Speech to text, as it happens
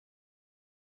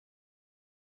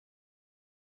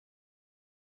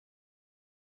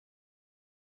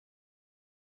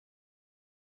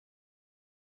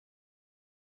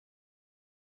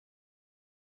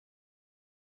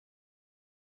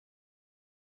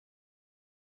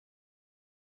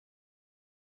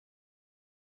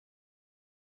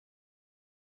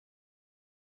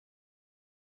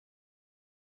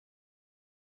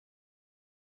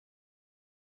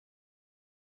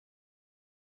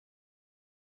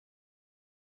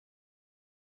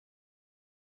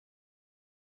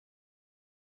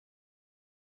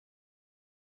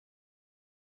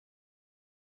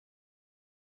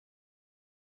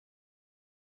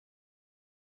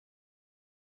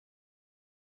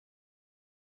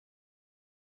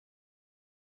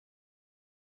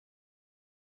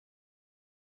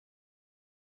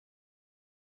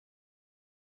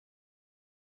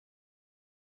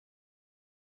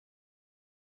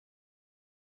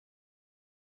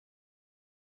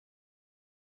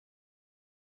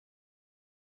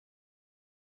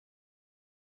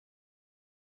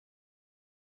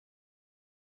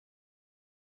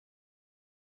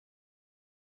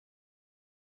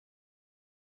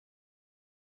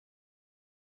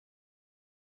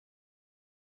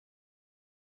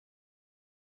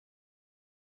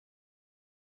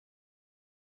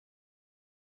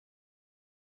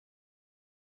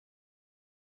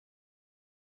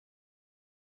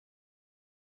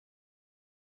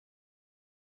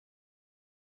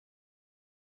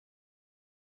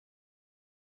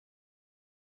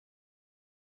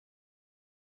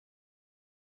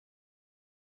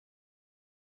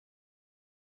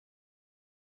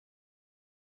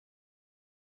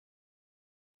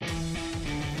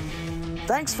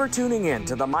Thanks for tuning in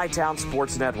to the MyTown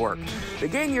Sports Network. The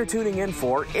game you're tuning in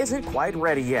for isn't quite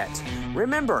ready yet.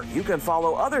 Remember, you can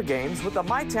follow other games with the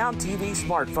MyTown TV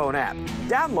smartphone app.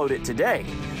 Download it today.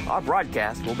 Our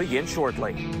broadcast will begin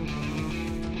shortly.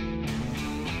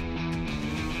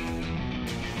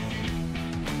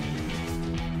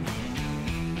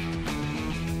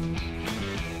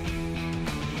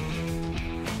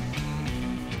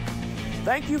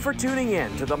 Thank you for tuning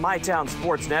in to the MyTown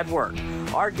Sports Network.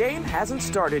 Our game hasn't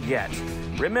started yet.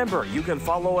 Remember, you can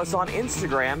follow us on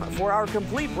Instagram for our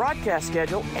complete broadcast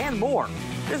schedule and more.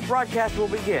 This broadcast will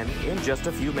begin in just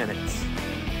a few minutes.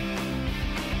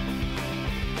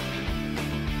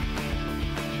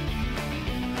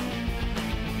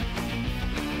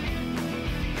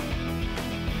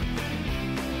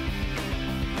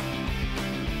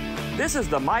 This is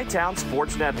the MyTown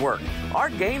Sports Network. Our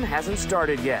game hasn't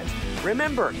started yet.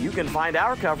 Remember, you can find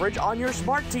our coverage on your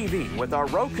smart TV with our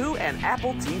Roku and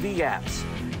Apple TV apps.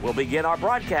 We'll begin our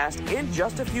broadcast in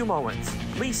just a few moments.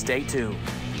 Please stay tuned.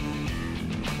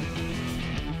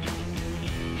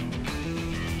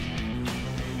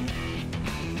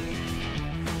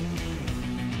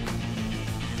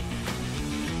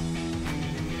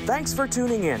 Thanks for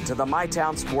tuning in to the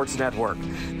MyTown Sports Network.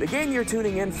 The game you're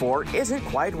tuning in for isn't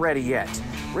quite ready yet.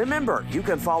 Remember, you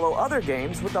can follow other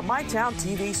games with the MyTown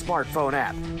TV smartphone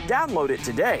app. Download it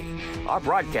today. Our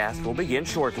broadcast will begin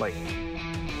shortly.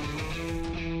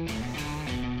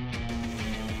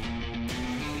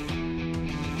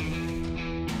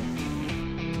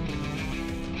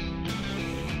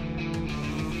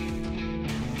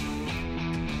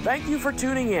 Thank you for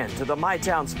tuning in to the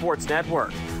MyTown Sports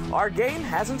Network. Our game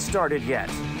hasn't started yet.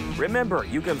 Remember,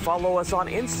 you can follow us on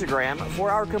Instagram for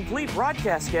our complete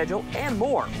broadcast schedule and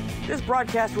more. This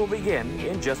broadcast will begin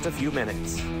in just a few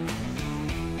minutes.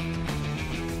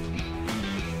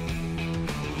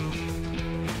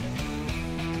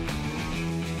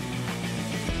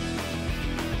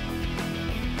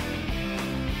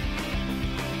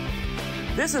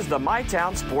 This is the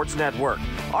MyTown Sports Network.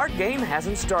 Our game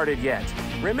hasn't started yet.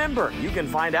 Remember, you can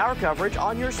find our coverage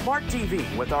on your smart TV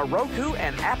with our Roku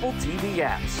and Apple TV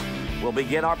apps. We'll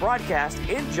begin our broadcast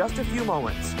in just a few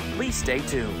moments. Please stay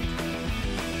tuned.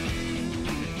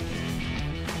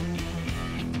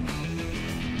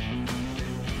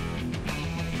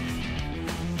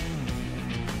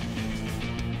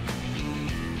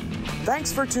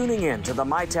 Thanks for tuning in to the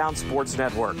MyTown Sports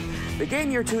Network. The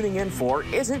game you're tuning in for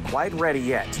isn't quite ready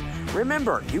yet.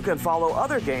 Remember, you can follow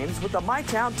other games with the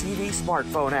MyTown TV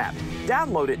smartphone app.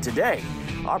 Download it today.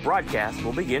 Our broadcast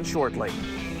will begin shortly.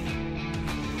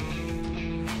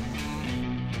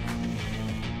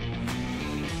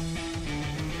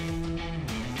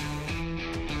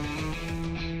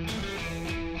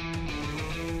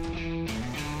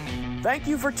 Thank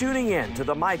you for tuning in to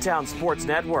the MyTown Sports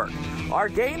Network. Our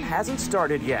game hasn't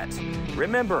started yet.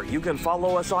 Remember, you can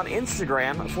follow us on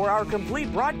Instagram for our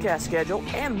complete broadcast schedule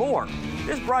and more.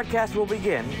 This broadcast will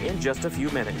begin in just a few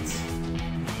minutes.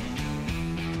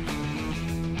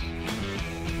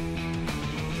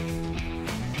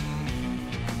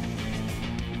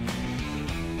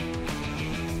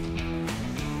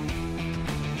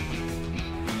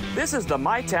 This is the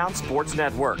MyTown Sports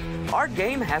Network. Our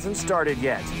game hasn't started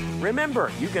yet.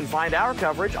 Remember, you can find our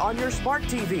coverage on your smart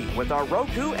TV with our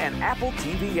Roku and Apple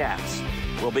TV apps.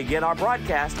 We'll begin our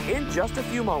broadcast in just a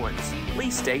few moments.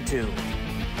 Please stay tuned.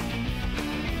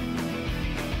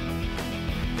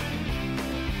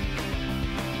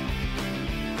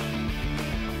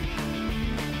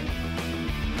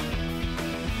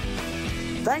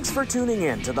 Thanks for tuning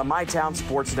in to the MyTown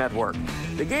Sports Network.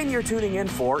 The game you're tuning in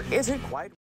for isn't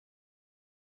quite...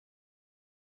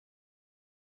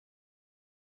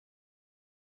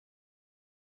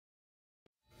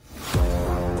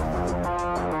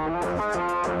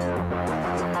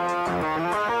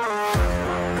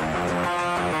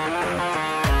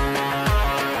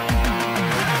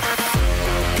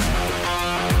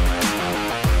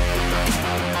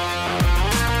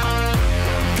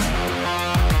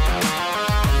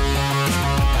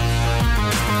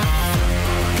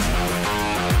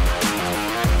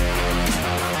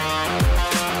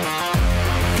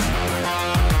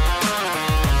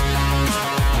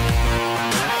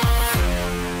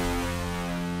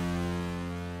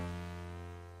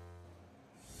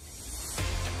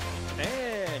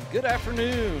 Good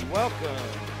afternoon. Welcome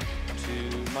to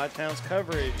MyTown's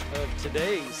coverage of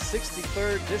today's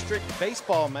 63rd District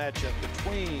baseball matchup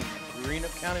between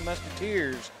Greenup County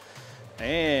Musketeers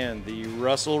and the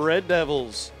Russell Red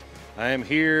Devils. I am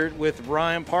here with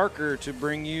Ryan Parker to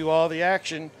bring you all the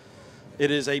action.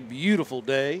 It is a beautiful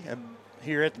day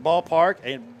here at the ballpark,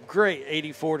 a great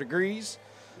 84 degrees.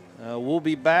 We'll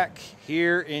be back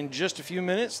here in just a few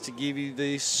minutes to give you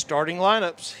the starting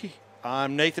lineups.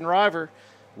 I'm Nathan River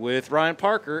with Ryan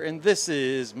Parker, and this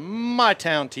is My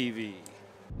Town TV.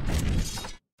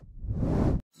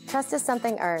 Trust is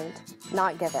something earned,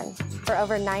 not given. For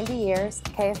over 90 years,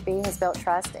 KFB has built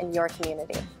trust in your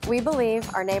community. We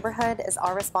believe our neighborhood is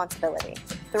our responsibility.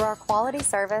 Through our quality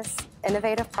service,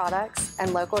 innovative products,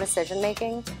 and local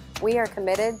decision-making, we are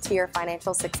committed to your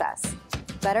financial success.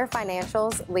 Better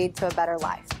financials lead to a better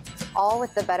life, all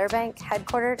with the Better Bank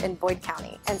headquartered in Boyd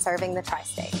County and serving the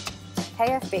tri-state.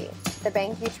 KFB, the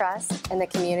bank you trust and the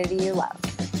community you love.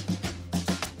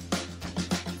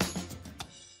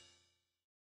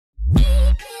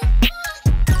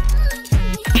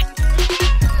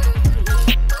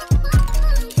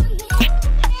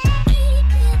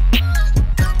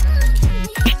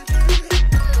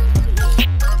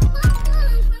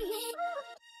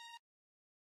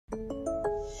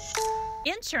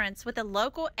 Insurance with a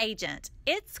local agent.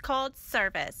 It's called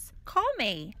service. Call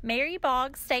me, Mary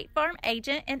Boggs, State Farm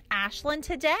Agent in Ashland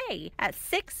today at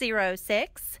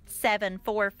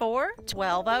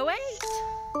 606-744-1208.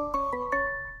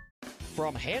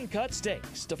 From hand-cut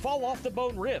steaks to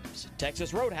fall-off-the-bone ribs,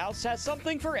 Texas Roadhouse has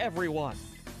something for everyone.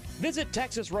 Visit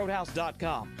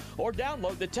TexasRoadhouse.com or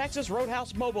download the Texas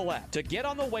Roadhouse mobile app to get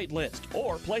on the wait list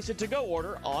or place a to-go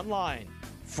order online.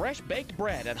 Fresh baked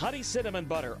bread and honey cinnamon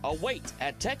butter await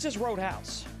at Texas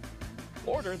Roadhouse.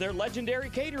 Order their legendary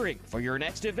catering for your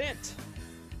next event.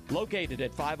 Located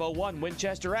at 501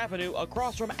 Winchester Avenue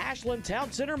across from Ashland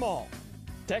Town Center Mall.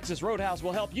 Texas Roadhouse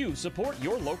will help you support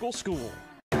your local school.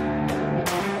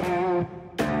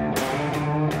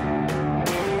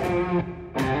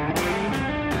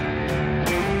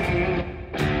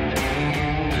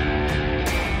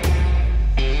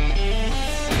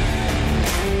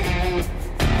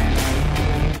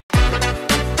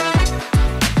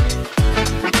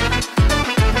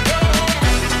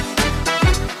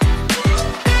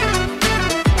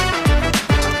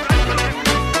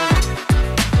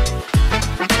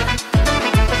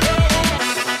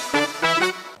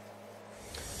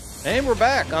 And we're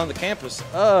back on the campus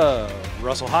of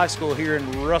Russell High School here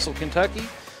in Russell, Kentucky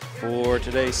for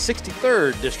today's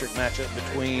 63rd district matchup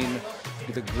between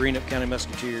the Greenup County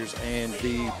Musketeers and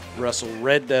the Russell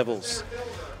Red Devils.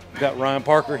 We've got Ryan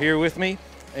Parker here with me,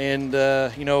 and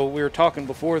you know, we were talking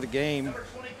before the game,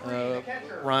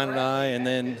 Ryan and I, and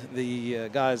then the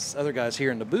other guys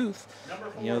here in the booth.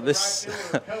 You know, this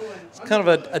it's kind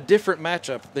of a different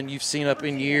matchup than you've seen up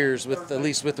in years, with at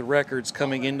least with the records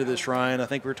coming into this, Ryan. I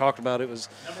think we were talking about it was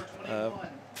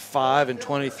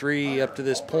 5-23 up to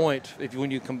this point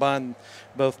when you combine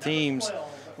both teams'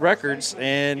 records,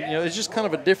 and you know, it's just kind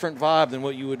of a different vibe than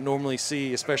what you would normally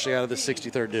see, especially out of the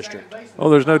 63rd district.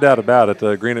 Well, there's no doubt about it.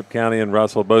 Greenup County and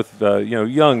Russell, both you know,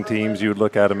 young teams, you would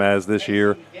look at them as this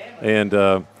year, and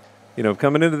you know,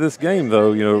 coming into this game,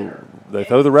 though, you know, they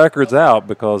throw the records out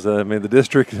because I mean, the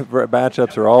district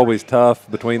matchups are always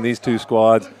tough between these two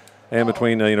squads, and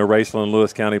between you know, Raceland and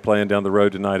Lewis County playing down the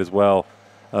road tonight as well.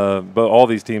 But all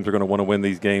these teams are going to want to win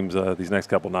these games these next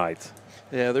couple nights.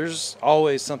 Yeah, there's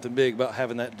always something big about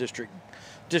having that district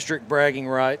bragging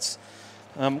rights.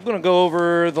 I'm going to go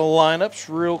over the lineups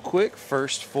real quick.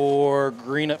 First for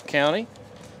Greenup County,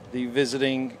 the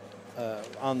visiting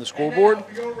on the scoreboard.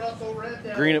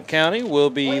 Greenup County will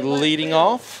be leading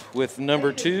off with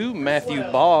number 2, Matthew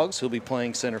Boggs, who'll be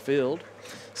playing center field.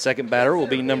 Second batter will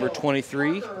be number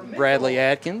 23, Bradley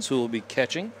Adkins, who will be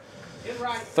catching.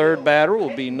 Third batter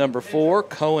will be number 4,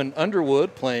 Cohen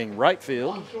Underwood, playing right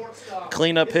field.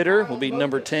 Cleanup hitter will be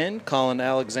number 10, Colin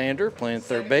Alexander, playing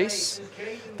third base.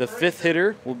 The fifth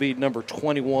hitter will be number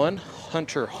 21,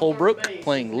 Hunter Holbrook,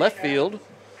 playing left field.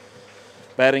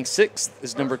 Batting sixth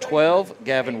is number 12,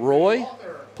 Gavin Roy,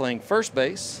 playing first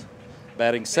base.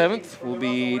 Batting seventh will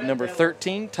be number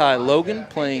 13, Ty Logan,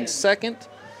 playing second.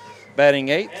 Batting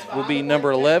eighth will be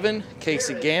number 11,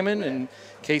 Casey Gammon, and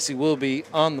Casey will be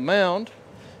on the mound.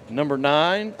 The number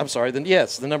 9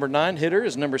 hitter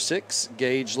is number 6,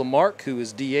 Gage Lamarck, who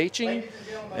is DHing.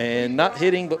 And not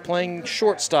hitting but playing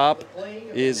shortstop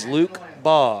is Luke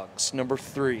Boggs, number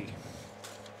 3.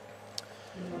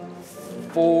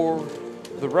 For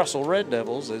the Russell Red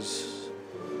Devils, as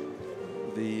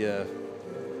the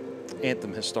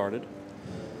anthem has started,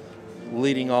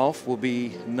 leading off will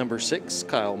be number 6,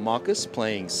 Kyle Maucus,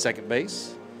 playing second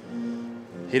base.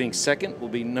 Hitting second will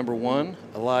be number 1,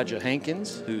 Elijah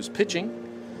Hankins, who's pitching.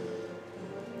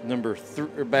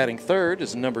 Batting third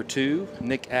is number 2,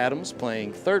 Nick Adams,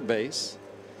 playing third base.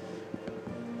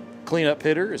 Cleanup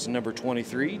hitter is number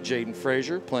 23, Jaden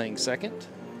Frazier, playing second.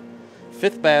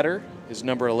 Fifth batter is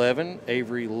number 11,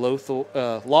 Avery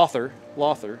Lother,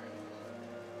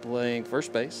 playing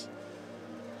first base.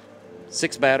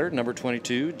 Sixth batter, number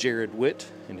 22, Jared Witt,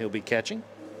 and he'll be catching.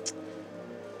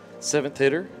 Seventh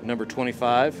hitter, number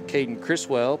 25, Caden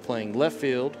Criswell, playing left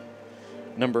field.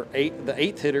 The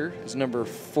eighth hitter is number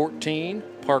 14,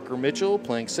 Parker Mitchell,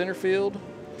 playing center field.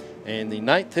 And the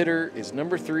ninth hitter is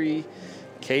number 3,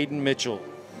 Caden Mitchell.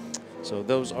 So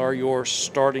those are your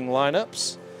starting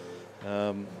lineups.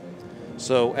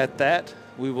 So at that,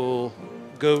 we will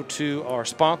go to our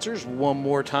sponsors one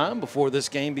more time before this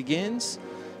game begins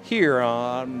here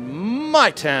on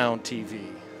MyTown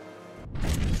TV.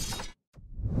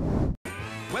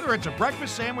 Whether it's a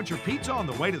breakfast sandwich or pizza on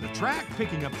the way to the track,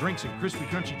 picking up drinks and crispy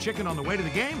crunchy chicken on the way to the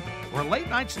game, or a late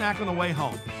night snack on the way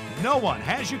home, no one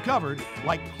has you covered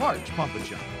like Clark's Pump and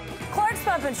Shop. Clark's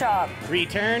Pump and Shop.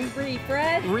 Return.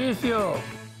 Refresh. Refuel.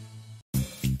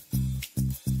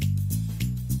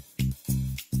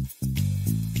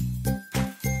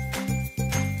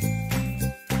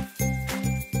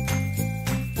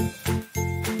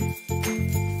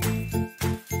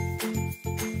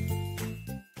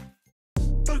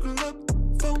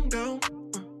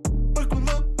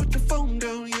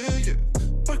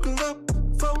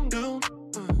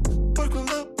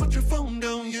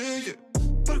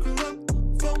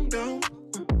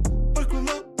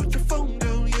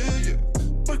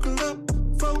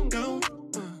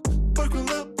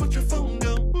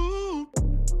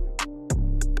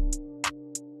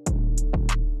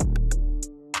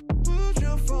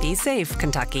 Be safe,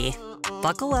 Kentucky.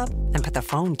 Buckle up and put the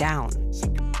phone down.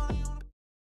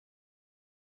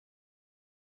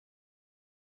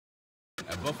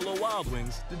 At Buffalo Wild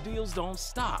Wings, the deals don't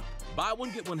stop. Buy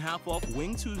one, get one half off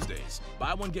Wing Tuesdays.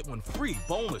 Buy one, get one free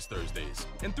Boneless Thursdays.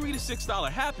 And $3 to $6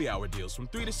 happy hour deals from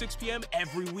 3 to 6 p.m.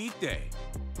 every weekday.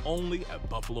 Only at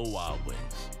Buffalo Wild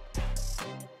Wings.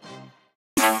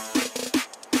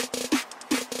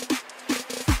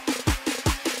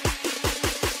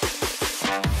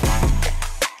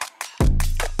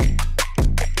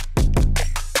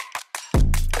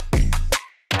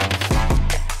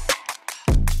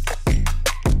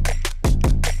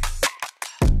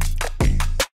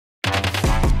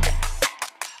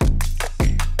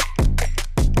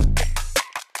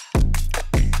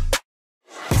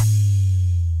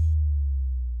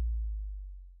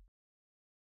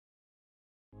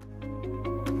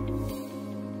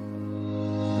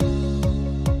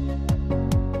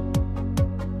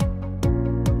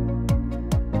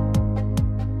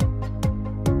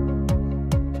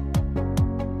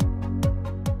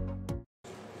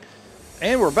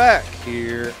 And we're back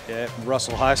here at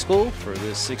Russell High School for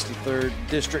this 63rd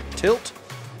District tilt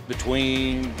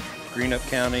between Greenup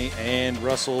County and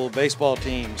Russell baseball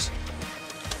teams.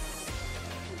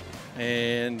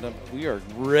 And we are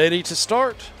ready to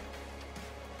start.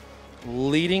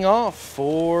 Leading off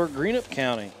for Greenup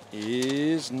County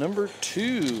is number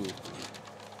 2,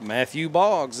 Matthew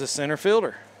Boggs, the center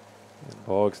fielder.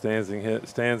 Boggs stands in hitting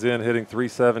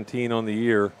 .317 on the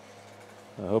year.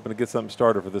 Hoping to get something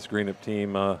started for this Greenup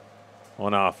team on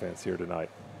offense here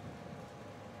tonight.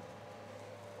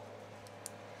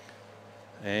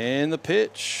 And the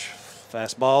pitch,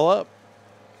 fastball up.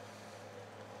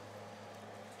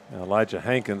 Now Elijah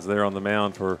Hankins there on the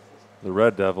mound for the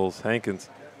Red Devils. Hankins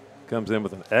comes in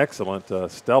with an excellent,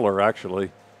 stellar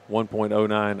actually,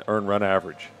 1.09 earned run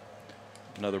average.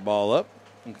 Another ball up,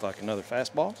 looks like another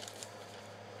fastball.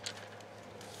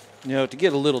 You know, to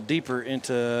get a little deeper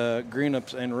into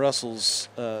Greenup's and Russell's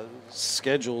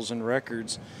schedules and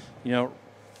records, you know,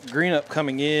 Greenup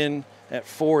coming in at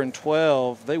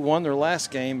 4-12, they won their last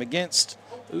game against,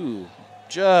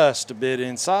 just a bit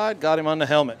inside, got him on the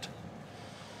helmet.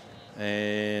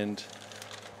 And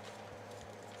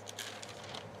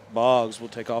Boggs will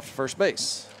take off to first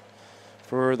base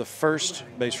for the first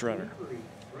base runner.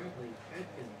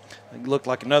 It looked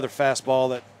like another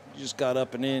fastball that just got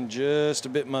up and in just a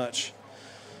bit much.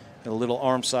 A little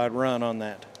arm side run on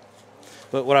that.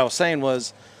 But what I was saying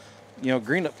was, you know,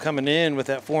 Greenup coming in with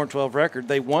that 4-12 record,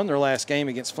 they won their last game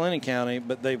against Fleming County,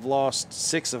 but they've lost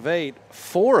 6 of 8.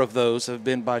 4 of those have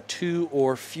been by 2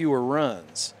 or fewer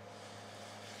runs.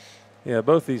 Yeah,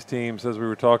 both these teams, as we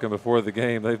were talking before the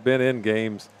game, they've been in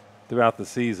games throughout the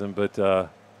season, but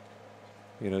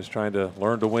you know, just trying to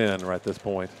learn to win right at this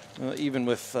point. Even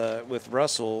with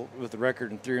Russell, with the record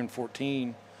in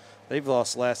 3-14, they've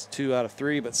lost the last 2 out of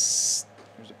 3, but there's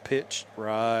a pitch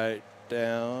right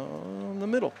down the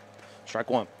middle. Strike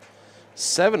 1.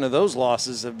 7 of those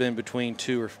losses have been between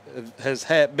 2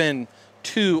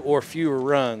 or fewer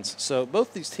runs. So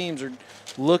both these teams are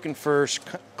looking for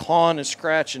clawing and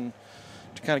scratching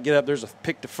to kind of get up. There's a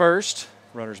pick to first.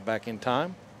 Runner's back in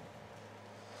time.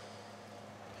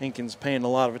 Hinkins paying a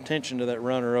lot of attention to that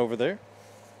runner over there.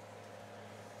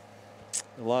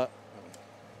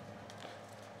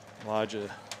 Elijah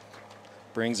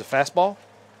brings a fastball.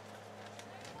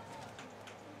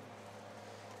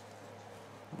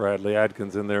 Bradley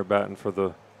Adkins in there batting for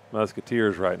the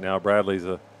Musketeers right now. Bradley's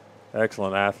an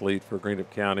excellent athlete for Greenup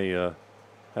County.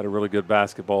 Had a really good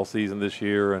basketball season this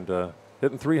year and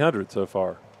hitting 300 so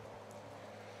far.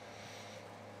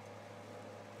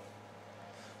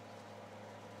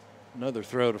 Another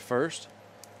throw to first.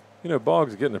 You know,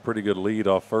 Boggs getting a pretty good lead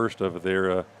off first over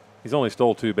there. He's only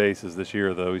stole 2 bases this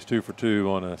year, though. He's 2 for 2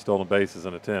 on stolen bases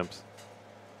and attempts.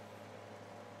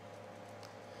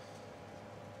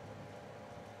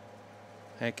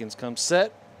 Hankins comes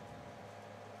set.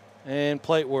 And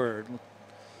plate word.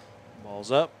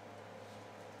 Ball's up.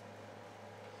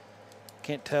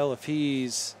 Can't tell if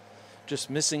he's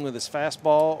just missing with his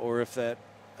fastball or if that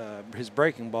his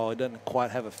breaking ball, he doesn't quite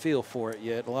have a feel for it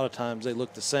yet. A lot of times they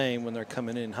look the same when they're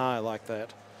coming in high like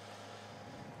that.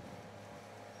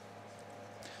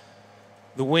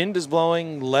 The wind is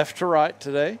blowing left to right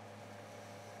today.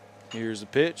 Here's a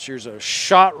pitch. Here's a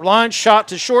shot, line shot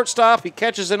to shortstop. He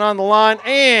catches it on the line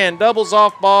and doubles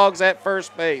off Boggs at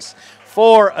first base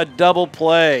for a double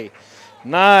play.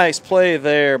 Nice play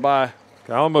there by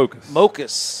Kyle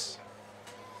Mokus.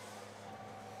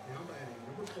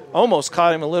 Almost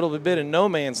caught him a little bit in no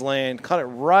man's land. Caught it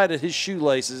right at his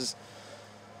shoelaces.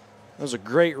 That was a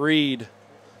great read.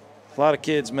 A lot of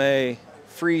kids may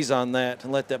freeze on that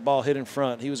and let that ball hit in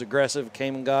front. He was aggressive,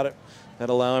 came and got it. That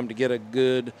allowed him to get a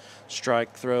good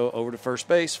strike throw over to first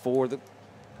base for the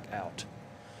out.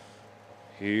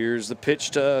 Here's the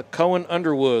pitch to Cohen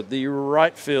Underwood, the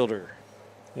right fielder.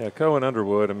 Yeah, Cohen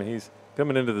Underwood, I mean, he's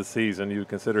coming into the season. You would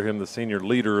consider him the senior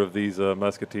leader of these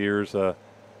Musketeers.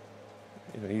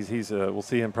 You know, we'll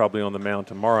see him probably on the mound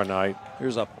tomorrow night.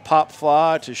 Here's a pop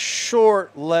fly to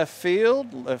short left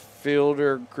field. Left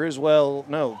fielder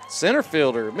center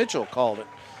fielder Mitchell called it.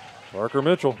 Parker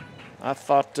Mitchell. I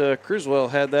thought Criswell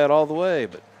had that all the way,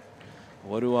 but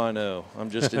what do I know? I'm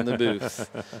just in the booth.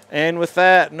 And with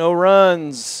that, no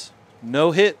runs,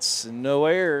 no hits, and no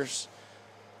errors.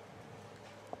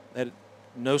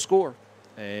 No score.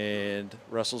 And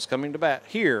Russell's coming to bat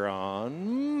here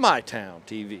on My Town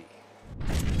TV.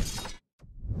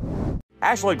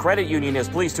 Ashland Credit Union is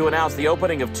pleased to announce the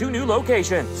opening of 2 new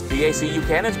locations. The ACU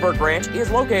Cannonsburg branch is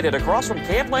located across from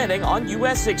Camp Landing on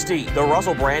US 60. The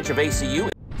Russell branch of ACU.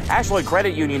 Ashland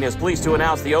Credit Union is pleased to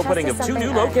announce the opening of 2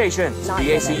 new locations. The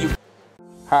ACU.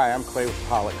 Hi, I'm Clay with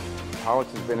Pollock.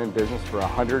 Pollock's has been in business for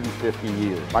 150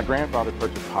 years. My grandfather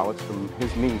purchased Pollock's from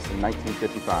his niece in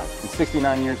 1955. And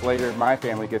 69 years later, my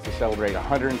family gets to celebrate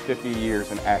 150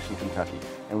 years in Ashland, Kentucky.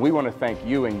 And we want to thank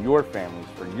you and your families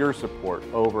for your support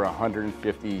over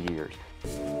 150 years.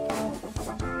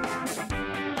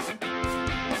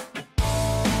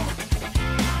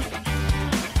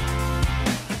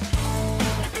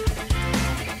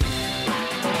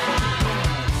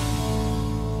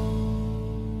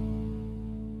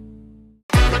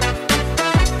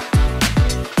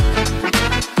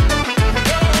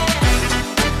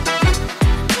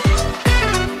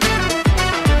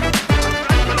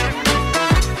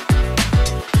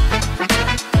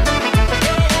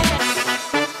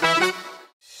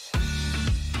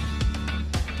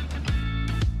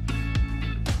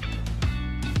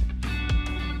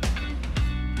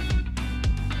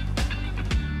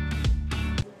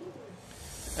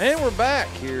 And we're back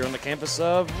here on the campus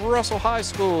of Russell High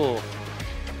School.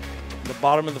 The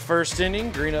bottom of the first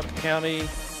inning, Greenup County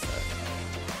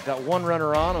got 1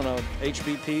 runner on a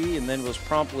HBP and then was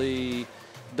promptly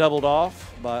doubled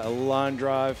off by a line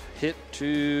drive hit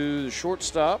to the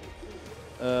shortstop,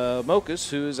 Mokus,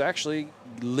 who is actually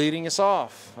leading us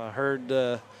off. I heard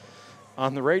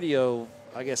on the radio,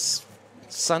 I guess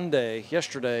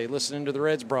yesterday, listening to the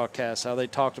Reds broadcast, how they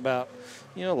talked about,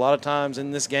 a lot of times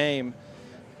in this game,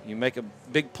 you make a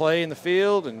big play in the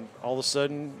field and all of a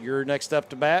sudden you're next up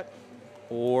to bat,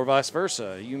 or vice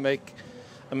versa. You make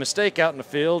a mistake out in the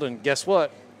field and guess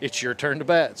what? It's your turn to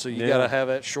bat, so you got to have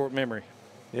that short memory.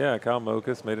 Yeah, Kyle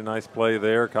Mokus made a nice play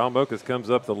there. Kyle Mokus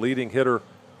comes up the leading hitter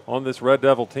on this Red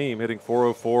Devil team, hitting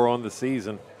 .404 on the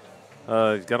season.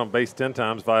 He's got on base 10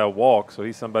 times via walk, so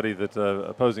he's somebody that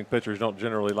opposing pitchers don't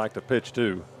generally like to pitch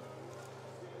to.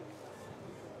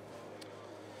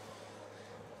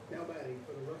 Now batting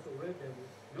for the Russell Red Devils,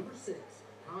 number 6,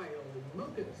 Kyle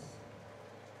Mokus.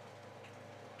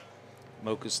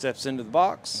 Mokus steps into the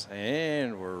box,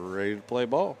 and we're ready to play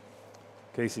ball.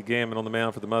 Casey Gammon on the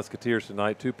mound for the Musketeers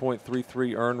tonight,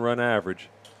 2.33 earned run average.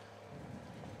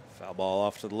 Foul ball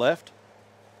off to the left.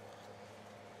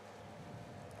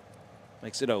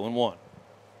 Makes it 0-1.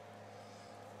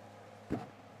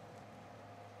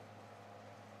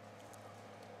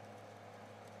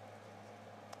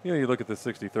 You know, you look at the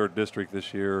 63rd district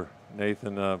this year,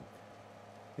 Nathan. You know,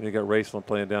 you got Raceland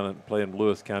playing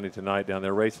Lewis County tonight down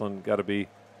there. Raceland got to be,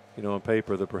 you know, on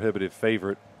paper the prohibitive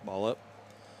favorite. Ball up.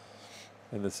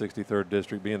 In the 63rd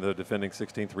district, being the defending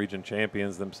 16th region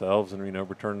champions themselves, and you know,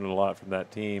 returning a lot from that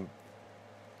team.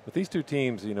 But these two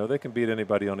teams, you know, they can beat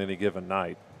anybody on any given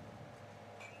night.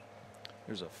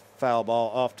 There's a foul ball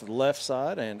off to the left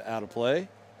side and out of play.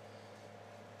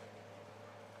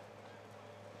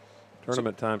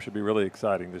 Tournament time should be really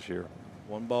exciting this year.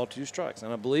 1 ball, 2 strikes.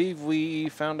 And I believe we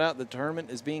found out the tournament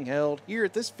is being held here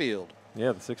at this field.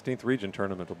 Yeah, the 16th region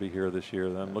tournament will be here this year.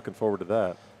 I'm looking forward to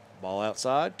that. Ball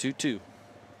outside, 2-2.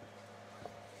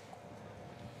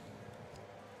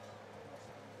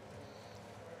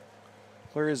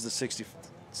 Where is the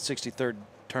 63rd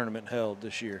tournament held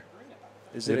this year?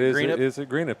 Is it at Greenup? It is at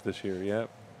Greenup this year, yeah.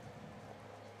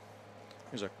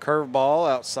 There's a curveball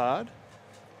outside.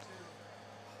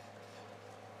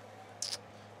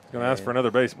 Going to ask for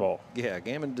another baseball. Yeah,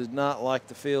 Gammon did not like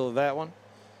the feel of that one.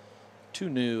 Too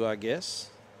new, I guess.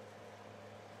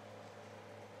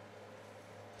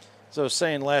 So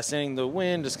saying last inning, the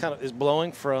wind is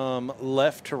blowing from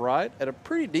left to right at a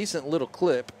pretty decent little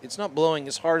clip. It's not blowing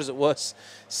as hard as it was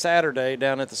Saturday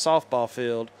down at the softball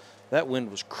field. That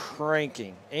wind was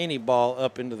cranking any ball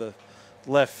up into the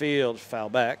left field, foul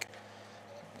back.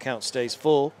 Count stays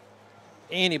full.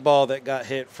 Any ball that got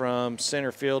hit from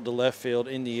center field to left field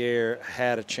in the air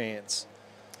had a chance.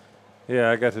 Yeah,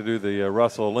 I got to do the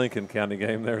Russell-Lincoln County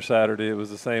game there Saturday. It was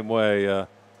the same way. Of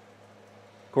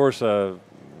course, the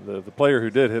player who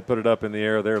did put it up in the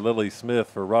air there, Lily Smith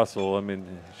for Russell. I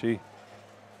mean, she.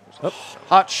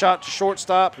 Hot shot to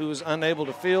shortstop, who was unable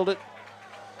to field it.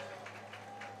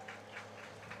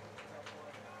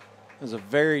 It was a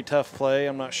very tough play.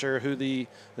 I'm not sure who the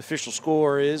official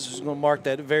scorer is. Who's going to mark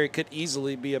that? It could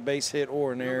easily be a base hit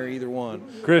or an error, either one.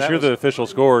 Chris, you're the official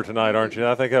scorer tonight, aren't you?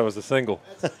 I think that was a single.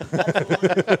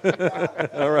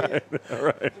 All right.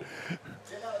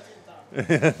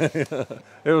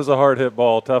 It was a hard hit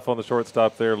ball, tough on the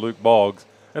shortstop there, Luke Boggs.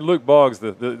 And Luke Boggs,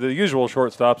 the usual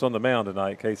shortstop's on the mound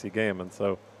tonight, Casey Gammon.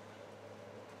 So,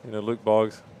 you know, Luke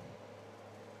Boggs,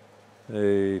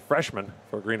 a freshman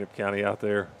for Greenup County out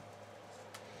there.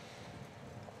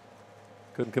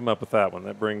 Couldn't come up with that one.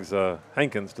 That brings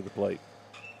Hankins to the plate.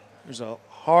 There's a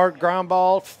hard ground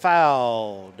ball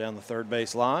foul down the third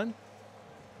base line.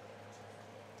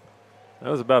 That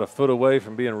was about a foot away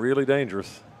from being really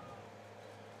dangerous.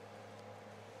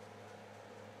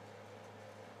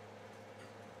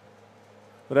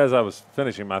 But as I was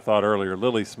finishing my thought earlier,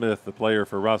 Lily Smith, the player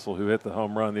for Russell who hit the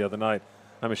home run the other night,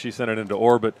 I mean, she sent it into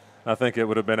orbit. I think it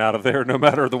would have been out of there no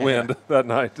matter the wind that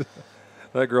night.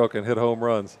 That girl can hit home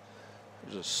runs.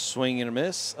 There's a swing and a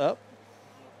miss up.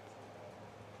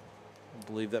 I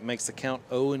believe that makes the count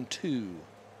 0-2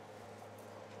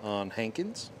 on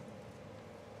Hankins.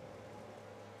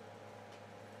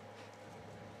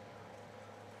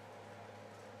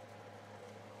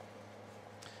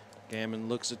 Gammon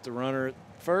looks at the runner at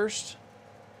first.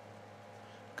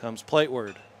 Comes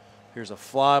plateward. Here's a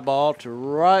fly ball to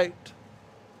right,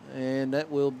 and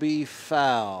that will be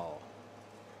foul.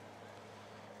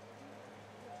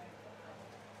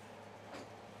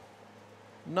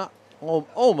 Not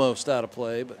almost out of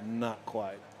play, but not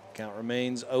quite. Count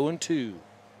remains 0-2.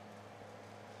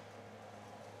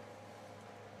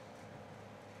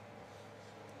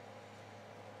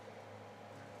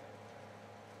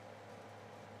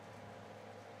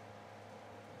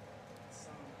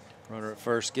 Runner at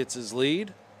first gets his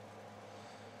lead.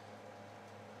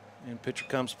 And pitcher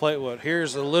comes plateward.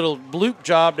 Here's a little bloop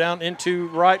job down into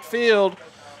right field.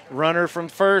 Runner from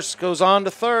first goes on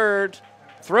to third.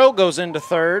 Throw goes into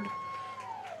third.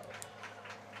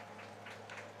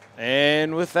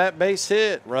 And with that base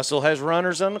hit, Russell has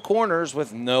runners on the corners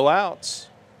with no outs.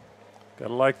 Got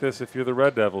to like this if you're the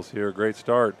Red Devils here. Great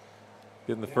start.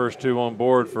 Getting the first two on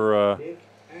board for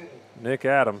Nick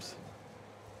Adams.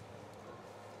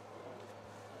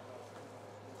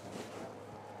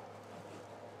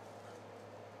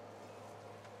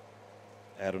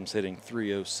 Adams hitting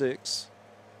 .306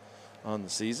 on the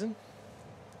season.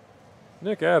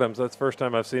 Nick Adams, that's the first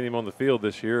time I've seen him on the field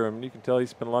this year. I mean, you can tell he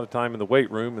spent a lot of time in the weight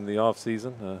room in the off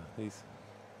season. He's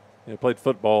played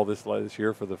football this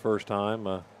year for the first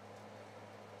time.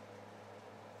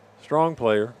 Strong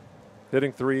player,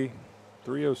 hitting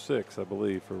 .306, I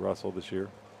believe, for Russell this year.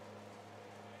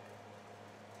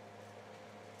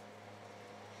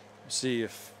 See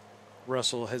if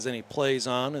Russell has any plays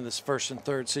on in this first and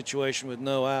third situation with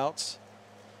no outs.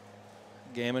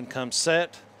 Gammon comes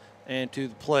set and to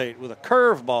the plate with a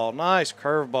curveball. Nice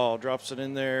curveball. Drops it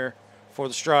in there for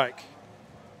the strike.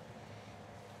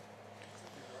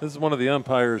 This is one of the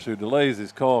umpires who delays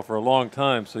his call for a long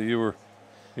time, so you were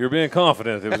being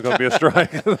confident it was going to be a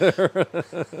strike there.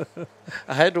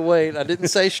 I had to wait. I didn't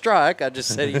say strike. I just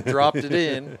said he dropped it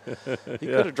in. He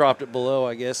could have dropped it below,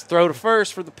 I guess. Throw to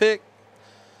first for the pick.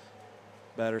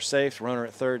 Batter safe. Runner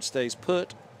at third stays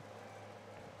put.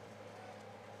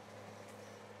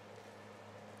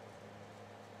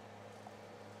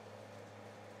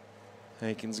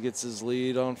 Hankins gets his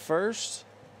lead on first.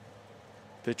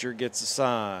 Pitcher gets a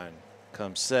sign.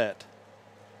 Comes set.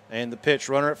 And the pitch.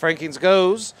 Runner at Frankins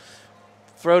goes.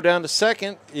 Throw down to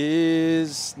second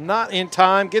is not in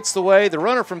time. Gets the way. The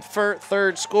runner from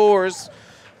third scores.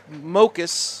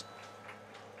 Mocus.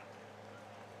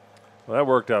 Well, that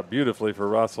worked out beautifully for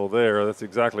Russell there. That's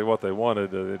exactly what they wanted.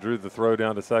 They drew the throw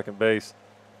down to second base.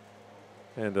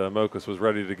 And Mocus was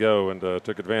ready to go and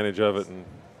took advantage of it. And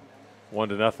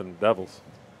 1-0 Devils.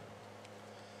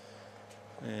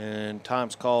 And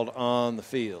time's called on the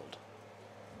field.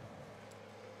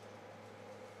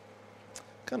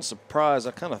 Kind of surprised.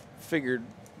 I kind of figured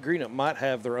Greenup might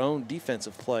have their own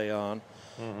defensive play on,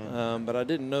 but I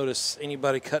didn't notice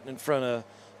anybody cutting in front of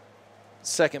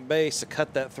second base to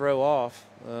cut that throw off.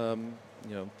 You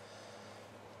know,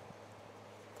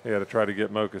 he had to try to get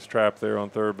Mocus trapped there on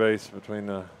third base between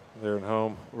there and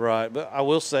home. Right, but I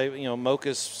will say, you know,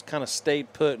 Mocus kind of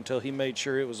stayed put until he made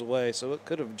sure it was away, so it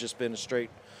could have just been a straight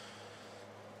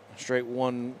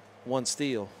one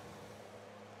steal.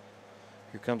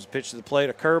 Here comes a pitch to the plate,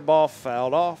 a curveball,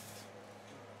 fouled off.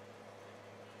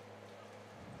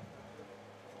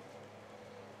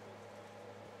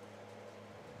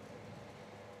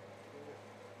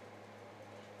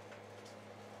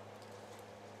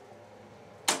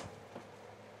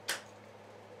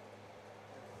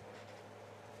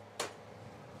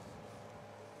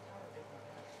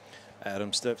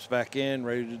 Adam steps back in,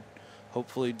 ready to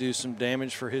hopefully do some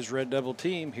damage for his Red Devil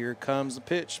team. Here comes the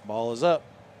pitch. Ball is up.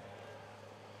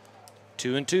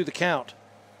 2-2 the count.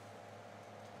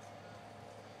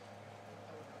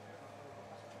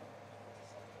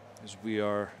 As we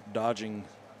are dodging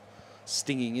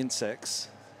stinging insects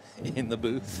in the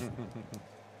booth.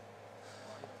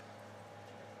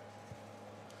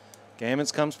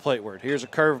 Gammons comes plateward. Here's a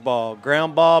curveball.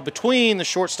 Ground ball between the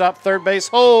shortstop third base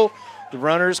hole. The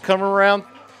runners come around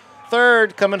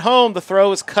third, coming home. The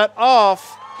throw is cut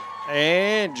off.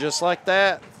 And just like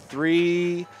that,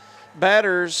 3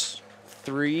 batters,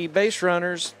 3 base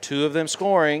runners, 2 of them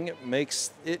scoring,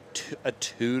 makes it a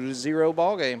 2-0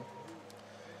 ball game.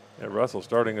 Yeah, Russell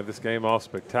starting this game off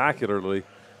spectacularly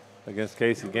against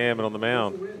Casey Gammon on the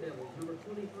mound.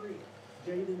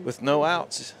 With no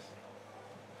outs.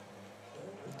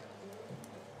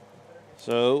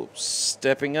 So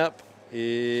stepping up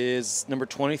is number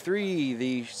 23,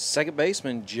 the second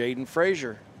baseman, Jaden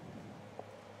Frazier.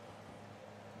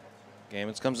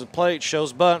 Gammons comes to the plate,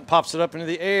 shows bunt, pops it up into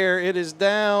the air. It is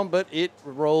down, but it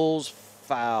rolls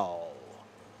foul.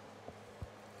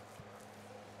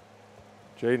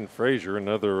 Jaden Frazier,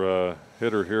 another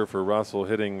hitter here for Russell,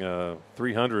 hitting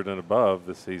 300 and above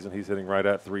this season. He's hitting right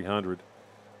at 300.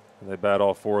 And they bat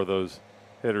all 4 of those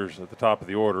hitters at the top of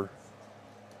the order.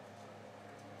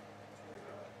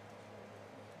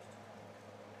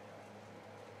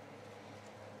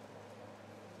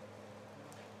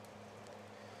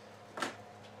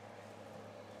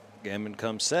 Gammon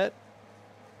comes set.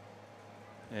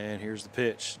 And here's the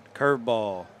pitch.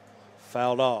 Curveball.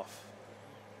 Fouled off.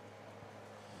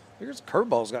 Here's the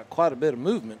curveball's got quite a bit of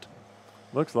movement.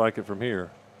 Looks like it from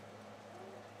here.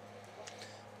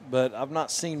 But I've not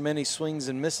seen many swings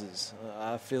and misses.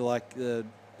 I feel like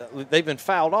they've been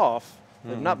fouled off.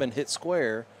 They've not been hit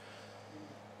square.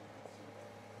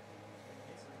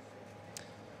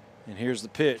 And here's the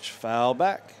pitch. Foul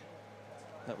back.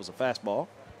 That was a fastball.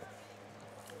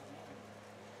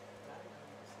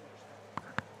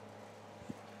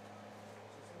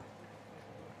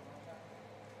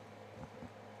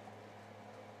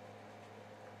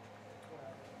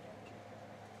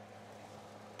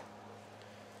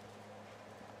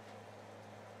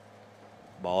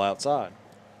 Ball outside.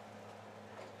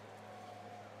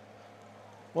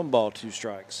 1 ball, 2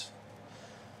 strikes.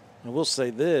 I will say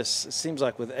this, it seems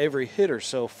like with every hitter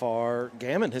so far,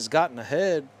 Gammon has gotten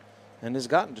ahead and has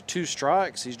gotten to 2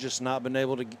 strikes. He's just not been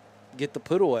able to get the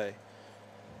put away.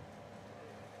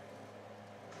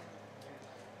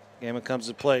 Gammon comes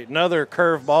to the plate. Another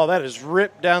curveball that is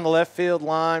ripped down the left field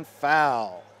line,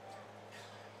 foul.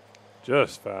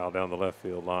 Just foul down the left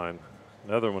field line.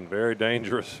 Another one very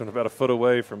dangerous and about a foot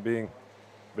away from being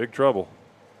big trouble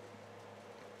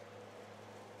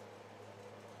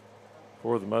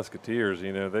for the Musketeers.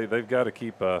 You know, they've got to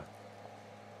keep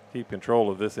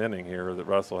control of this inning here that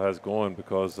Russell has going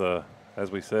because,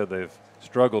 as we said, they've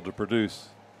struggled to produce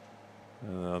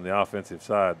on the offensive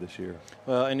side this year.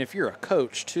 Well, and if you're a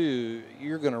coach, too,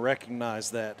 you're going to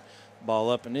recognize that ball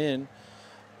up and in.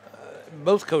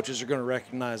 Both coaches are going to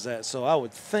recognize that. So I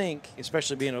would think,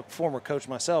 especially being a former coach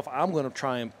myself, I'm going to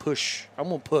try and push. I'm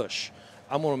going to push.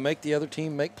 I'm going to make the other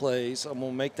team make plays. I'm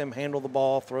going to make them handle the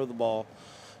ball, throw the ball,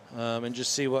 and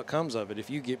just see what comes of it. If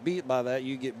you get beat by that,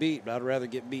 you get beat. But I'd rather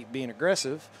get beat being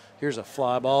aggressive. Here's a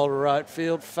fly ball to right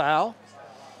field, foul.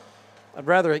 I'd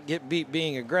rather get beat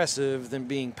being aggressive than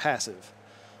being passive.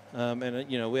 And,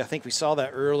 you know, I think we saw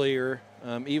that earlier,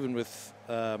 even with,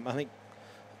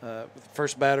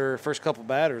 first couple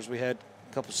batters, we had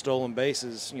a couple stolen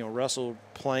bases. You know, Russell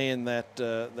playing that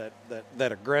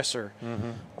aggressor.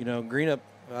 Mm-hmm. You know, Greenup,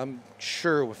 I'm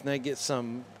sure if they get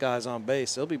some guys on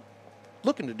base, they'll be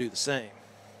looking to do the same.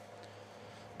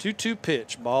 2-2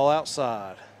 pitch, ball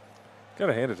outside. Got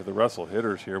to hand it to the Russell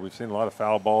hitters here. We've seen a lot of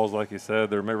foul balls, like you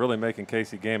said. They're really making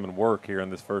Casey Gammon work here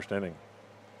in this first inning.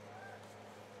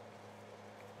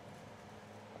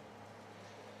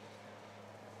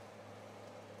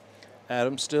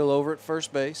 Adams still over at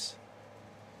first base.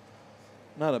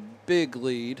 Not a big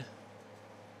lead.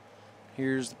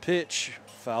 Here's the pitch.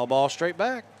 Foul ball straight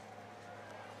back.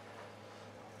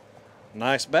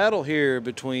 Nice battle here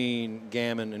between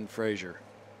Gammon and Frazier.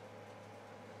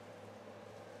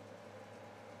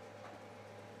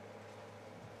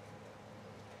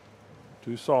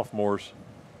 Two sophomores.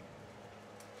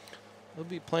 They'll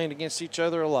be playing against each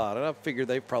other a lot. And I figure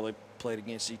they've probably played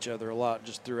against each other a lot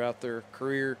just throughout their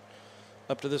career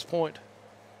up to this point.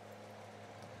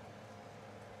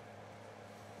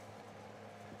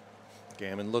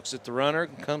 Gammon looks at the runner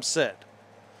and comes set.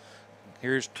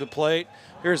 Here's the plate.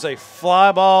 Here's a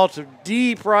fly ball to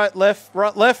deep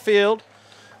left field.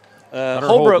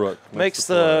 Holbrook makes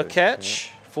the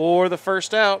catch for the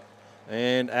first out,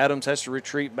 and Adams has to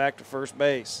retreat back to first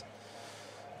base.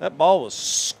 That ball was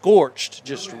scorched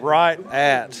just right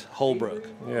at Holbrook.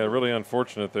 Yeah, really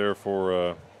unfortunate there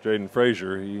for Jaden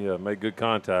Frazier. He made good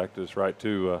contact just right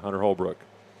to Hunter Holbrook.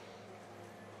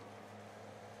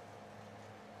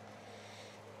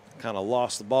 Kind of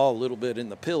lost the ball a little bit in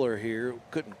the pillar here.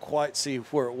 Couldn't quite see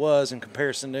where it was in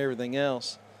comparison to everything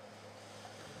else.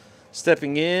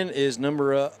 Stepping in is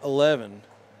number 11,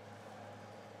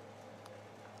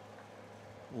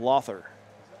 Lothar.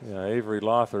 Yeah, Avery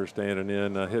Lothar standing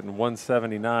in, hitting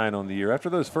 179 on the year.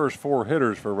 After those first four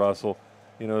hitters for Russell,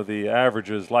 you know, the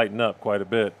averages lighten up quite a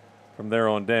bit from there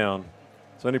on down.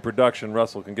 So any production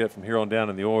Russell can get from here on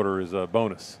down in the order is a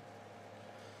bonus.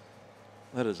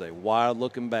 That is a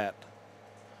wild-looking bat.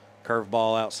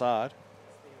 Curveball outside.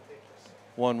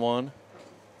 1-1.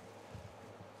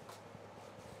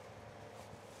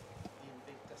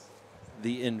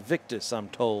 The Invictus, I'm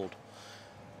told.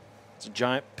 It's a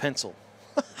giant pencil.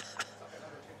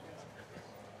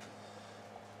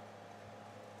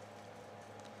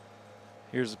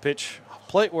 Here's the pitch.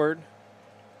 Plateward.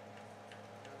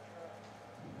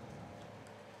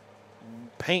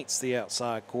 Paints the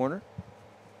outside corner.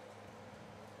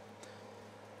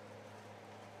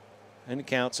 And it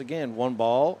counts again. 1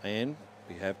 ball, and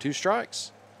we have 2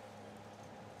 strikes.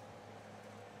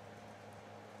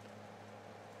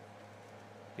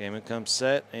 Gammon comes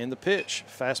set, and the pitch.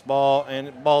 Fastball, and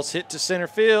the ball's hit to center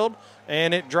field,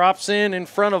 and it drops in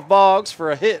front of Boggs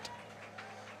for a hit.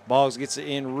 Boggs gets it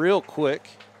in real quick,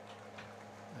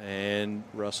 and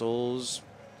Russell's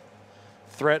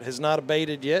threat has not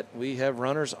abated yet. We have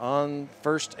runners on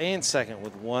first and second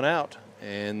with 1 out.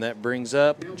 And that brings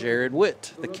up Jared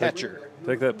Witt, the catcher.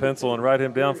 Take that pencil and write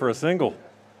him down for a single.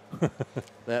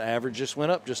 That average just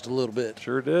went up just a little bit.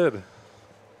 Sure did.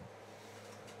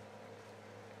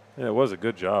 Yeah, it was a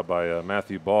good job by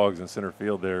Matthew Boggs in center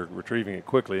field there, retrieving it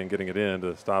quickly and getting it in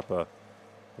to stop the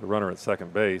runner at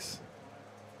second base,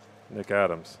 Nick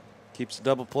Adams. Keeps the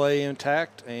double play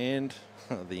intact and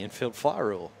the infield fly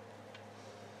rule.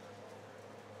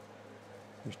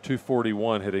 There's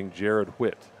 241 hitting Jared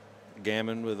Witt.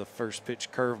 Gammon with a first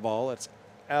pitch curveball that's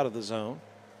out of the zone.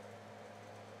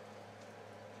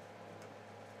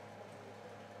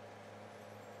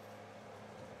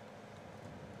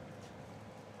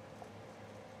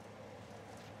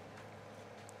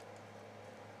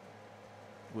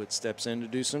 Witt steps in to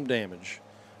do some damage.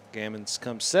 Gammon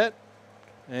comes set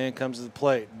and comes to the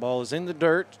plate. Ball is in the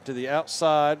dirt to the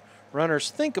outside.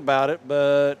 Runners think about it,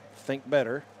 but think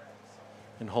better.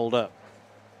 and hold up.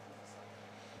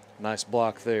 Nice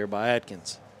block there by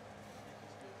Adkins.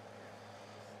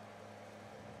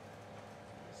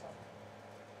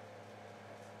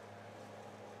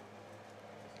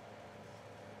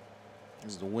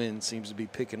 As the wind seems to be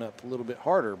picking up a little bit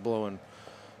harder, blowing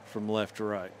from left to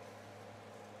right.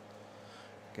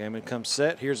 Gammon comes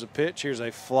set. Here's a pitch. Here's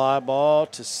a fly ball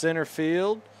to center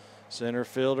field. Center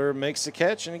fielder makes the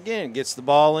catch and again gets the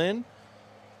ball in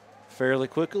fairly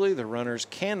quickly. The runners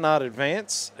cannot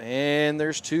advance, and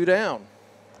there's 2 down.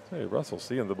 Hey, Russell's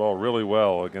seeing the ball really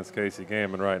well against Casey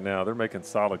Gammon right now. They're making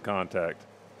solid contact.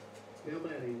 Now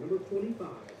batting number 25,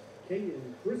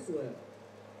 Caden Criswell.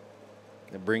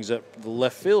 That brings up the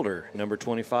left fielder, number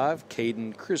 25,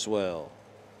 Caden Criswell.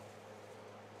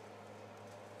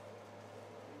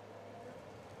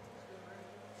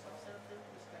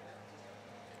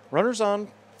 Runners on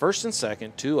first and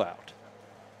second, 2 out.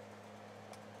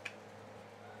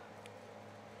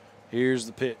 Here's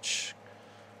the pitch.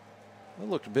 It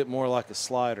looked a bit more like a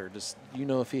slider. Does you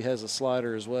know if he has a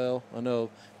slider as well? I know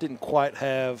didn't quite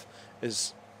have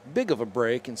as big of a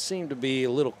break and seemed to be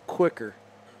a little quicker.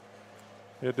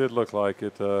 It did look like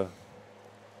it, and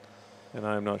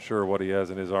I'm not sure what he has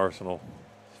in his arsenal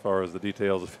as far as the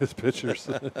details of his pitchers.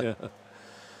 Yeah.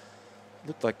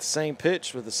 Looked like the same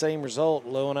pitch with the same result,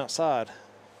 low and outside.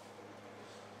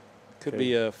 Could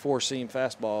be a 4-seam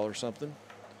fastball or something.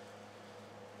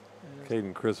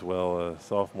 Caden Criswell, a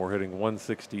sophomore, hitting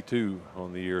 162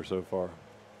 on the year so far.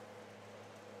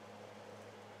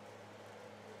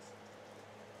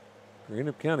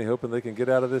 Greenup County hoping they can get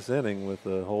out of this inning with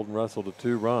holding Russell to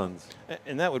 2 runs.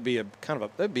 And that would be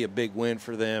that'd be a big win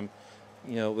for them,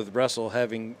 you know, with Russell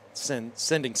having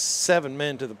sending 7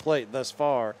 men to the plate thus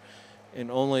far and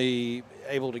only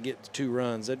able to get 2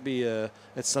 runs. That'd be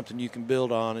that's something you can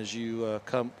build on as you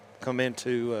come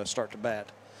into start to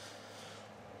bat.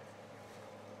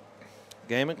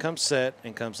 Gammon comes set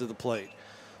and comes to the plate.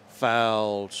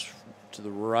 Fouled to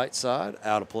the right side,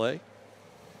 out of play.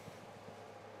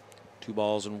 2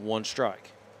 balls and 1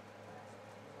 strike.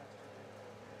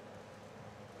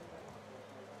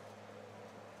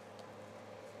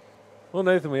 Well,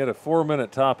 Nathan, we had a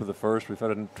 4-minute top of the first. We've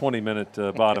had a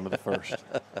 20-minute bottom of the first.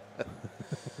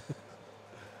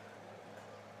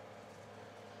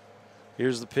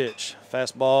 Here's the pitch.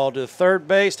 Fastball to third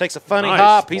base. Takes a funny Nice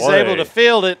hop. He's play. able to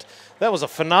field it. That was a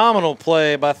phenomenal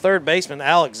play by third baseman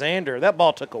Alexander. That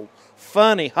ball took a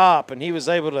funny hop, and he was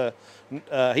able to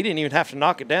he didn't even have to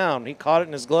knock it down. He caught it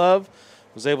in his glove,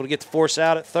 was able to get the force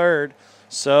out at third.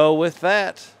 So with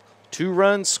that, 2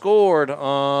 runs scored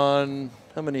on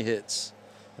how many hits?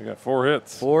 We got 4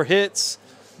 hits. 4 hits,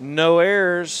 no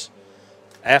errors.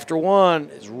 After 1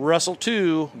 is Russell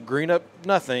 2, Greenup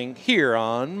nothing here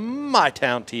on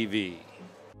MyTown TV.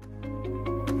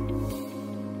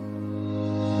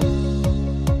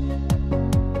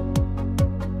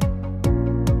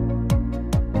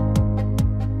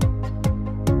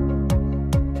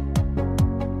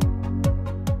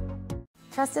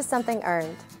 Trust is something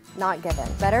earned, not given.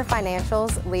 Better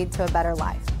financials lead to a better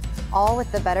life. All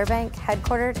with the Better Bank,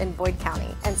 headquartered in Boyd County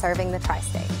and serving the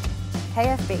tri-state.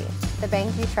 KFB, the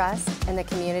bank you trust and the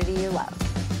community you love.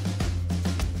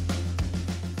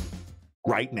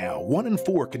 Right now, 1 in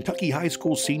 4 Kentucky high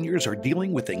school seniors are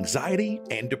dealing with anxiety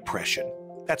and depression.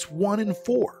 That's 1 in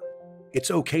 4.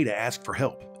 It's okay to ask for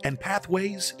help, and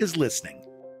Pathways is listening.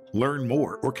 Learn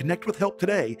more or connect with help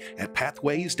today at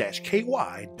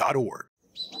pathways-ky.org.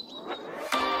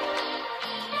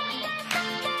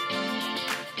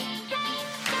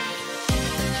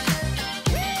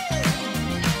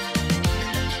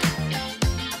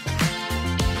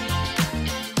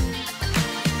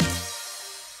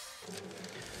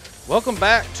 Welcome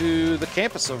back to the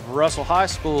campus of Russell High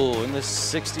School in this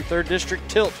 63rd District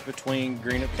tilt between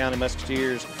Greenup County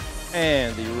Musketeers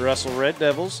and the Russell Red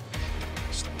Devils.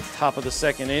 Top of the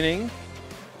second inning.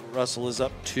 Russell is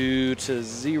up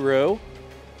 2-0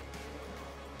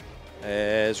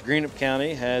 as Greenup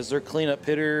County has their cleanup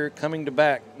hitter coming to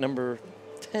bat, number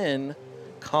 10,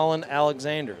 Colin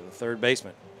Alexander, the third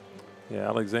baseman. Yeah,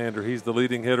 Alexander, he's the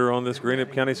leading hitter on this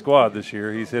Greenup County squad this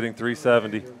year. He's hitting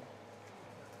 .370.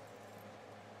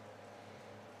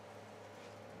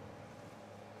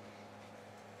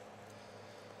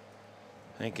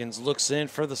 Hankins looks in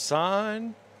for the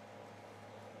sign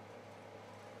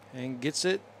and gets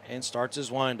it and starts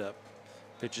his windup.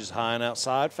 Pitches high and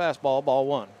outside, fastball, ball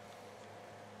 1.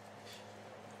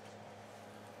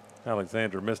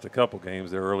 Alexander missed a couple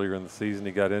games there earlier in the season.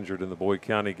 He got injured in the Boyd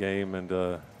County game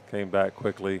and came back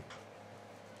quickly.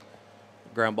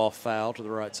 Ground ball foul to the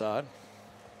right side.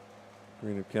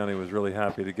 Greenup County was really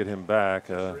happy to get him back.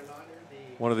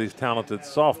 one of these talented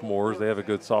sophomores. They have a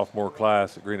good sophomore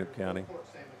class at Greenup County.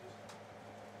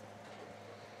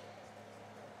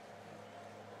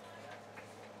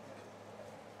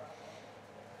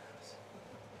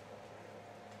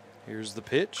 Here's the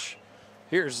pitch.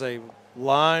 Here's a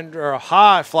line or a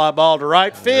high fly ball to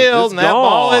right field, and that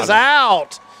ball is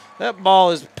out. That ball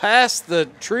is past the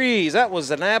trees. That was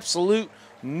an absolute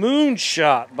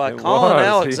moonshot by Colin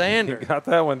Alexander. He got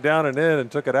that one down and in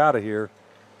and took it out of here.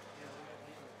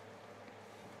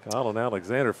 Colin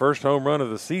Alexander, first home run of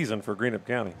the season for Greenup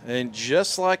County. And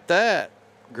just like that,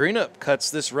 Greenup cuts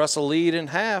this Russell lead in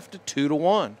half to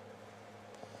 2-1.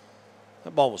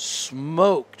 That ball was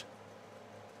smoked.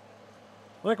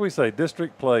 Like we say,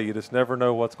 district play, you just never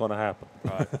know what's going to happen.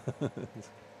 Right.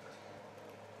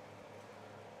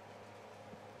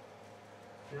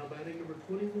 Now batting number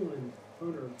 21,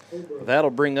 Hunter Holbrook. That'll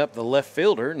bring up the left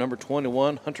fielder, number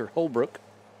 21, Hunter Holbrook.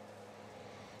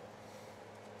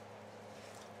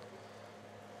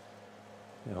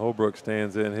 Yeah, Holbrook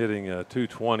stands in hitting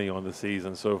 .220 on the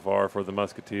season so far for the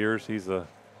Musketeers. He's a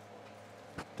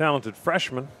talented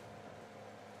freshman.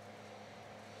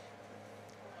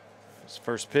 His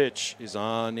first pitch is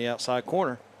on the outside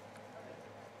corner.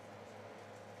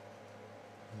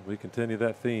 We continue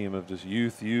that theme of just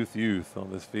youth, youth, youth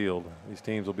on this field. These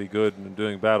teams will be good and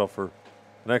doing battle for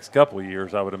the next couple of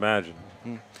years, I would imagine.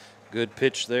 Good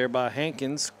pitch there by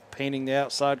Hankins, painting the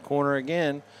outside corner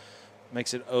again.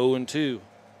 Makes it 0-2.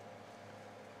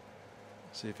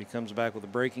 See if he comes back with a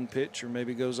breaking pitch or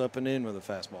maybe goes up and in with a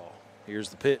fastball. Here's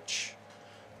the pitch.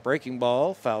 Breaking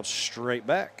ball, fouled straight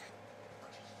back.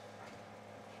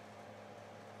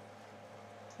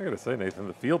 I got to say, Nathan,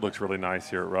 the field looks really nice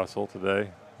here at Russell today.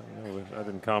 I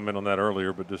didn't comment on that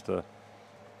earlier, but just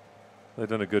they've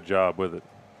done a good job with it.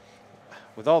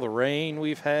 With all the rain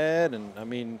we've had, and I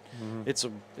mean,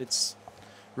 it's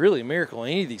really a miracle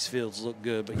any of these fields look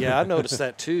good. But yeah, I noticed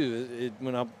that too.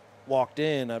 When I walked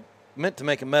in, I meant to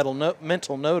make a mental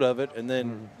note of it, and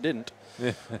then didn't.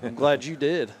 I'm glad you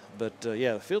did. But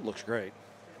yeah, the field looks great.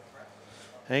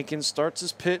 Hankins starts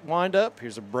his pit wind up.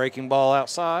 Here's a breaking ball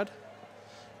outside.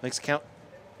 Makes it count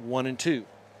 1-2.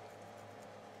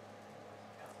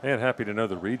 And happy to know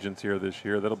the Regents here this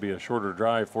year. That'll be a shorter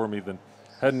drive for me than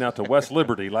heading out to West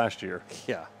Liberty last year.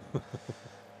 Yeah.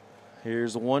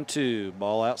 Here's the 1-2.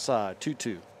 Ball outside.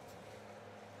 2-2.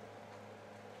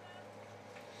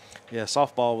 Yeah,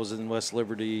 softball was in West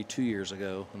Liberty 2 years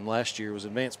ago, and last year was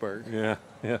in Vanceburg. Yeah,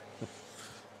 yeah.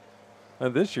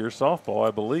 And this year, softball,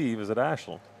 I believe, is at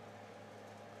Ashland.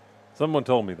 Someone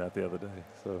told me that the other day.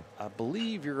 So I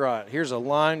believe you're right. Here's a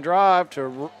line drive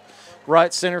to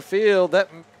right center field. That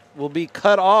will be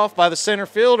cut off by the center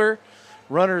fielder.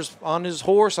 Runner's on his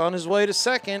horse on his way to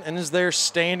second and is there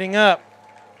standing up.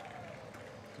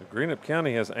 Greenup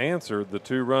County has answered the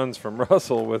 2 runs from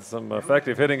Russell with some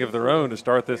effective hitting of their own to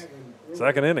start this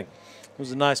second inning. It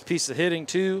was a nice piece of hitting,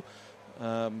 too.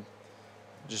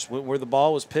 Just went where the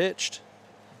ball was pitched.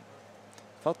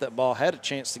 Thought that ball had a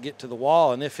chance to get to the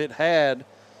wall, and if it had,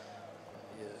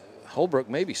 Holbrook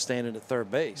may be standing at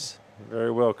third base. Very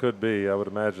well could be. I would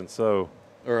imagine so.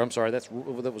 Or I'm sorry, that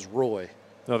was Roy.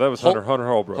 No, that was Hunter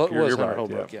Holbrook. You're Hunter right.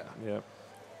 Holbrook, yeah.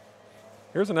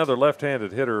 Here's another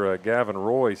left-handed hitter, Gavin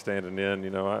Roy, standing in.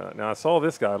 You know, I saw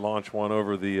this guy launch one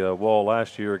over the wall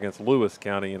last year against Lewis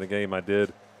County in a game I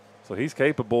did, so he's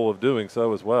capable of doing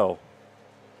so as well.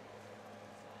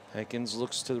 Hankins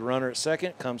looks to the runner at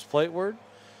second, comes plateward,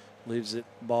 leaves it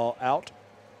ball out,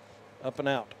 up and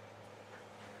out.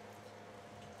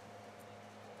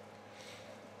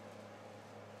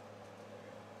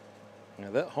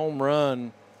 Now that home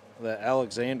run that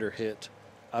Alexander hit,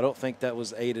 I don't think that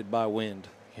was aided by wind.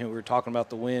 You know, we were talking about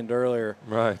the wind earlier.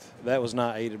 Right. That was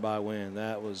not aided by wind.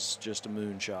 That was just a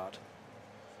moonshot.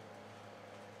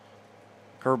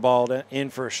 Curveball in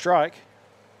for a strike.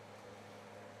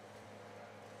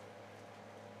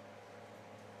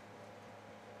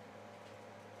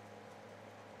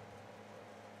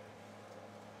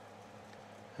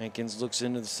 Hankins looks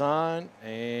into the sign,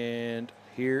 and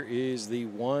here is the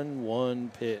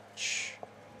 1-1 pitch.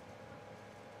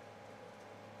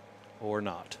 Or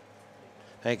not.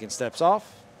 Hankins steps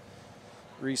off,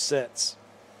 resets.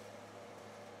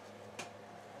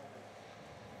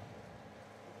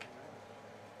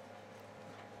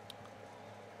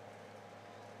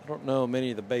 I don't know many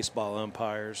of the baseball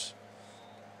umpires.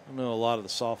 I know a lot of the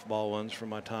softball ones from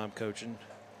my time coaching.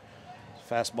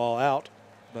 Fastball out.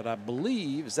 But I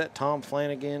believe, is that Tom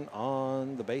Flanagan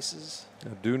on the bases?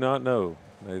 I do not know,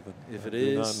 Nathan. If it do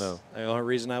is, not know. the only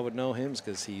reason I would know him is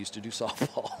because he used to do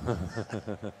softball.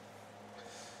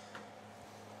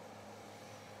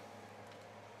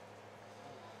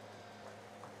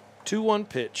 2-1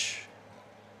 pitch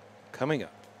coming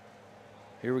up.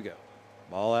 Here we go.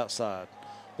 Ball outside.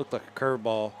 Looked like a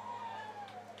curveball.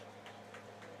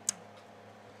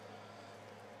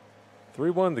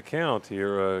 3-1 the count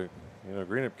here.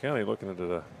 Greenup County looking at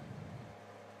the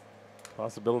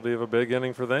possibility of a big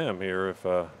inning for them here if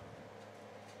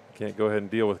can't go ahead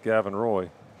and deal with Gavin Roy.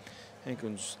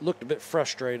 Hankins looked a bit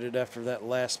frustrated after that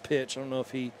last pitch. I don't know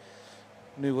if he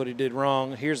knew what he did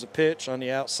wrong. Here's a pitch on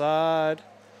the outside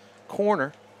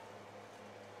corner.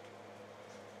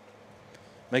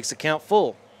 Makes the count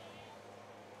full.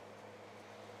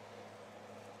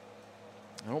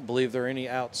 I don't believe there are any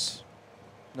outs.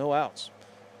 No outs.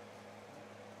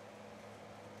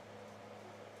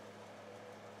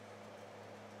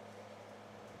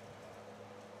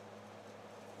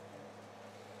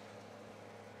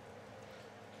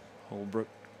 Holbrook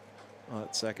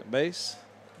at second base.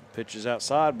 Pitches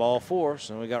outside, ball 4.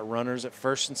 So we got runners at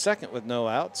first and second with no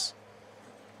outs.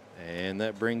 And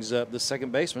that brings up the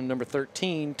second baseman, number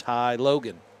 13, Ty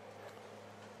Logan.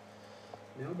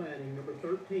 Now batting number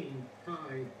 13, Ty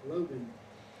Logan.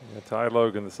 Yeah, Ty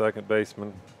Logan, the second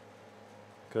baseman.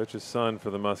 Coach's son for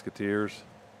the Musketeers.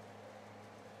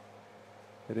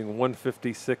 Hitting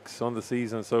 156 on the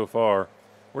season so far.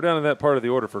 We're down in that part of the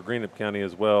order for Greenup County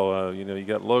as well. You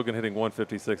got Logan hitting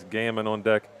 156, Gammon on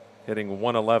deck hitting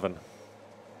 111.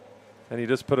 And you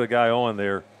just put a guy on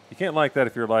there. You can't like that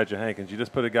if you're Elijah Hankins. You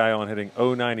just put a guy on hitting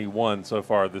 091 so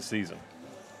far this season.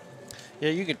 Yeah,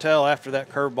 you could tell after that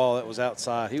curveball that was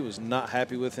outside, he was not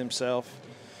happy with himself.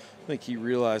 I think he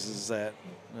realizes that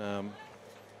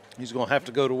he's going to have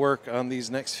to go to work on these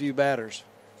next few batters.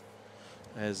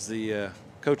 As the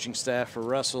coaching staff for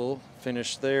Russell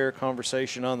finished their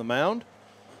conversation on the mound.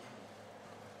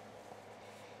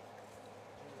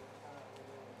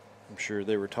 I'm sure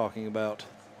they were talking about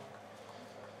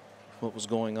what was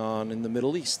going on in the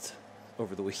Middle East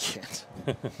over the weekend.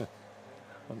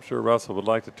 I'm sure Russell would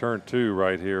like to turn 2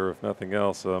 right here, if nothing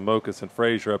else. Mokas and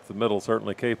Frazier up the middle,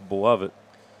 certainly capable of it.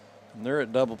 And they're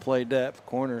at double play depth.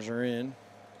 Corners are in.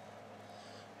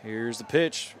 Here's the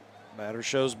pitch. Batter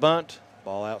shows bunt.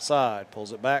 Ball outside.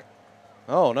 Pulls it back.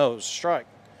 Oh, no, it was a strike.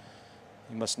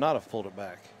 He must not have pulled it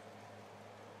back.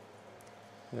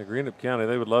 Yeah, Greenup County,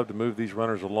 they would love to move these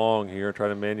runners along here, try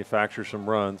to manufacture some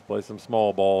runs, play some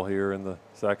small ball here in the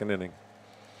second inning.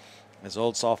 As an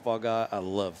old softball guy, I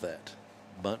love that.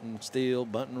 Bunt and steal,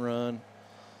 bunt and run.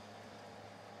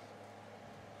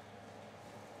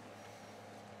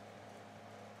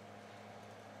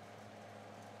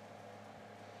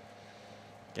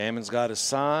 Gammon's got his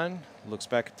sign, looks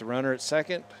back at the runner at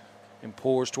second, and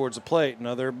pours towards the plate.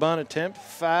 Another bunt attempt,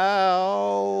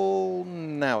 foul.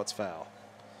 Now it's foul.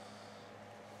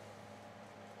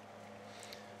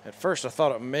 At first, I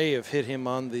thought it may have hit him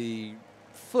on the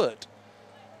foot.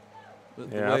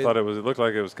 Yeah, I thought it looked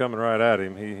like it was coming right at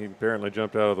him. He apparently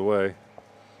jumped out of the way.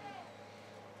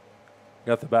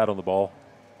 Got the bat on the ball.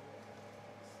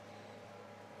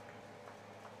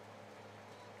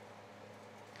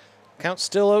 Count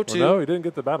still 0-2. Well, no, he didn't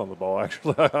get the bat on the ball,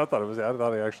 actually. I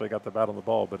thought he actually got the bat on the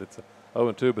ball, but it's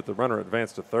 0-2, but the runner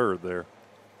advanced to third there.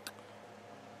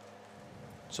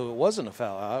 So it wasn't a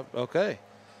foul. Okay.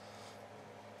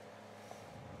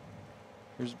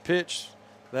 Here's a pitch.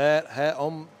 That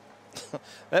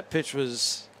pitch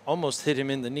was almost hit him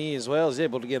in the knee as well. He's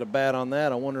able to get a bat on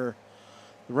that. I wonder,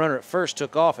 the runner at first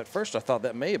took off. At first I thought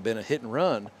that may have been a hit and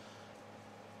run.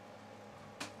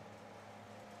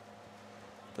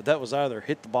 But that was either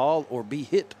hit the ball or be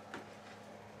hit.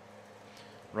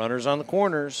 Runners on the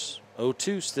corners.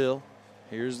 0-2 still.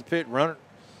 Here's the pitch. Runner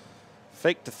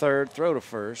fake to third, throw to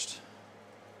first.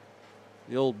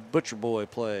 The old Butcher Boy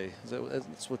play.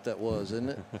 That's what that was,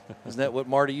 isn't it? Isn't that what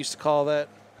Marty used to call that?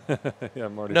 Yeah,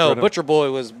 Marty. No, Butcher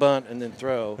Boy was bunt and then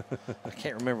throw. I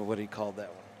can't remember what he called that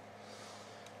one.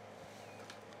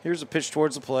 Here's a pitch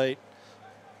towards the plate.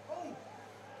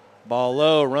 Ball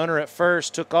low. Runner at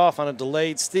first took off on a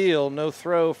delayed steal. No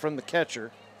throw from the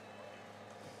catcher.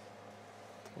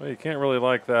 Well, you can't really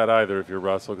like that either if you're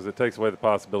Russell, because it takes away the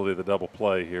possibility of the double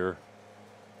play here.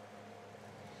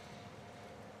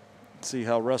 See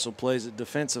how Russell plays it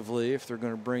defensively, if they're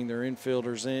going to bring their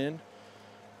infielders in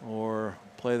or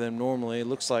play them normally. It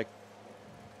looks like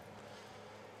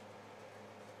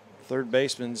third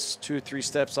baseman's 2 or 3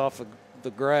 steps off of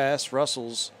the grass.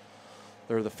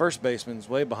 The first baseman's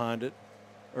way behind it,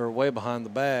 or way behind the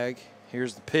bag.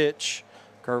 Here's the pitch.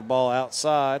 Curveball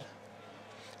outside.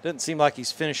 Doesn't seem like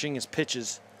he's finishing his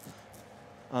pitches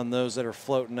on those that are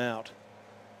floating out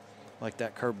like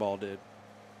that curveball did.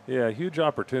 Yeah, huge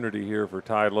opportunity here for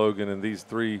Ty Logan and these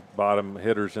 3 bottom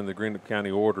hitters in the Greenup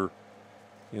County order.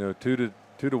 2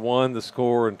 2-1 the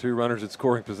score and 2 runners at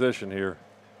scoring position here.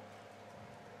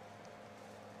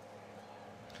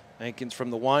 Hankins from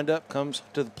the windup comes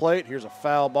to the plate. Here's a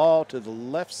foul ball to the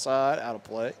left side, out of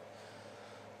play.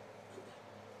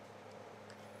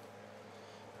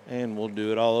 And we'll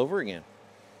do it all over again.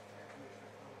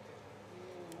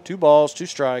 2 balls, 2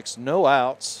 strikes, no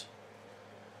outs.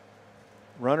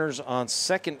 Runners on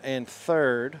second and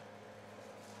third.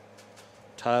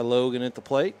 Ty Logan at the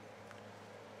plate.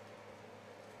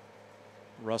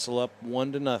 Russell up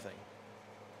 1-0.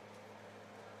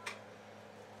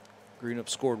 Greenup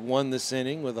scored 1 this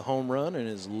inning with a home run and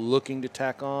is looking to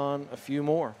tack on a few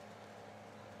more.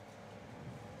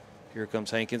 Here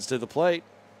comes Hankins to the plate.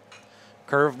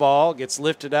 Curveball gets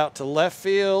lifted out to left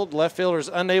field. Left fielder is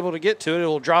unable to get to it. It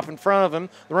will drop in front of him.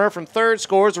 The runner from third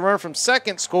scores. The runner from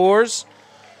second scores.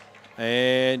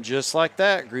 And just like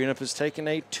that, Greenup has taken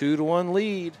a 2-1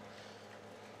 lead.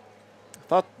 I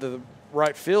thought the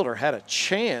right fielder had a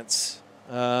chance,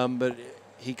 but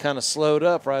he kind of slowed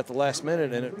up right at the last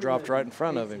minute, and it dropped right in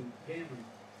front of him.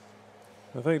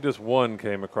 I think just one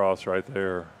came across right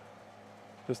there.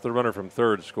 Just the runner from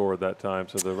third scored that time,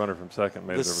 so the runner from second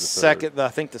made it over to third. I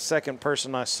think the second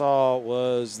person I saw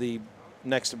was the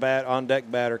next bat,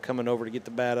 on-deck batter coming over to get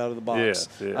the bat out of the box.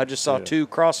 Yeah, I just saw 2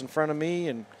 cross in front of me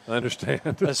and I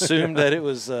understand. assumed that it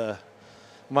was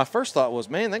my first thought was,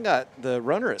 man, the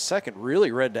runner at second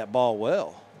really read that ball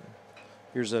well.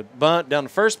 Here's a bunt down the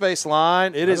first base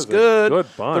line. It is good. Good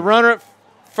bunt. The runner at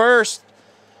first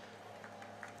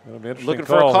looking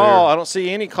for a call. I don't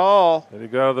see any call. Did he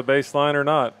go out of the baseline or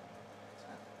not?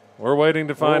 We're waiting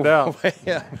to find out.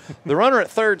 Yeah. The runner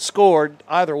at third scored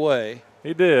either way.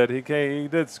 He did. He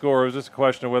did score. It was just a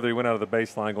question of whether he went out of the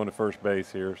baseline going to first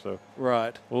base here. So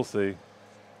right. We'll see.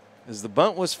 As the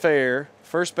bunt was fair,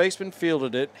 first baseman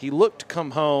fielded it. He looked to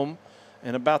come home,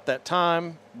 and about that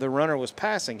time, the runner was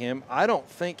passing him. I don't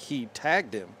think he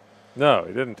tagged him. No,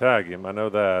 he didn't tag him. I know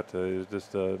that. It was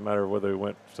just a matter of whether he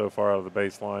went so far out of the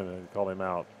baseline and called him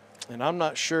out. And I'm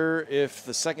not sure if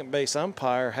the second base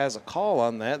umpire has a call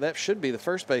on that. That should be the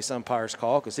first base umpire's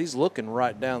call because he's looking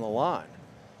right down the line.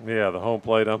 Yeah, the home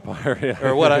plate umpire. Yeah.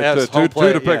 Or what I have two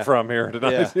to pick from here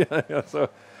tonight. Yeah. Yeah, so,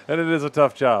 and it is a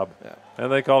tough job. Yeah.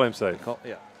 And they call him safe.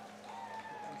 Yeah.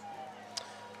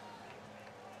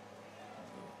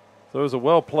 So it was a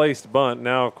well-placed bunt.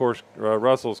 Now, of course,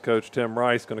 Russell's coach, Tim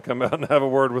Rice, going to come out and have a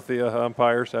word with the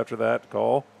umpires after that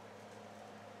call.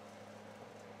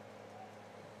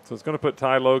 So it's going to put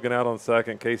Ty Logan out on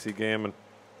second, Casey Gammon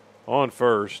on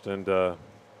first, and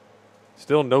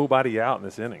still nobody out in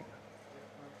this inning.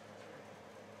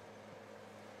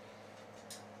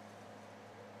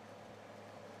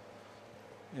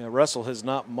 Yeah, Russell has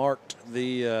not marked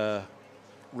the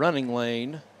running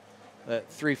lane, that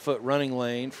 3-foot running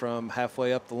lane from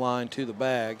halfway up the line to the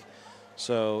bag.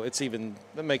 So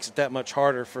that makes it that much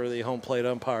harder for the home plate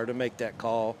umpire to make that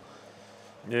call.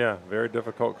 Yeah, very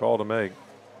difficult call to make.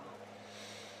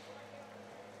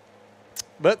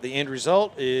 But the end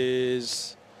result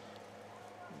is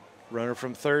runner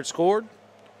from third scored.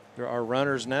 There are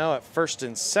runners now at first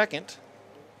and second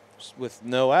with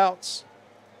no outs.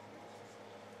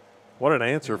 What an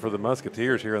answer for the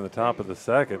Musketeers here in the top of the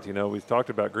second. You know, we've talked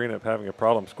about Greenup having a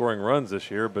problem scoring runs this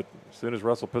year, but as soon as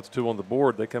Russell puts 2 on the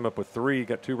board, they come up with 3,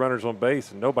 got 2 runners on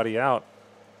base and nobody out,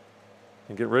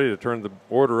 and get ready to turn the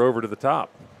order over to the top.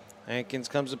 Hankins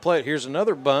comes to plate. Here's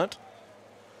another bunt.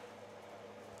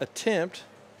 Attempt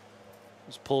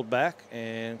was pulled back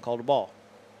and called a ball.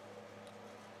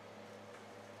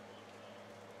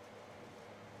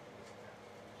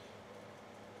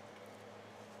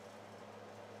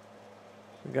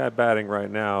 The guy batting right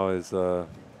now is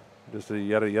just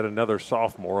yet another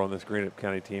sophomore on this Greenup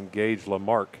County team, Gage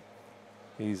Lamarck.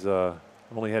 He's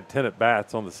only had 10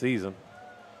 at-bats on the season.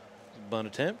 Bunt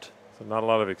attempt. So not a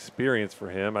lot of experience for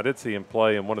him. I did see him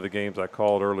play in one of the games I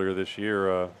called earlier this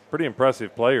year. Pretty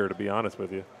impressive player, to be honest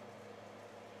with you.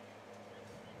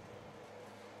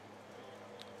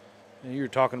 And you were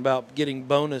talking about getting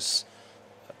bonus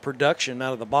production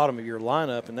out of the bottom of your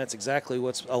lineup, and that's exactly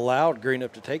what's allowed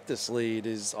Greenup to take this lead,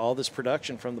 is all this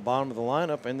production from the bottom of the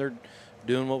lineup, and they're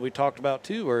doing what we talked about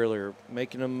too earlier,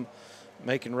 making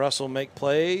Russell make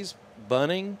plays,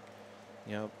 bunting.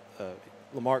 You know,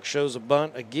 Lamarck shows a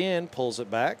bunt again, pulls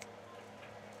it back.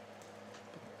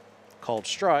 Called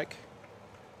strike.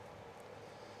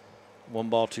 1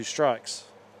 ball, 2 strikes.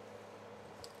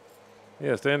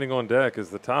 Yeah, standing on deck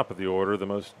is the top of the order, the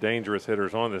most dangerous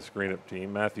hitters on this Greenup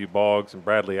team, Matthew Boggs and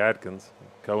Bradley Adkins,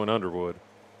 Cohen Underwood.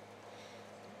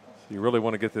 So you really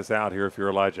want to get this out here if you're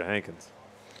Elijah Hankins.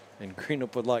 And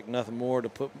Greenup would like nothing more to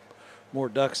put more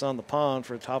ducks on the pond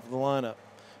for the top of the lineup.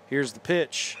 Here's the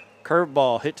pitch.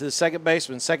 Curveball hit to the second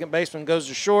baseman. Second baseman goes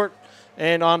to short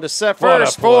and on to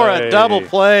first for a double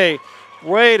play.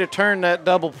 Way to turn that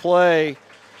double play.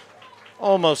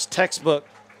 Almost textbook.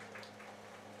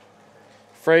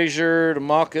 Frazier to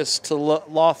Mockus to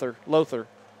Lothar.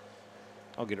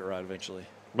 I'll get it right eventually.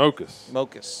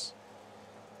 Mockus.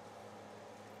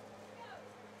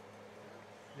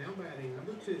 Now batting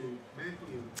number 2,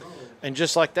 Matthew Ball. And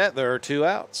just like that, there are 2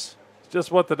 outs. Just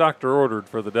what the doctor ordered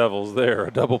for the Devils there,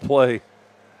 a double play.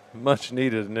 Much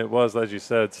needed, and it was, as you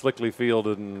said, slickly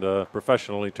fielded and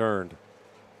professionally turned.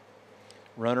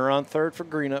 Runner on third for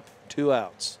Greenup, 2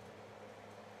 outs.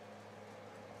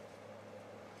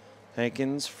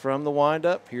 Hankins from the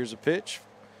windup. Here's a pitch.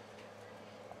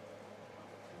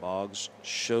 Boggs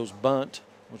shows bunt,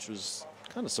 which was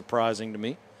kind of surprising to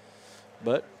me.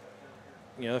 But,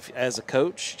 you know, as a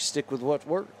coach, you stick with what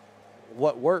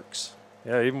works.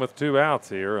 Yeah, even with 2 outs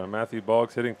here, Matthew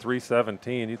Boggs hitting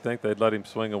 .317. You'd think they'd let him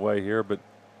swing away here, but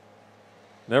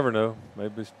never know.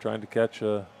 Maybe he's trying to catch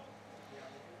a.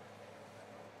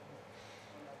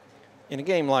 In a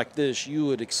game like this, you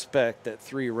would expect that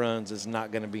 3 runs is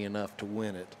not going to be enough to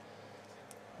win it.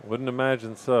 Wouldn't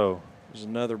imagine so. There's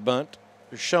another bunt.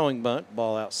 There's showing bunt,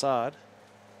 ball outside.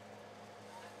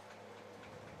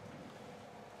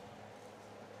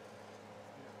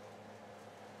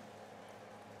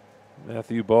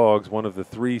 Matthew Boggs, one of the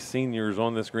 3 seniors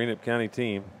on this Greenup County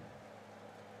team.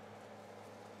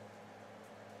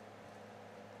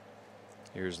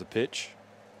 Here's the pitch.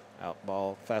 Out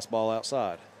ball, fastball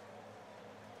outside.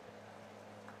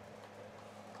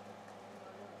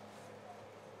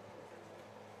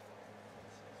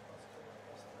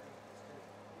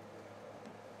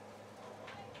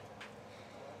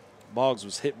 Boggs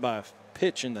was hit by a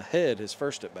pitch in the head his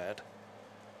first at bat.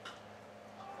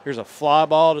 Here's a fly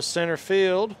ball to center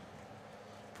field.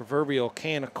 Proverbial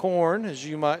can of corn, as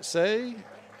you might say.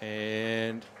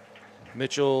 And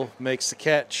Mitchell makes the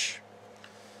catch.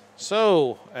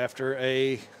 So after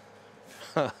a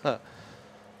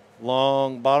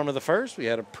long bottom of the first, we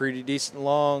had a pretty decent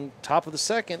long top of the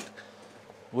second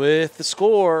with the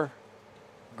score.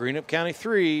 Greenup County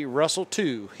 3, Russell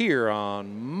 2, here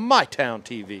on MyTown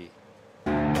TV.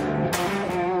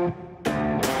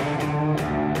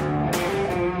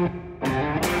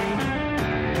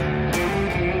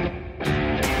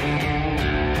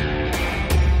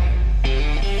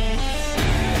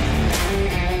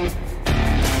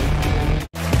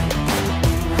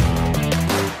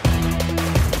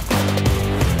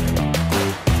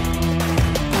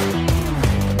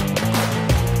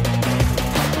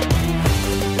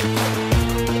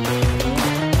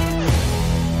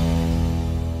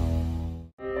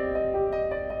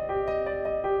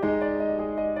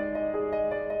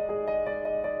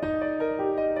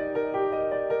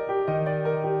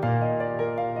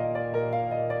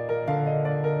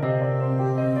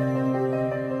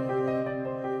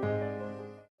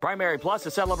 Primary Plus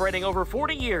is celebrating over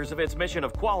 40 years of its mission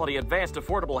of quality, advanced,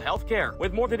 affordable health care.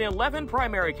 With more than 11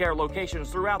 primary care locations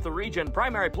throughout the region,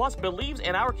 Primary Plus believes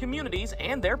in our communities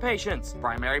and their patients.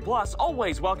 Primary Plus,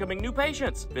 always welcoming new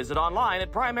patients. Visit online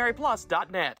at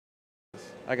primaryplus.net.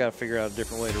 I got to figure out a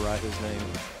different way to write his name.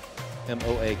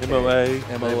 M-O-A-K. M-O-A.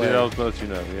 M-O-A. That was close, you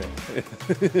know,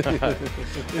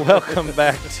 yeah. Welcome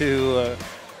back to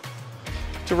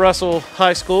Russell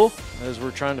High School, as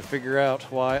we're trying to figure out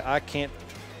why I can't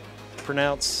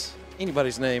pronounce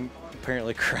anybody's name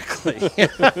apparently correctly.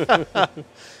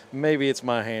 Maybe it's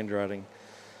my handwriting.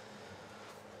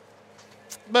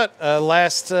 But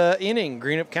last inning,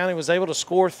 Greenup County was able to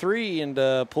score 3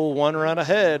 and pull 1 run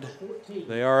ahead.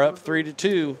 They are up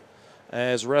 3-2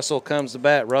 as Russell comes to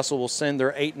bat. Russell will send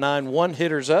their 8-9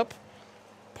 one-hitters up.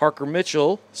 Parker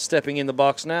Mitchell stepping in the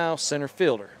box now, center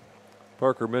fielder.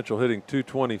 Parker Mitchell hitting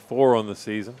 .224 on the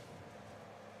season.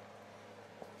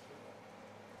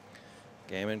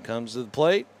 Gammon comes to the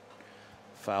plate,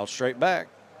 foul straight back.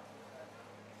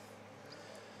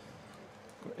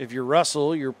 If you're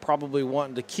Russell, you're probably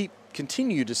wanting to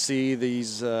continue to see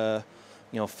these,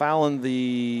 fouling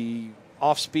the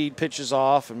off-speed pitches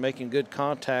off and making good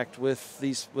contact with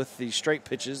these straight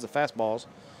pitches, the fastballs.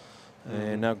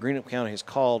 And now Greenup County has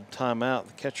called timeout.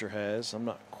 The catcher has. I'm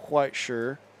not quite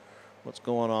sure what's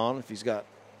going on. If he's got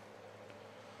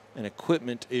an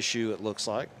equipment issue, it looks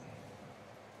like.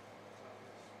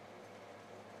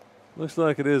 Looks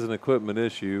like it is an equipment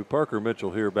issue. Parker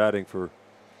Mitchell here batting for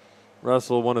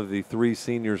Russell, one of the 3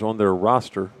 seniors on their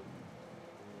roster.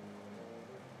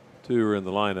 2 are in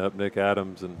the lineup, Nick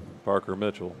Adams and Parker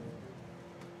Mitchell.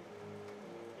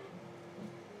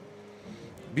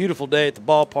 Beautiful day at the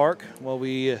ballpark. While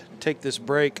we take this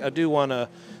break, I do want to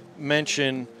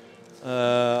mention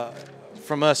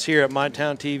From us here at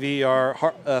MyTown TV,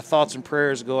 our thoughts and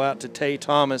prayers go out to Tay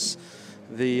Thomas,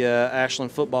 the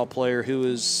Ashland football player who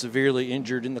was severely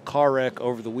injured in the car wreck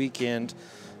over the weekend.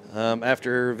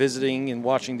 After visiting and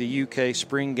watching the UK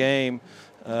spring game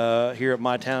here at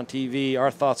MyTown TV,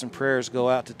 our thoughts and prayers go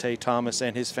out to Tay Thomas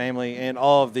and his family and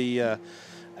all of the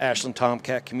Ashland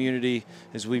Tomcat community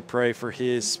as we pray for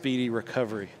his speedy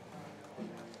recovery.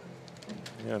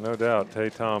 Yeah, no doubt. Tay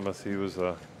Thomas, he was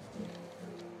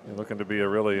looking to be a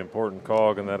really important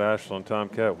cog in that Ashland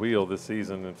Tomcat wheel this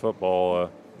season in football.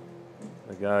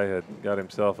 The guy had got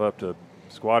himself up to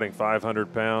squatting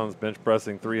 500 pounds, bench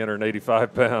pressing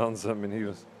 385 pounds. I mean, he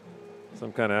was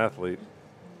some kind of athlete.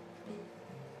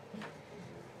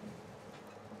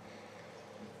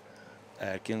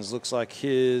 Atkins looks like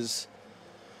his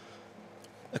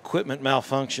equipment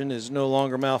malfunction is no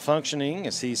longer malfunctioning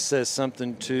as he says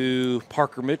something to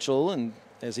Parker Mitchell, and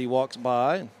as he walks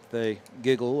by, they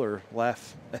giggle or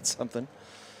laugh at something.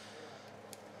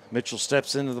 Mitchell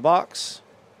steps into the box,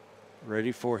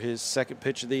 ready for his second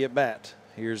pitch of the at-bat.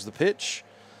 Here's the pitch.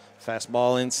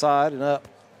 Fastball inside and up.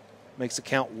 Makes the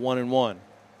count 1-1.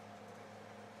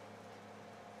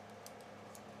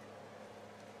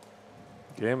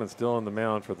 Gammon's still on the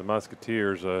mound for the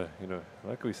Musketeers.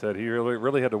 Like we said, he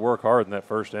really had to work hard in that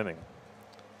first inning.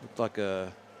 Looked like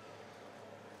a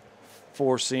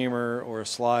four-seamer or a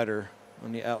slider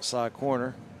on the outside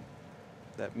corner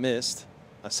that missed.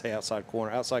 I say outside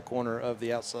corner of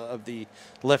the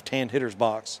left-hand hitter's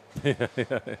box. Yeah.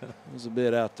 It was a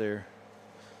bit out there.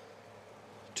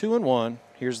 2-1.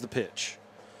 Here's the pitch.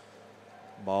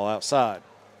 Ball outside.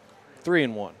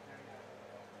 3-1.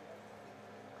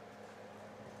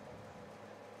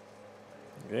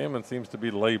 Gammon seems to be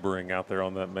laboring out there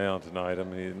on that mound tonight. I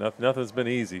mean, nothing's been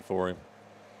easy for him.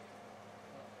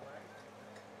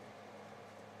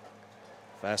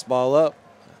 Fastball up.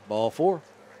 Ball 4.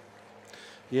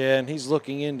 Yeah, and he's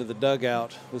looking into the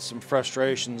dugout with some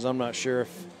frustrations. I'm not sure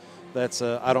if that's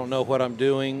I don't know what I'm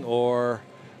doing or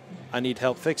I need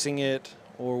help fixing it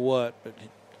or what, but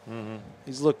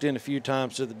he's looked in a few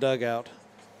times to the dugout.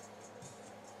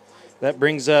 That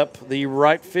brings up the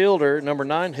right fielder, number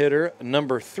 9 hitter,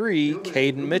 number 3,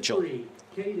 Caden Mitchell.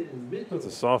 That's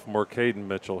a sophomore, Caden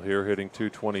Mitchell here, hitting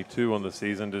 .222 on the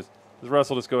season. Does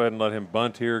Russell just go ahead and let him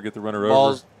bunt here, get the runner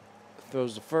over?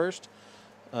 Throws to first.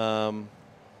 I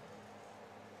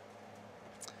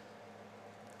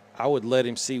would let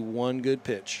him see one good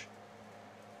pitch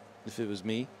if it was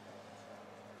me,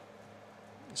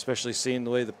 especially seeing the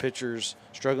way the pitcher's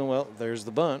struggling. Well, there's the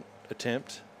bunt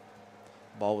attempt.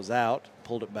 Ball was out,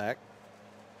 pulled it back.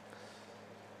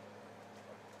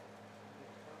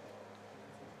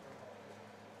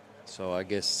 So I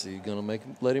guess you're going to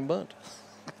let him bunt.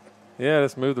 Yeah,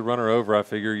 let's move the runner over. I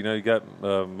figure, you got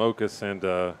Mokus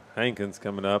and Hankins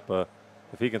coming up.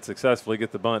 If he can successfully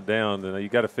get the bunt down, then you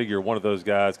got to figure one of those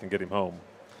guys can get him home.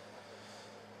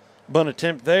 Bunt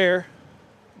attempt there.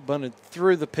 Bunted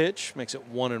through the pitch, makes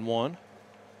it 1-1.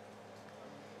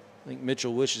 I think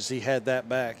Mitchell wishes he had that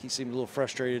back. He seemed a little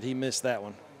frustrated. He missed that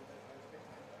one.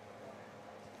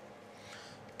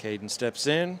 Caden steps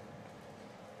in.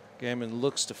 Gammon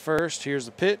looks to first. Here's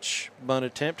the pitch. Bunt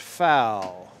attempt,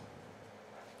 foul.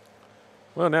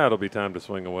 Well, now it'll be time to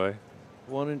swing away.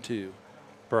 1-2.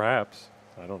 Perhaps.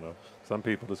 I don't know. Some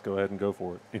people just go ahead and go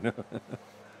for it,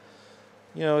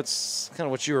 It's kind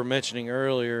of what you were mentioning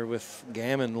earlier with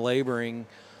Gammon laboring.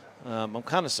 I'm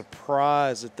kind of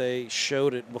surprised that they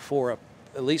showed it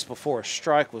at least before a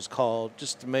strike was called,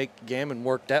 just to make Gammon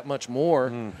work that much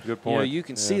more. Good point. You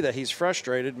can see that he's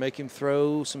frustrated, make him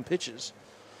throw some pitches.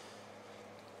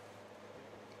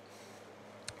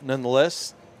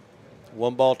 Nonetheless,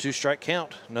 1 ball, 2 strike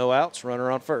count, no outs, runner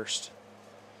on first.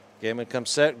 Gammon comes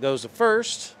set, goes to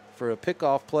first for a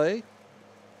pickoff play.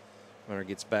 Runner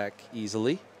gets back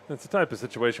easily. It's the type of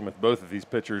situation with both of these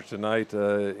pitchers tonight.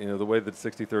 The way that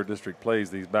 63rd District plays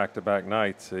these back-to-back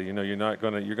nights. You're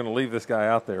going to leave this guy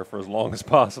out there for as long as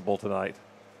possible tonight.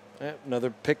 Another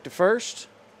pick to first.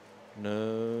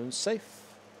 No, safe.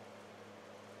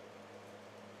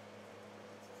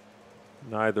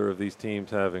 Neither of these teams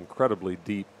have incredibly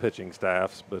deep pitching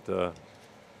staffs, but they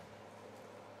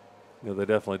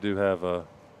definitely do have a.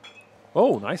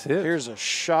 Oh, nice hit. Here's a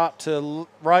shot to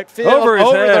right field. Over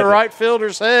the right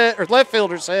fielder's head, or left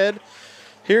fielder's head.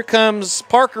 Here comes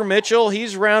Parker Mitchell.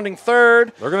 He's rounding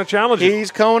third. They're going to challenge him. He's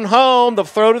going home. The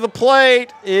throw to the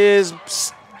plate is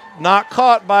not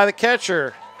caught by the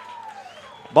catcher.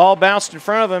 Ball bounced in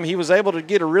front of him. He was able to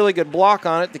get a really good block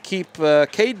on it to keep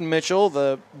Caden Mitchell,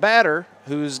 the batter,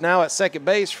 who's now at second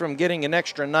base, from getting an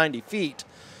extra 90 feet.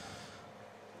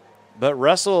 But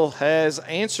Russell has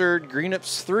answered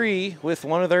Greenup's 3 with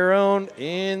one of their own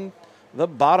in the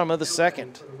bottom of the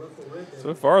second.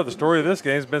 So far, the story of this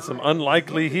game has been some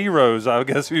unlikely heroes, I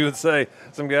guess we would say.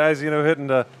 Some guys,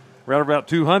 hitting around about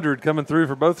 200 coming through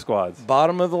for both squads.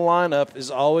 Bottom of the lineup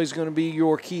is always going to be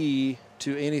your key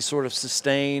to any sort of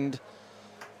sustained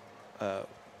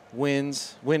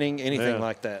winning, anything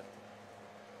like that.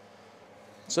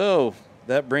 So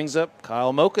that brings up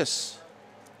Kyle Mokas,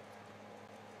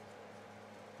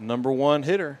 number 1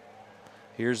 hitter.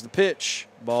 Here's the pitch.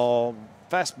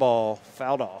 Fastball,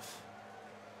 fouled off.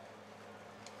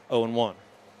 0-1.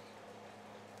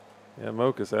 Yeah,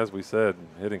 Mokas, as we said,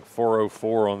 hitting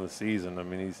 .404 on the season. I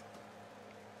mean, he's,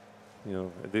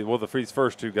 these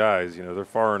first 2 guys, they're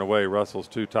far and away Russell's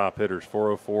 2 top hitters,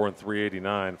 .404 and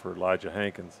 .389 for Elijah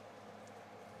Hankins.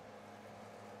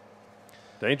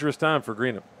 Dangerous time for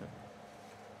Greenup.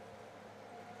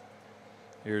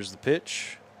 Here's the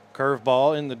pitch.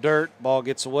 Curveball in the dirt. Ball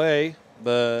gets away,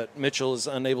 but Mitchell is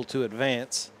unable to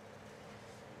advance.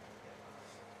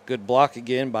 Good block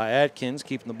again by Atkins,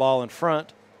 keeping the ball in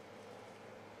front.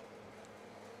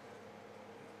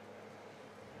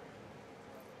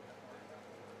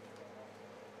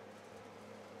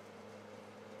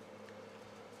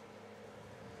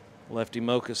 Lefty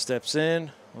Moka steps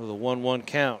in with a 1-1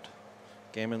 count.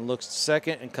 Gaiman looks to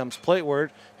second and comes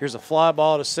plateward. Here's a fly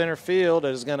ball to center field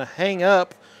that is going to hang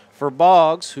up for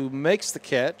Boggs, who makes the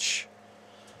catch.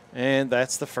 And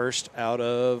that's the first out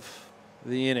of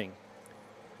the inning.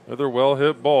 Another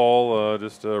well-hit ball,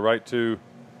 just right to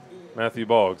Matthew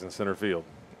Boggs in center field.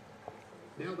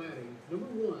 Now batting, number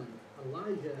 1,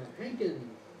 Elijah Hankins.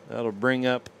 That'll bring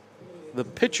up the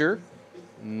pitcher,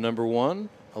 number 1,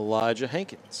 Elijah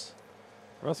Hankins.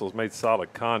 Russell's made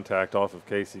solid contact off of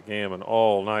Casey Gammon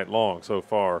all night long so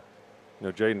far.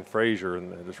 Jaden Frazier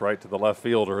and just right to the left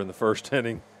fielder in the first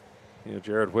inning.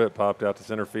 Jared Witt popped out to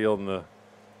center field in the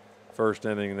first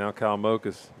inning, and now Kyle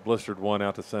Mokas blistered one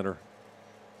out to center.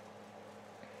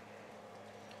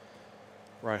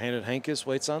 Right-handed Hankins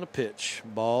waits on a pitch.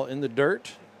 Ball in the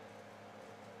dirt.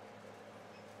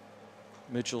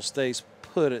 Mitchell stays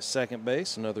put at second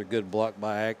base. Another good block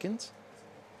by Atkins.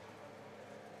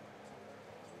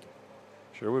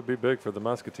 Sure would be big for the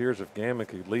Musketeers if Gammon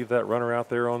could leave that runner out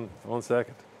there on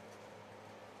second.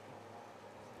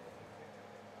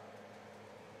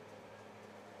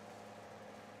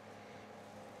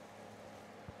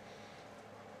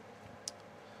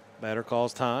 Batter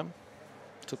calls time.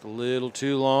 Took a little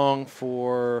too long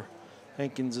for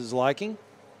Hankins' liking.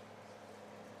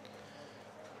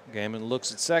 Gammon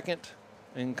looks at second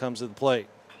and comes to the plate.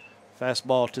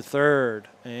 Fastball to third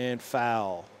and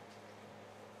foul.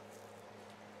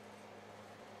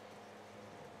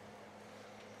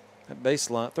 That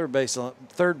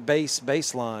third base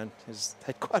baseline has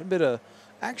had quite a bit of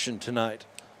action tonight.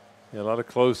 Yeah, a lot of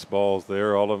close balls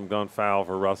there. All of them gone foul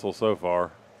for Russell so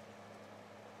far.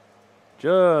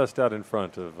 Just out in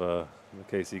front of the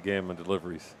Casey Gammon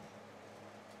deliveries.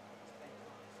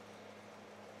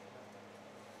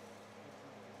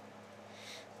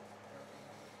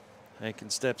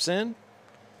 Hankins steps in,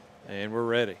 and we're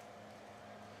ready.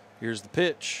 Here's the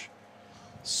pitch.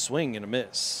 Swing and a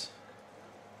miss.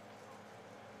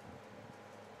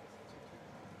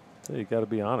 So you got to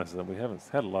be honest, we haven't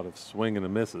had a lot of swing and a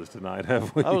misses tonight,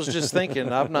 have we? I was just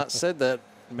thinking, I've not said that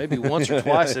maybe once or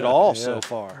twice at all so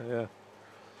far. Yeah.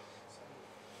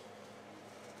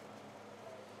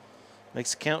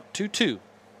 Makes the count 2-2.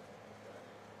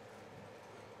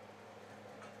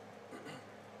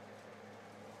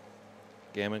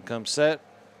 Gammon comes set.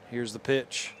 Here's the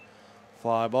pitch.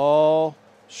 Fly ball,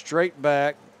 straight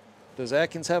back. Does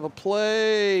Atkins have a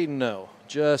play? No,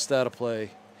 just out of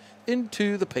play.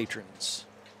 Into the patrons.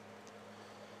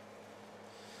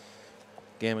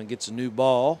 Gammon gets a new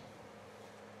ball.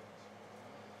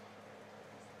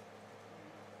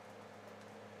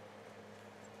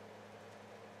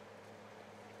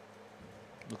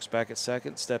 Looks back at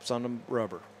second, steps on the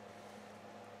rubber.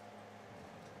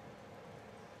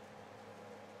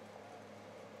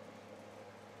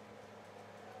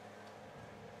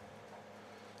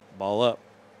 Ball up.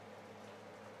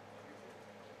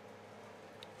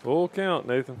 Full count,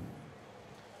 Nathan.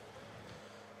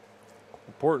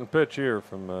 Important pitch here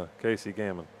from Casey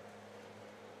Gammon.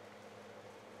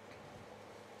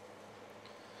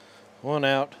 One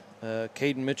out.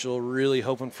 Caden Mitchell really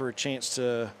hoping for a chance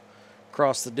to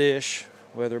cross the dish,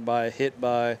 whether by a hit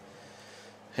by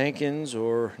Hankins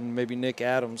or maybe Nick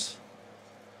Adams.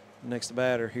 Next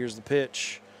batter, here's the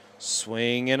pitch.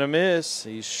 Swing and a miss.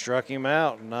 He struck him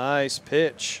out. Nice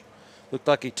pitch. Looked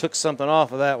like he took something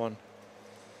off of that one.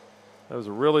 That was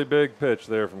a really big pitch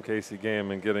there from Casey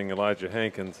Gammon, getting Elijah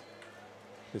Hankins,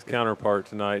 his counterpart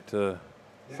tonight, to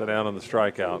sit down on the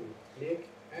strikeout. Nick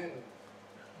Adams.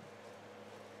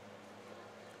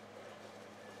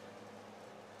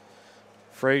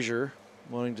 Frazier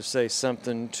wanting to say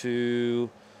something to,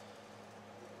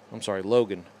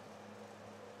 Logan.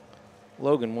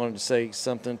 Logan wanted to say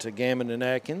something to Gammon and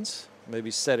Atkins, maybe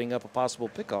setting up a possible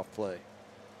pickoff play.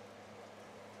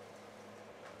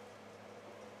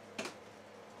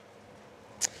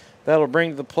 That'll bring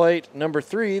to the plate number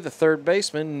 3, the third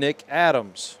baseman, Nick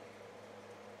Adams.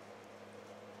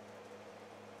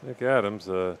 Nick Adams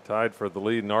tied for the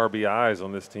lead in RBIs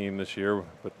on this team this year,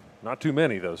 but not too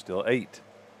many, though, still 8.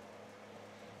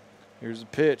 Here's the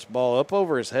pitch, ball up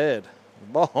over his head. The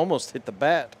ball almost hit the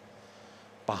bat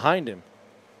behind him.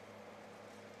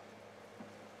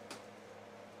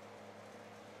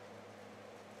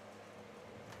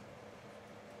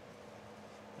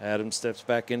 Adams steps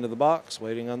back into the box,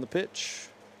 waiting on the pitch.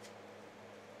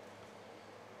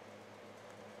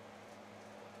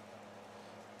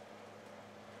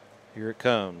 Here it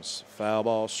comes. Foul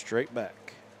ball straight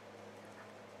back.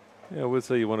 Yeah, I would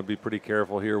say you want to be pretty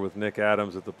careful here with Nick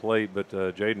Adams at the plate, but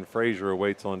Jaden Frazier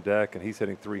awaits on deck, and he's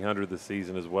hitting .300 this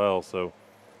season as well. So,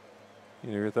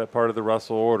 you're at that part of the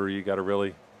Russell order. You got to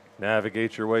really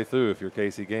navigate your way through if you're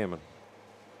Casey Gammon.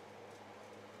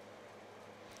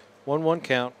 1-1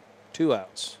 count, 2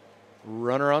 outs.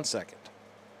 Runner on second.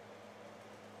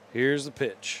 Here's the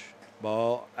pitch.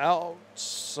 Ball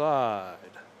outside.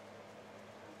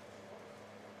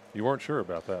 You weren't sure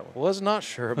about that one. Was not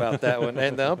sure about that one.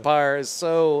 And the umpire is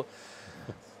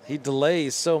he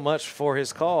delays so much for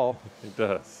his call. He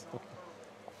does.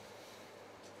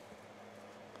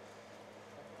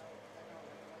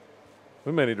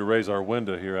 We may need to raise our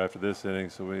window here after this inning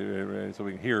so we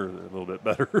can hear a little bit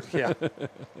better. Yeah.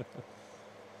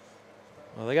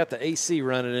 Well, they got the AC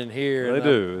running in here. They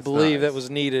do. I believe that was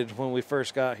needed when we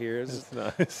first got here. It's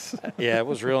nice. Yeah, it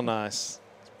was real nice.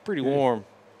 It's pretty warm.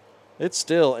 It's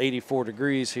still 84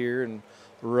 degrees here in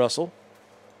Russell.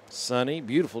 Sunny,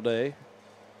 beautiful day.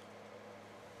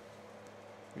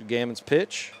 Gammon's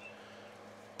pitch.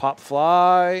 Pop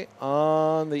fly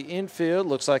on the infield.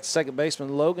 Looks like second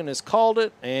baseman Logan has called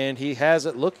it, and he has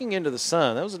it looking into the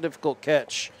sun. That was a difficult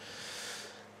catch.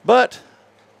 But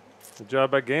good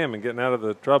job by Gammon getting out of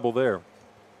the trouble there.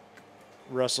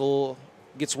 Russell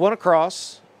gets one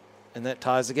across, and that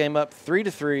ties the game up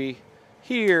 3-3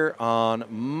 here on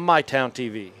MyTown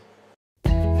TV.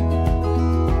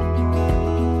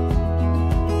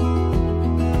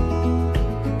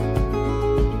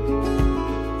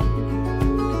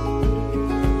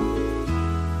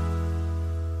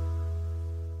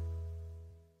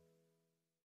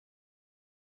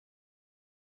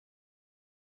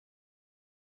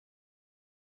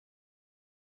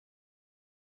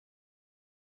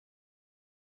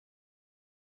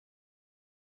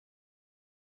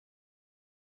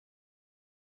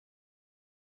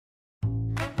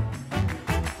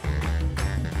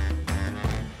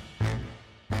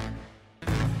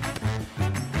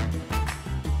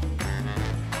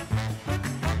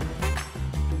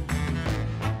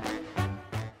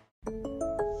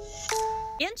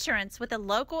 Insurance with a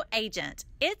local agent.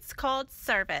 It's called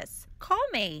service. Call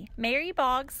me, Mary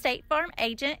Boggs, State Farm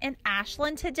agent in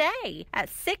Ashland today at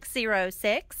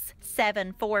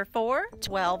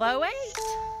 606-744-1208.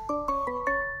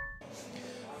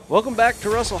 Welcome back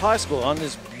to Russell High School on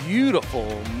this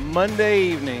beautiful Monday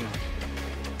evening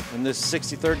in this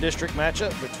 63rd District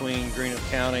matchup between Greenup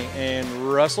County and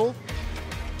Russell.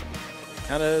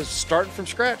 Kind of starting from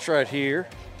scratch right here.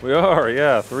 We are,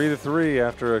 yeah, 3-3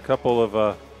 after a couple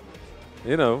of,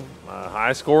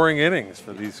 high-scoring innings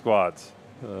for these squads.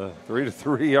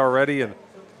 3-3 already, and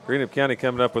Greenup County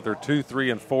coming up with their 2,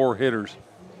 3, and 4 hitters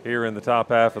here in the top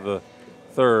half of the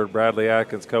third. Bradley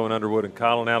Atkins, Cohen Underwood, and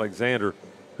Colin Alexander,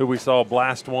 who we saw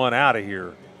blast one out of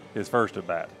here his first at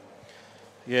bat.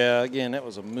 Yeah, again, that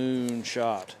was a moon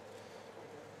shot.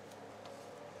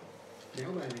 Now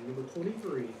batting number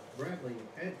 23, Bradley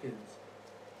Atkins.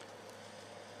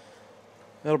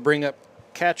 That'll bring up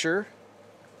catcher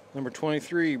number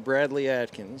 23, Bradley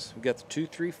Atkins. We've got the 2,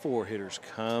 3, 4 hitters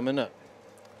coming up.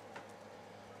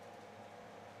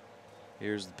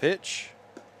 Here's the pitch.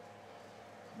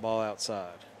 Ball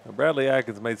outside. Now Bradley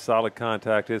Atkins made solid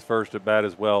contact his first at bat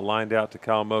as well, lined out to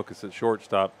Kyle Mokas at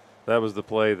shortstop. That was the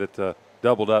play that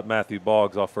doubled up Matthew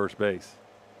Boggs off first base.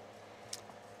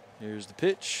 Here's the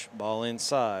pitch. Ball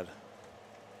inside.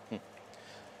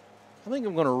 I think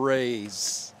I'm going to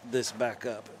raise this back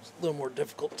up. It's a little more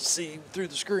difficult to see through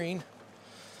the screen.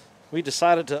 We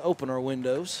decided to open our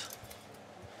windows.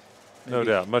 No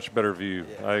doubt. Much better view.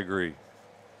 Yeah. I agree.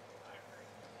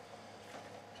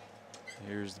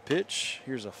 Here's the pitch.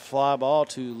 Here's a fly ball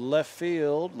to left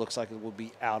field. Looks like it will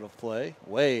be out of play,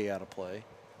 way out of play.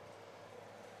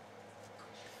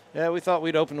 Yeah, we thought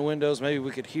we'd open the windows. Maybe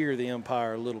we could hear the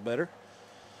umpire a little better.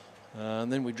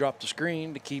 And then we dropped the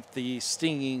screen to keep the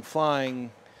stinging,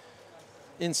 flying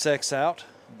insects out,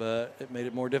 but it made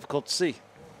it more difficult to see.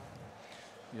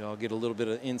 You all get a little bit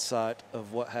of insight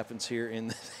of what happens here in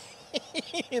the,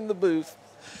 in the booth.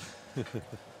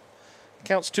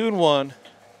 Counts 2-1.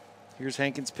 Here's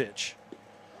Hankins' pitch.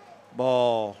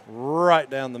 Ball right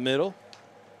down the middle.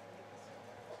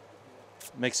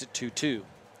 Makes it 2-2.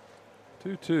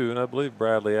 2-2, and I believe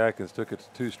Bradley Atkins took it to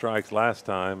 2 strikes last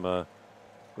time.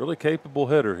 Really capable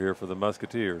hitter here for the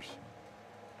Musketeers.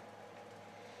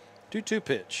 2-2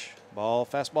 pitch. Ball,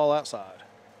 fastball outside.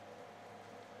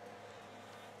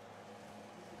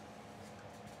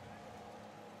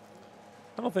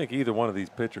 I don't think either one of these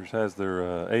pitchers has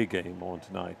their A game on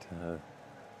tonight.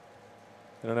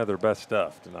 They don't have their best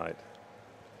stuff tonight.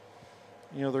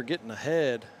 You know, they're getting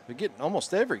ahead. They're getting,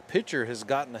 almost every pitcher has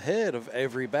gotten ahead of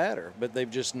every batter, but they've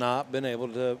just not been able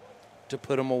to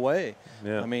put them away.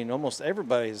 Yeah. I mean, almost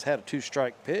everybody has had a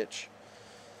 2-strike pitch.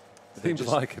 Seems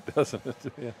like it, doesn't it?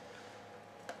 Yeah.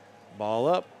 Ball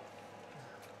up.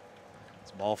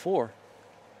 It's ball 4.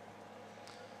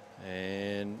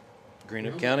 And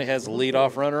Greenup County has the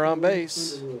leadoff runner on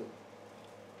base.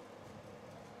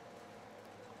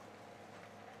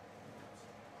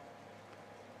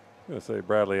 I'm going to say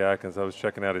Bradley Atkins, I was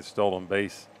checking out his stolen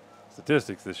base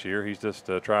statistics this year. He's just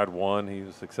tried one. He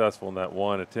was successful in that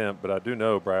one attempt, but I do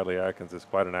know Bradley Atkins is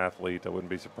quite an athlete. I wouldn't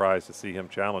be surprised to see him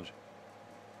challenge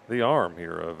the arm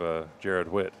here of Jared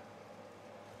Witt.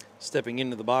 Stepping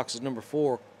into the box is number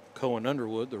 4, Cohen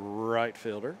Underwood, the right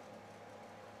fielder.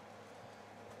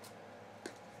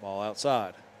 Ball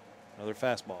outside. Another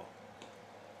fastball.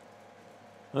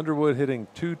 Underwood hitting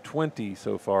 .220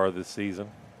 so far this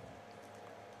season.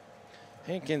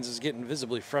 Hankins is getting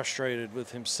visibly frustrated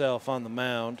with himself on the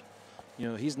mound. You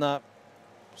know, he's not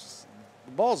 –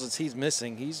 the balls that he's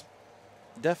missing, he's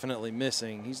definitely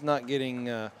missing. He's not getting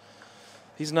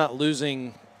he's not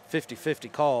losing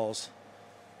 50-50 calls.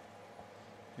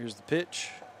 Here's the pitch.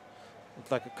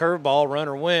 Looked like a curveball.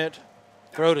 Runner went.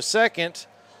 Throw to second.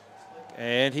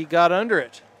 And he got under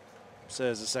it,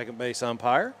 says the second base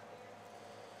umpire.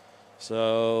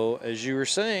 So, as you were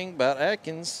saying about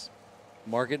Atkins –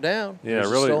 mark it down. Yeah,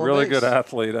 really good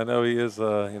athlete. I know he is,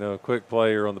 a quick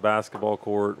player on the basketball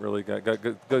court. Really got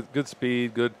good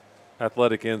speed, good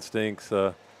athletic instincts.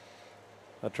 I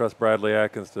trust Bradley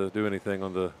Atkins to do anything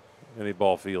on any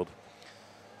ball field.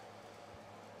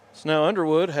 So now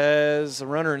Underwood has a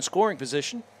runner in scoring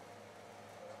position.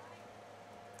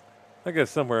 I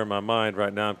guess somewhere in my mind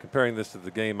right now, I'm comparing this to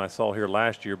the game I saw here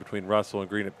last year between Russell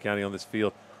and Greenup County on this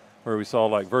field, where we saw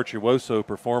like virtuoso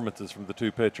performances from the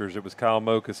two pitchers. It was Kyle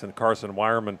Mokas and Carson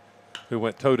Wireman who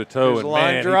went toe-to-toe, and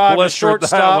man, he blistered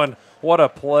that one. What a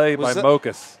play by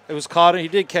Mokas. It was caught, and he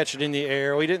did catch it in the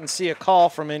air. We didn't see a call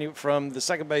from the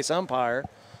second base umpire.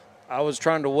 I was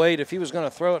trying to wait if he was going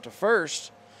to throw it to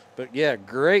first, but yeah,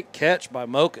 great catch by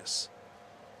Mokas.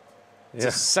 It's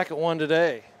his second one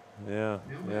today. Yeah,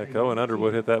 Cohen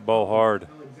Underwood hit that ball hard.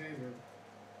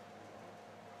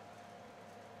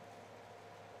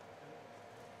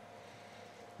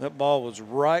 That ball was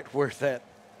right where that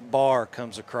bar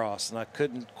comes across, and I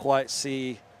couldn't quite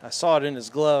see. I saw it in his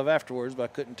glove afterwards, but I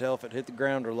couldn't tell if it hit the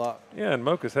ground or not. Yeah, and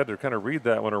Mokas had to kind of read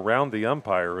that one around the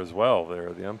umpire as well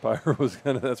there. The umpire was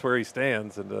that's where he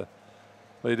stands, and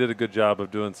they did a good job of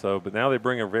doing so. But now they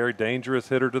bring a very dangerous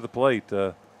hitter to the plate,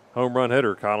 home run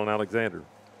hitter, Colin Alexander.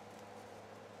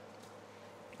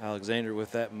 Alexander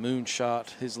with that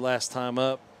moonshot his last time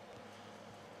up.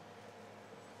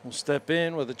 Will step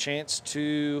in with a chance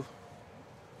to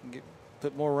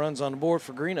put more runs on the board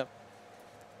for Greenup.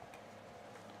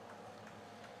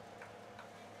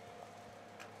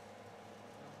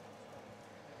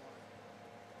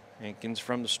 Hankins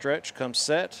from the stretch comes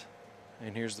set,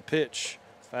 and here's the pitch.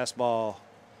 Fastball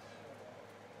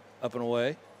up and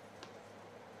away.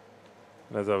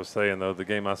 As I was saying, though, the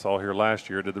game I saw here last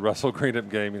year did the Russell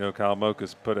Greenup game. Kyle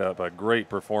Mokas put up a great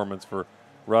performance for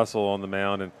Russell on the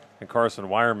mound, and Carson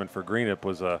Wireman for Greenup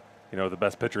was, the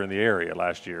best pitcher in the area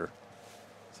last year.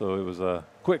 So it was a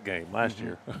quick game last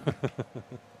year.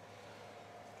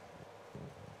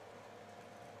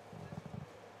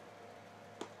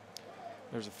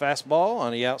 There's a fastball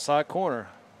on the outside corner.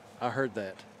 I heard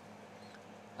that.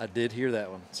 I did hear that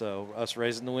one. So us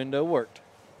raising the window worked.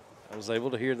 I was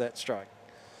able to hear that strike.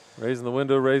 Raising the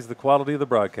window raised the quality of the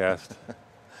broadcast.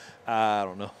 I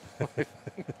don't know.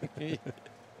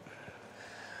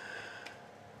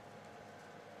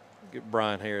 Get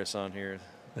Brian Harris on here.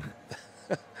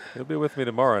 He'll be with me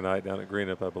tomorrow night down at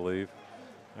Greenup, I believe.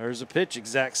 There's a pitch,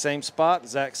 exact same spot,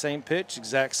 exact same pitch,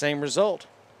 exact same result.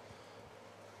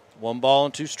 1 ball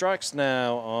and 2 strikes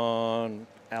now on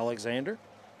Alexander.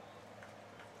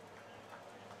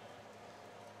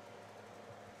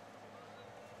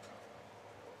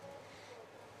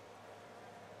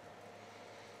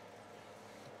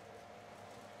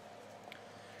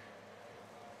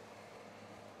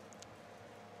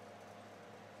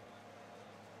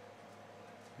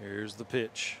 Here's the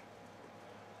pitch.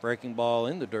 Breaking ball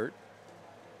in the dirt.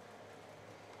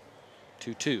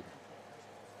 2-2.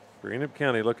 Greenup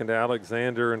County looking to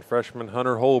Alexander and freshman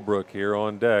Hunter Holbrook here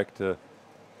on deck to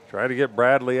try to get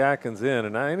Bradley Atkins in.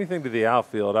 And anything to the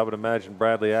outfield, I would imagine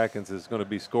Bradley Atkins is going to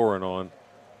be scoring on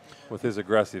with his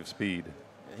aggressive speed.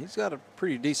 He's got a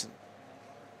pretty decent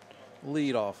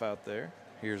lead off out there.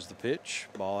 Here's the pitch.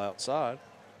 Ball outside.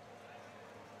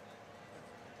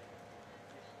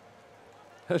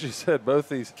 As you said, both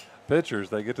these pitchers,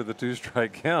 they get to the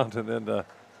 2-strike count and then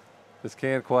just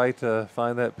can't quite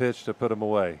find that pitch to put them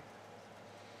away.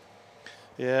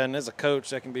 Yeah, and as a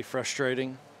coach, that can be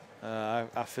frustrating.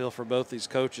 I feel for both these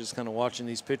coaches kind of watching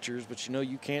these pitchers, but you know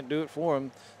you can't do it for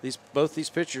them. Both these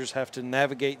pitchers have to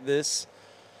navigate this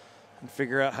and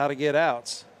figure out how to get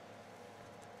outs.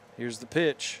 Here's the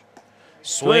pitch.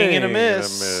 Swing and a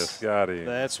miss. Got him.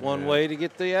 That's one way to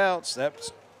get the outs.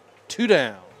 That's 2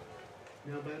 down.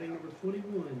 Now batting number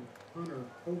 21, Hunter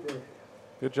Holbrook.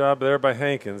 Good job there by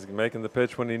Hankins, making the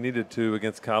pitch when he needed to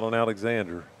against Colin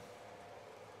Alexander.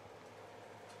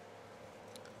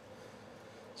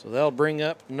 So that'll bring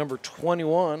up number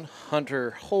 21,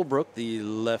 Hunter Holbrook, the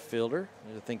left fielder.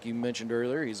 I think you mentioned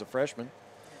earlier he's a freshman.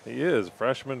 He is a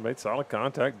freshman, made solid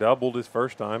contact, doubled his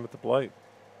first time at the plate.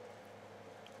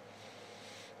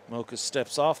 Mocha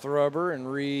steps off the rubber and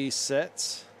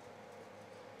resets.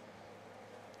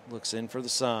 Looks in for the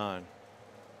sign.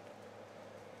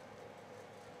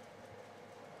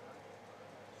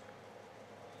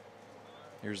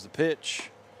 Here's the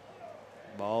pitch.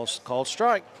 Ball's called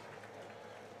strike.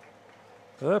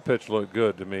 Well, that pitch looked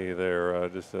good to me there.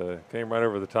 Just came right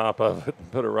over the top of it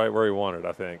and put it right where he wanted,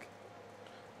 I think.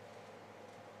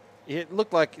 It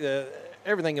looked like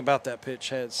everything about that pitch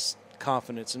has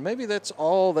confidence, and maybe that's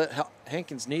all that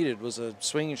Hankins needed was a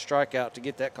swinging strikeout to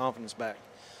get that confidence back.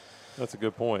 That's a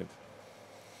good point.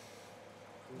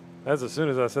 As soon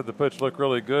as I said the pitch looked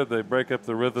really good, they break up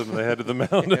the rhythm and they head to the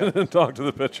mound and talk to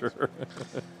the pitcher.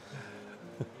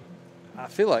 I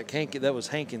feel like that was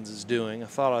Hankins' doing. I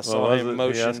thought I saw him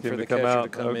motion for the catcher to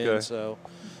come in. So,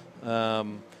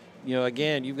 you know,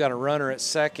 again, you've got a runner at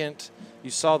second. You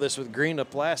saw this with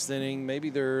Greenup last inning. Maybe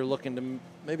they're looking to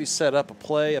maybe set up a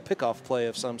play, a pickoff play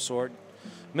of some sort.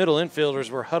 Middle infielders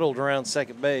were huddled around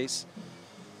second base.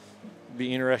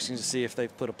 Be interesting to see if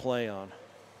they've put a play on.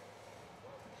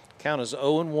 Count is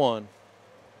 0-1.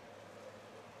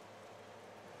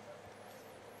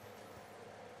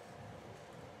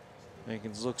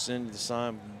 Hankins looks into the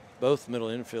sign. Both middle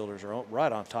infielders are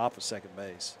right on top of second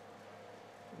base.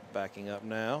 Backing up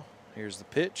now. Here's the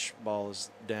pitch. Ball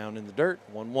is down in the dirt.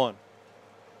 1-1.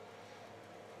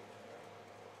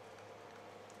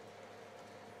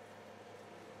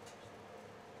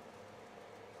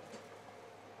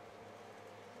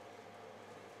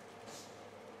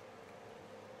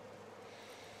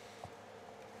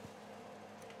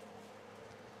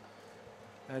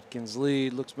 Atkins'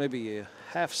 lead looks maybe a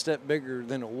half step bigger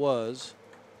than it was.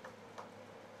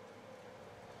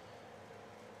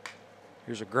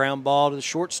 Here's a ground ball to the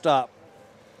shortstop.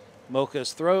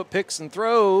 Mocha's picks and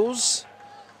throws.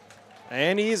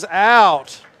 And he's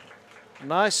out.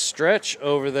 Nice stretch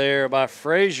over there by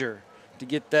Frazier to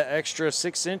get that extra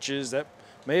 6 inches. That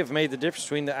may have made the difference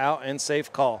between the out and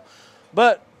safe call.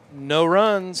 But no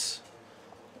runs.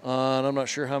 And I'm not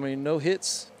sure how many no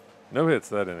hits. No hits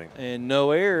that inning. And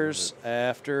no errors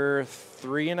after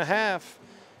 3.5.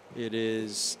 It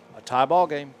is a tie ball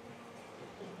game.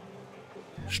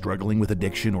 Struggling with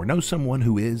addiction or know someone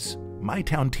who is?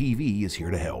 MyTown TV is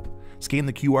here to help. Scan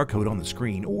the QR code on the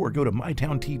screen or go to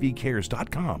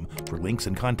mytowntvcares.com for links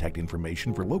and contact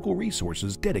information for local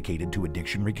resources dedicated to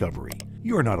addiction recovery.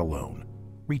 You're not alone.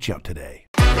 Reach out today.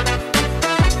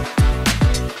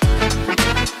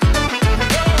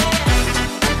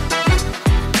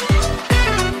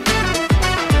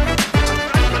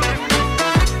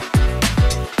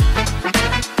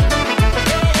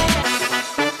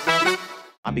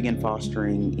 I began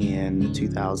fostering in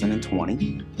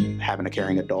 2020. Having a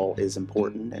caring adult is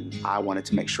important, and I wanted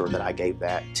to make sure that I gave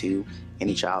that to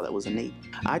any child that was in need.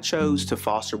 I chose to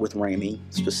foster with Ramey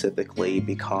specifically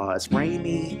because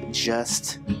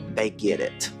Ramey they get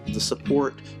it. The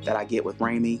support that I get with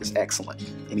Ramey is excellent.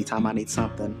 Anytime I need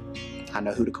something, I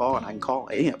know who to call, and I can call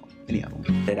any of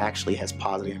them. It actually has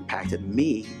positively impacted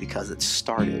me because it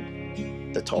started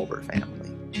the Tolbert family.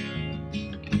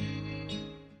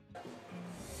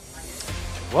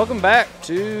 Welcome back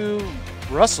to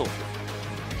Russell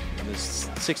in this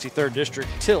 63rd District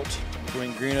tilt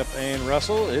between Greenup and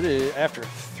Russell. It is after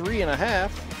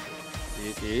 3.5.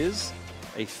 It is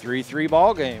a 3-3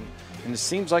 ball game, and it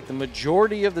seems like the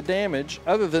majority of the damage,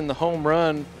 other than the home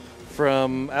run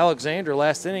from Alexander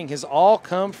last inning, has all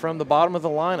come from the bottom of the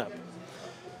lineup.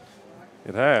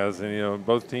 It has, and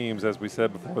both teams, as we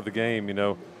said before the game,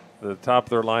 the top of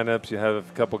their lineups, you have a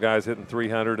couple guys hitting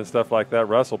 300 and stuff like that.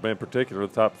 Russell, in particular,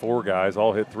 the top 4 guys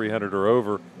all hit 300 or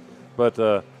over. But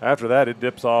after that, it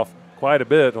dips off quite a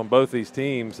bit on both these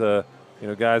teams.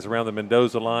 Guys around the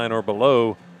Mendoza line or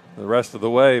below the rest of the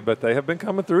way. But they have been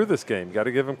coming through this game. Got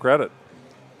to give them credit.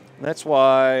 That's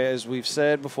why, as we've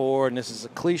said before, and this is a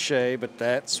cliche, but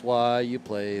that's why you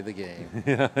play the game.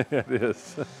 Yeah, it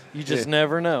is. You just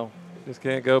never know. Just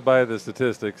can't go by the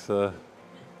statistics.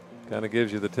 Kind of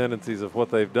gives you the tendencies of what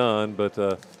they've done,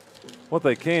 but what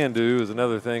they can do is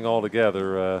another thing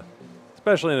altogether,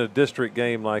 especially in a district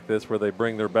game like this where they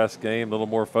bring their best game, a little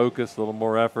more focus, a little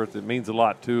more effort. It means a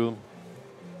lot to them.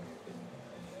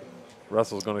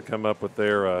 Russell's going to come up with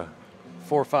their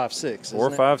 4-5-6.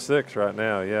 4-5-6 right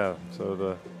now, yeah. So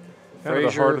the kind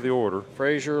of the heart of the order.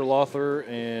 Frazier, Lothar,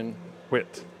 and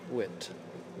Witt.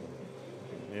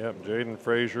 Yep, Jaden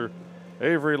Frazier,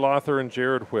 Avery Lothar, and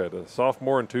Jared Witt, a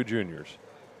sophomore and 2 juniors.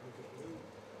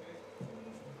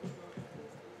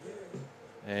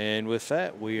 And with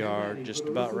that, we are just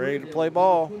about ready to play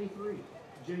ball.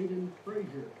 Jaden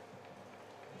Frazier.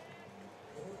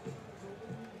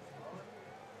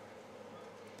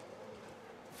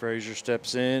 Frazier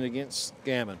steps in against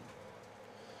Gammon.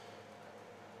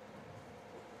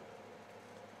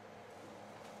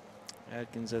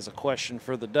 Adkins has a question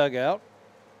for the dugout.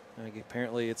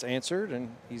 Apparently it's answered,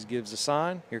 and he gives a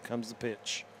sign. Here comes the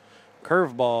pitch.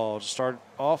 Curveball to start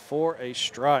off for a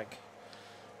strike.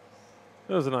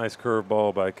 It was a nice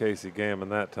curveball by Casey Gammon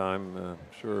that time. I'm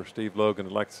sure Steve Logan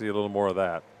would like to see a little more of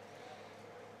that.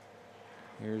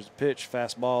 Here's the pitch,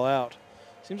 fastball out.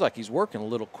 Seems like he's working a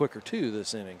little quicker too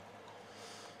this inning.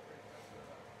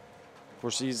 Of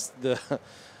course, the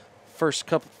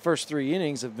first 3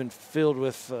 innings have been filled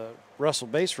with Russell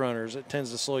base runners. It tends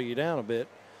to slow you down a bit.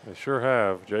 They sure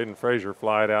have. Jaden Frazier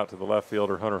flied out to the left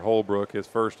fielder, Hunter Holbrook, his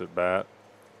first at bat.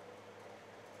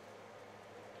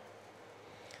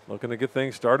 Looking to get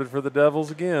things started for the Devils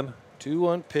again.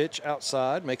 2-1 pitch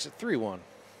outside makes it 3-1.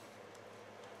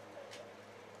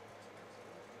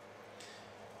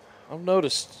 I've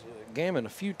noticed Gammon a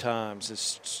few times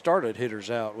has started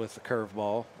hitters out with the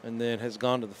curveball and then has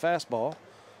gone to the fastball.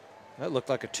 That looked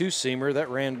like a 2-seamer that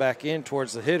ran back in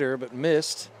towards the hitter but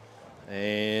missed.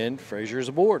 And Frazier is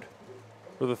aboard.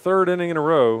 For the 3rd inning in a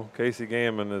row, Casey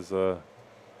Gammon has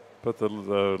put the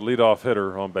leadoff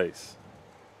hitter on base.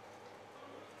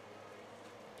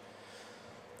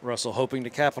 Russell hoping to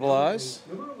capitalize.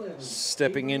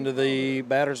 Stepping into the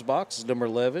batter's box is number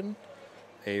 11,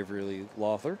 Avery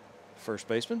Lothar, first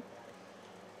baseman.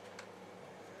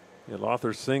 Yeah,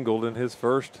 Lothar singled in his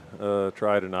first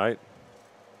try tonight.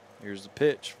 Here's the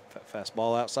pitch,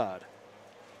 fastball outside.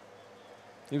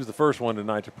 He was the first one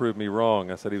tonight to prove me wrong.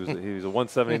 I said he was a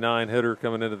 179 hitter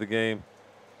coming into the game,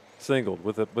 singled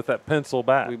with that pencil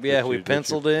bat. We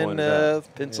penciled in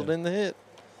the hit.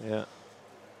 Yeah.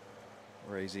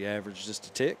 Raise the average just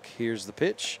a tick. Here's the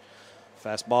pitch,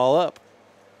 fastball up.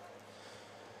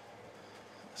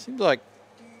 Seems like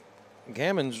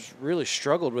Gammon's really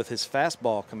struggled with his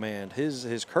fastball command. His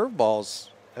curveballs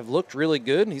have looked really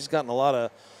good, and he's gotten a lot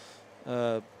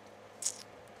of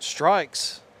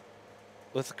strikes.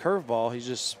 With the curveball, he's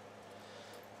just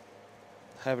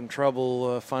having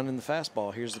trouble finding the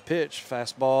fastball. Here's the pitch.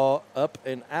 Fastball up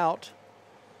and out.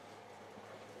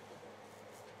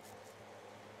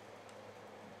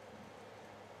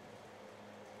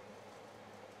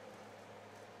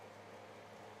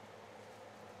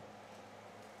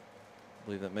 I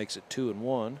believe that makes it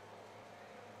 2-1.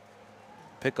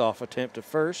 Pickoff attempt at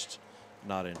first,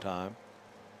 not in time.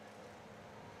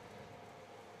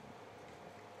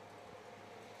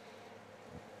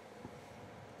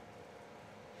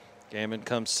 Gammon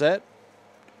comes set.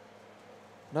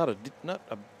 Not a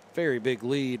very big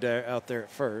lead out there at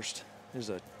first.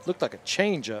 looked like a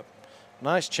changeup.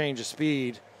 Nice change of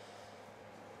speed.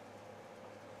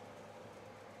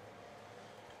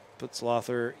 Puts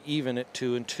Lother even at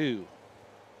 2-2.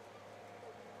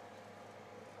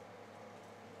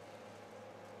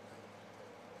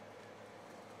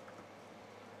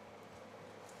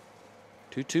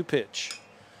 Two-two pitch.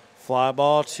 Fly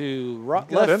ball to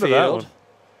left field.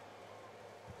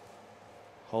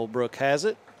 Holbrook has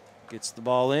it. Gets the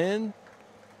ball in.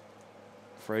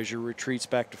 Frazier retreats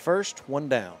back to first. One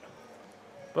down.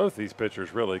 Both these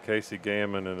pitchers, really, Casey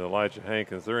Gammon and Elijah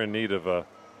Hankins, they're in need of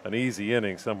an easy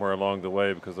inning somewhere along the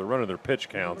way because they're running their pitch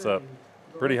counts up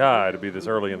pretty high to be this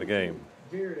early in the game.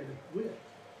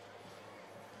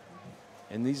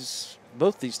 And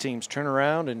both these teams turn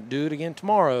around and do it again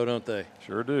tomorrow, don't they?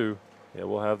 Sure do. Yeah,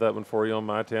 we'll have that one for you on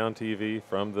MyTown TV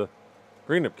from the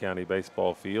Greenup County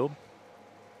baseball field.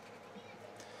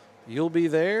 You'll be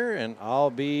there, and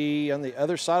I'll be on the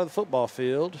other side of the football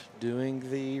field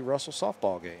doing the Russell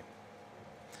softball game.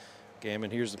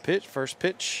 Gammon, here's the pitch. First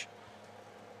pitch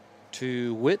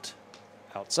to Witt,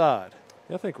 outside.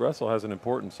 Yeah, I think Russell has an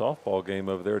important softball game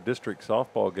over there, district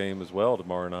softball game as well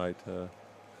tomorrow night.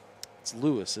 It's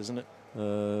Lewis, isn't it?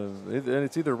 And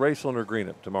it's either Raceland or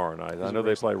Greenup tomorrow night. I know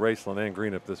they play Raceland and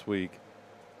Greenup this week.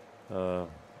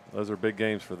 Those are big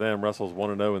games for them. Russell's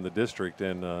 1-0 in the district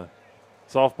in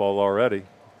softball already,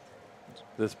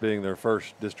 this being their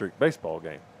first district baseball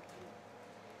game.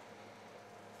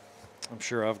 I'm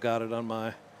sure I've got it on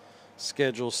my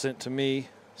schedule sent to me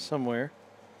somewhere.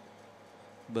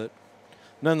 But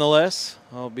nonetheless,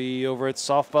 I'll be over at the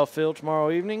softball field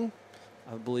tomorrow evening.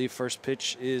 I believe first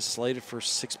pitch is slated for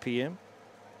 6 p.m.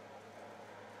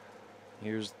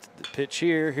 Here's the pitch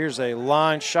here. Here's a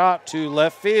line shot to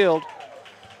left field.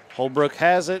 Holbrook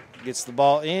has it, gets the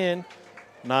ball in.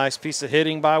 Nice piece of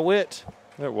hitting by Witt.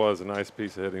 That was a nice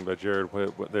piece of hitting by Jared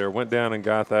Witt there. Went down and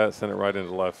got that, sent it right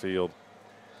into left field.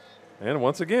 And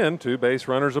once again, 2 base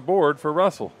runners aboard for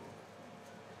Russell.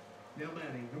 Now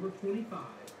batting, number 25,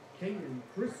 Caden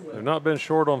Criswell. They've not been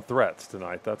short on threats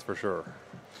tonight, that's for sure.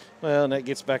 Well, and that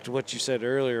gets back to what you said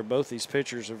earlier. Both these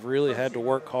pitchers have really had to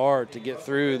work hard to get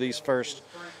through these first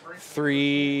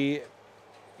 3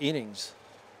 innings.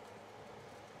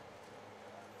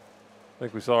 I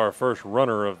think we saw our first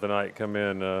runner of the night come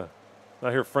in. I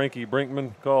hear Frankie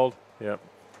Brinkman called. Yep.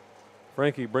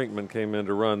 Frankie Brinkman came in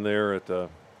to run there at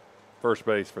first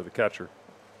base for the catcher,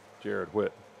 Jared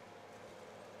Witt.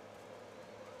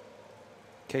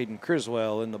 Caden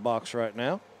Criswell in the box right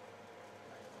now.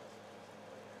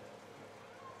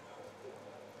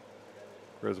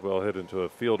 Criswell hit into a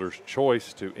fielder's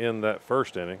choice to end that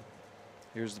first inning.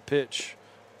 Here's the pitch.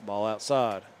 Ball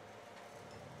outside.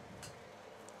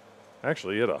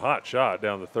 Actually, he hit a hot shot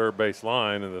down the third base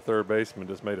line, and the third baseman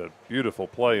just made a beautiful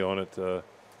play on it.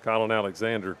 Colin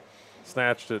Alexander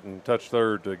snatched it and touched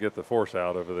third to get the force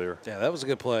out over there. Yeah, that was a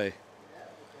good play.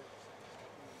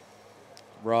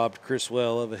 Robbed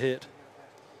Criswell of a hit.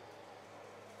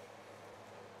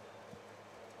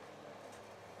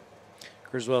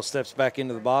 Criswell steps back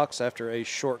into the box after a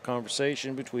short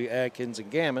conversation between Adkins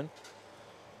and Gammon.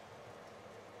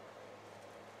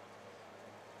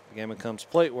 Gammon comes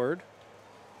plateward,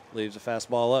 leaves a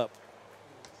fastball up.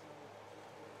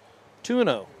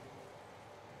 2-0.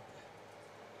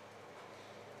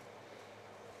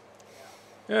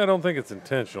 Yeah, I don't think it's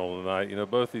intentional tonight. You know,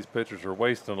 both these pitchers are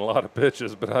wasting a lot of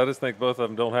pitches, but I just think both of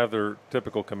them don't have their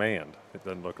typical command, it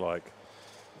doesn't look like.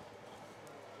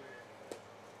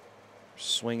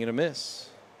 Swing and a miss.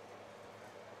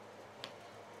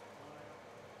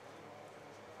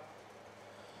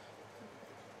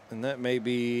 And that may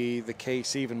be the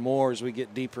case even more as we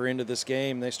get deeper into this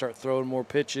game. They start throwing more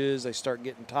pitches. They start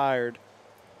getting tired.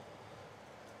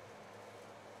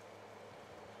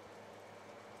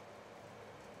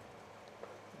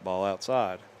 Ball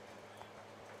outside.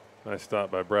 Nice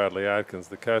stop by Bradley Atkins,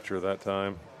 the catcher, that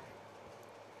time.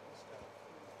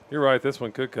 You're right, this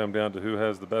one could come down to who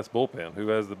has the best bullpen, who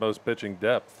has the most pitching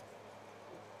depth,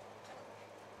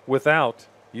 without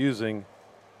using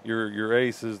your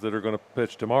aces that are going to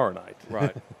pitch tomorrow night.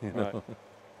 Right, you right. know?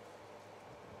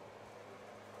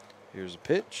 Here's a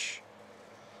pitch.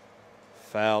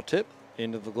 Foul tip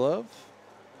into the glove.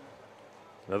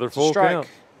 Another full Strike. count.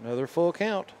 Another full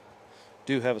count.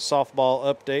 Do have a softball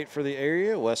update for the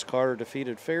area. West Carter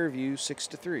defeated Fairview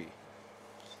 6-3.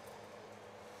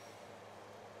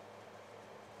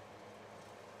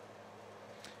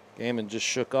 Gammon just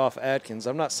shook off Adkins.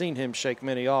 I've not seen him shake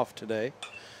many off today.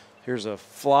 Here's a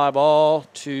fly ball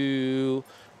to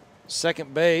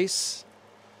second base.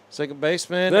 Second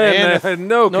baseman. And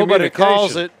nobody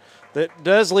calls it. That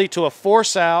does lead to a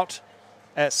force out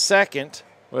at second.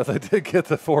 Well, they did get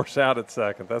the force out at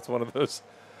second. That's one of those.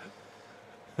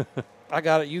 I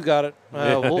got it. You got it.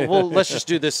 Let's just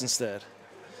do this instead.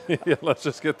 Yeah, let's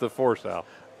just get the force out.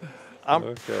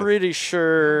 I'm pretty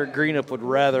sure Greenup would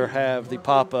rather have the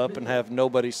pop-up and have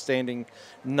nobody standing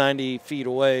 90 feet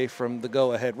away from the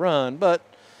go-ahead run, but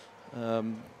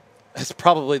it's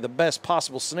probably the best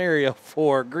possible scenario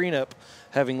for Greenup,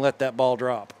 having let that ball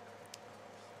drop.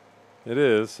 It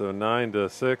is. So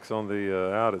 9-6 on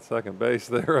the out at second base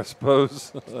there, I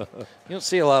suppose. You don't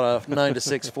see a lot of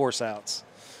 9-6 force outs.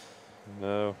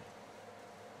 No.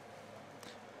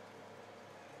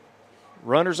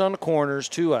 Runners on the corners,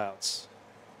 2 outs.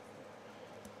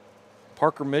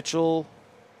 Parker Mitchell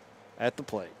at the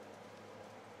plate.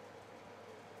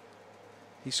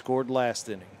 He scored last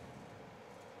inning.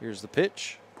 Here's the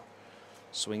pitch.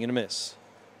 Swing and a miss.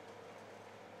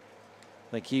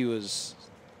 I think he was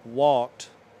walked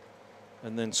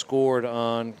and then scored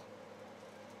on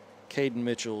Caden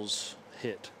Mitchell's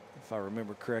hit, if I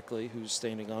remember correctly, who's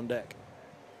standing on deck.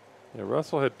 Yeah,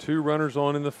 Russell had 2 runners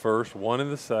on in the first, 1 in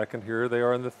the second. Here they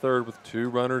are in the third with 2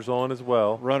 runners on as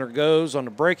well. Runner goes on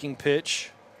the breaking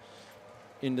pitch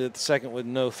into the second with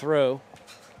no throw.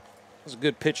 It was a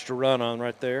good pitch to run on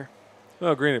right there.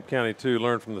 Well, Greenup County, too,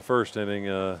 learned from the first inning.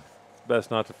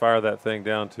 Best not to fire that thing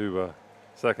down to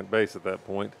second base at that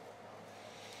point.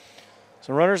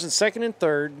 So runners in second and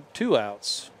third, 2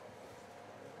 outs.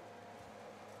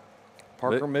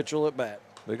 Parker Mitchell at bat.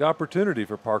 Big opportunity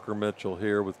for Parker Mitchell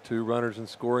here with 2 runners in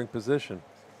scoring position.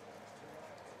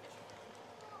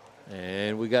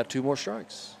 And we got 2 more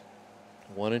strikes.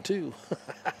 1 and 2.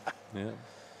 Yeah.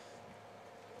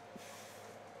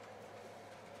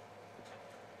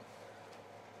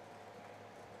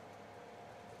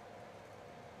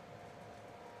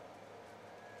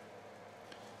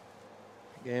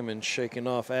 Gammon shaking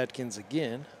off Atkins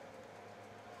again.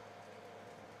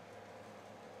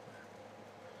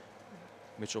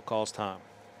 Mitchell calls time.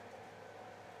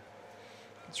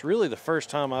 It's really the first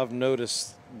time I've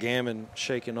noticed Gammon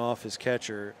shaking off his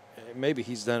catcher. Maybe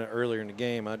he's done it earlier in the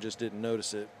game. I just didn't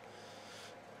notice it.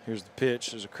 Here's the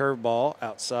pitch. There's a curveball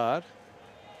outside.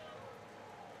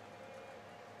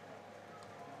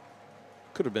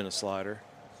 Could have been a slider.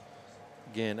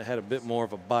 Again, it had a bit more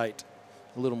of a bite,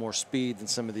 a little more speed than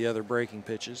some of the other breaking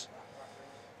pitches.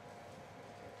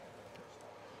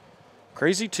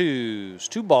 Crazy twos,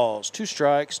 2 balls, 2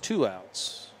 strikes, 2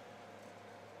 outs.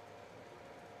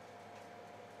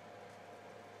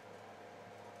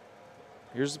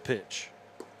 Here's the pitch.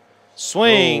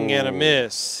 Swing and a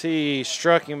miss. He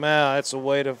struck him out. That's a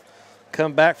way to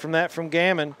come back from that from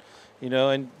Gammon. You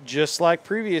know, and just like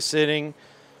previous inning,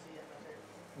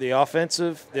 the offense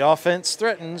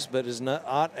threatens but is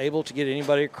not able to get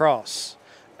anybody across.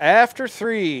 After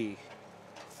 3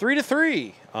 to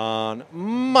 3 on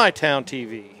MyTown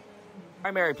TV.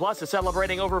 Primary Plus is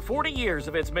celebrating over 40 years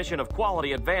of its mission of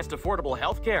quality, advanced, affordable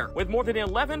health care. With more than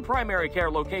 11 primary care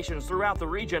locations throughout the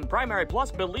region, Primary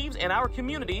Plus believes in our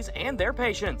communities and their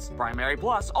patients. Primary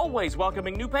Plus, always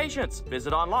welcoming new patients.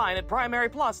 Visit online at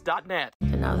primaryplus.net.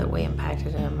 To know that we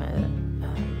impacted them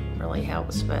really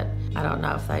helps, but I don't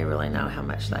know if they really know how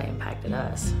much they impacted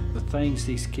us. The things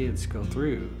these kids go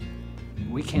through,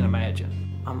 we can't imagine.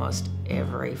 Almost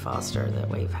every foster that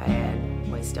we've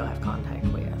had, we still have contact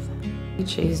with. We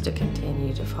choose to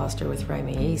continue to foster with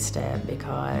Ramey Easted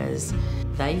because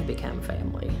they've become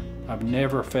family. I've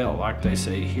never felt like they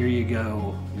say, here you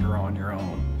go, you're on your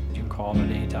own. You can call them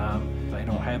at any time. If they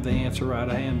don't have the answer right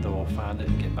at hand, they'll find it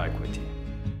and get back with you.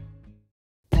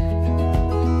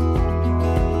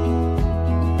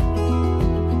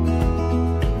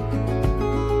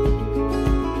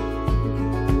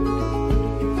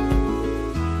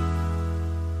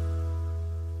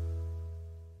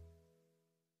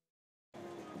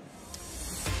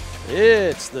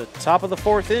 It's the top of the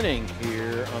 4th inning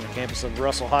here on the campus of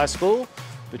Russell High School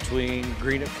between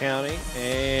Greenup County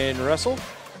and Russell.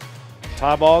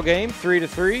 Tie ball game, 3 to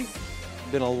 3.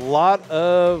 Been a lot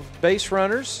of base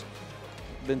runners.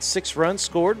 Been 6 runs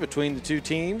scored between the 2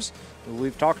 teams.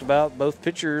 We've talked about both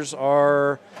pitchers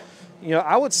are, you know,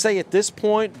 I would say at this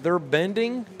point they're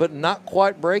bending but not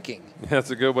quite breaking. That's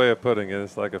a good way of putting it.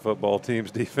 It's like a football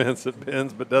team's defense that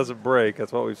bends but doesn't break.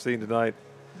 That's what we've seen tonight.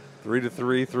 3 to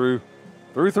 3 through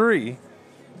 3.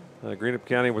 Greenup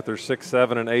County with their 6,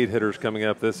 7, and 8 hitters coming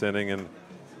up this inning. And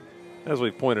as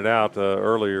we pointed out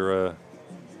earlier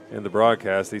in the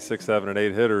broadcast, these 6, 7, and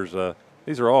 8 hitters,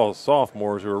 these are all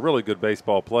sophomores who are really good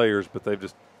baseball players, but they've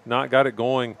just not got it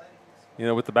going, you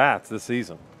know, with the bats this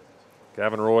season.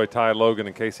 Gavin Roy, Ty Logan,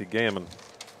 and Casey Gammon.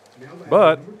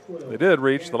 But they did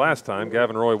reach the last time.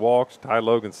 Gavin Roy walked, Ty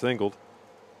Logan singled.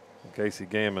 Casey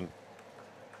Gammon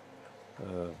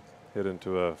hit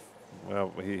into a,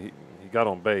 well, he got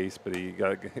on base, but he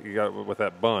got with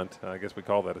that bunt. I guess we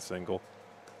call that a single.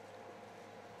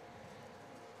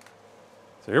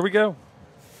 So here we go.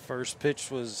 First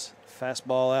pitch was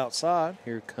fastball outside.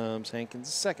 Here comes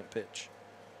Hankins' second pitch.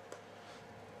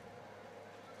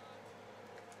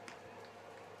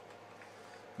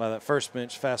 By that first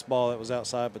pitch, fastball that was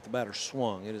outside, but the batter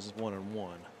swung. It is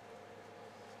 1-1.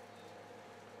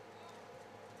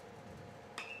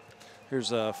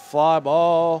 Here's a fly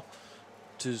ball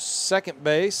to second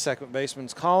base. Second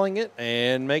baseman's calling it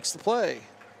and makes the play.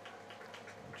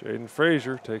 Jaden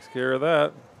Frazier takes care of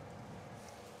that.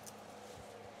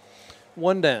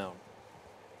 1 down.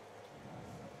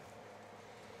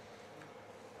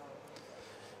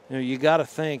 You know, you got to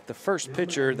think the first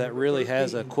pitcher that really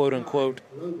has a quote-unquote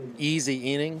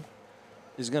easy inning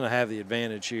is going to have the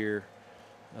advantage here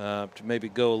to maybe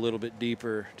go a little bit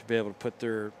deeper to be able to put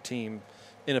their team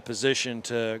in a position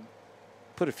to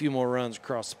put a few more runs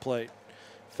across the plate.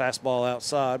 Fastball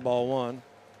outside, ball 1.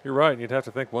 You're right. You'd have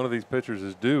to think one of these pitchers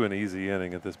is due an easy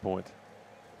inning at this point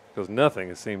because nothing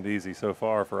has seemed easy so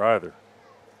far for either.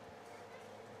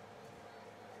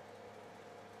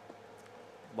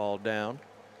 Ball down.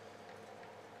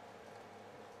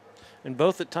 And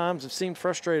both at times have seemed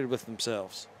frustrated with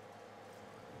themselves.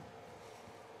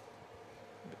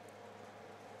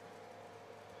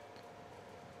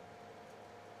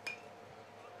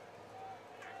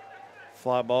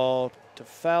 Fly ball to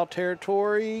foul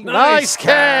territory. Nice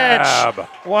catch.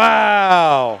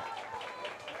 Wow.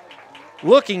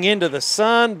 Looking into the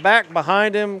sun, back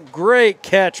behind him. Great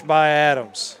catch by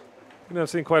Adams. You know, I've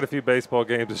seen quite a few baseball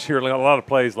games this year, a lot of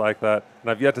plays like that,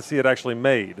 and I've yet to see it actually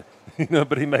made. You know,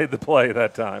 but he made the play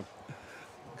that time.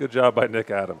 Good job by Nick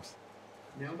Adams.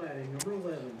 Now batting number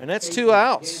 11. And that's 2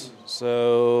 outs.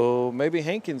 So maybe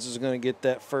Hankins is going to get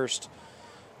that first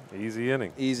easy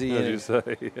inning. Easy as inning. you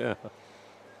say, yeah.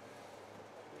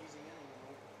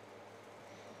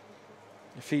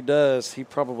 If he does, he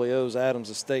probably owes Adams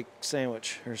a steak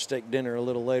sandwich or steak dinner a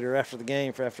little later after the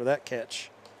game after that catch.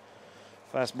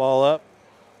 Fastball up.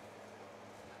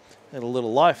 Had a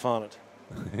little life on it.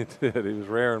 He did. He was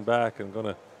rearing back and going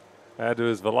to add to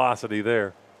his velocity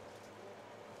there.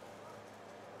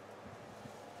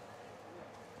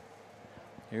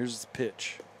 Here's the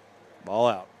pitch. Ball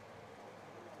out.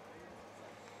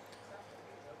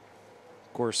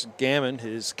 Of course, Gammon,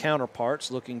 his counterparts,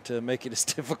 looking to make it as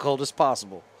difficult as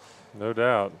possible. No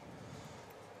doubt.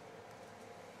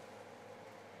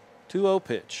 2-0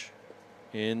 pitch.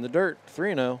 In the dirt,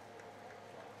 3-0.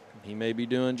 He may be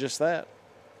doing just that.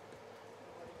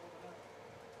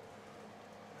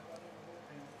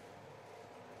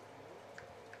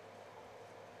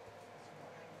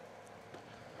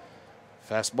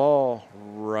 Fastball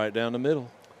right down the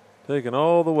middle. Taken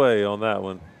all the way on that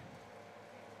one.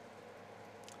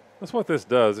 That's what this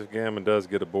does. If Gammon does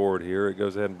get aboard here, it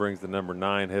goes ahead and brings the number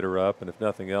 9 hitter up, and if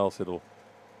nothing else, it'll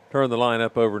turn the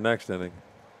lineup over next inning.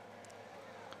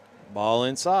 Ball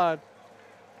inside.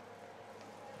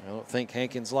 I don't think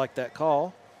Hankins liked that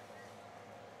call.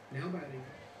 Now batting.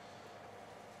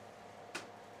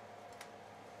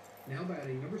 Now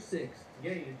batting number 6,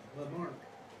 Gage Lamarck.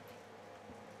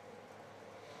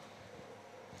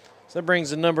 So that brings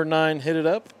the number 9 hitter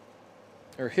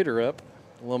up,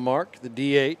 Lamarck, the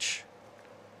DH.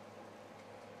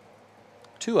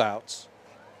 2 outs.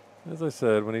 As I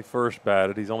said, when he first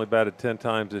batted, he's only batted 10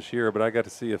 times this year, but I got to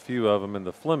see a few of them in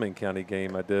the Fleming County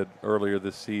game I did earlier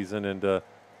this season, and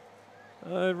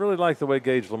I really like the way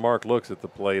Gage Lamarck looks at the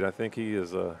plate. I think he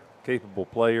is a capable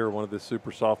player, one of this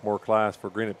super sophomore class for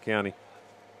Greenup County.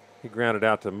 He grounded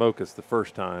out to Mokas the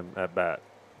first time at bat.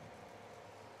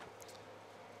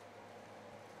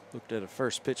 Looked at a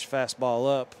first pitch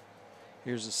fastball up.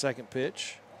 Here's the second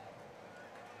pitch.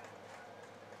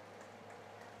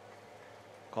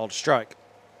 Called a strike.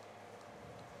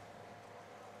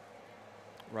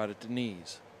 Right at the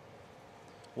knees.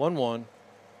 1-1.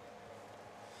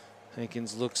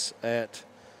 Hankins looks at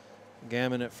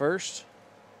Gammon at first.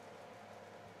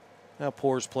 Now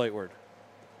pours plateward.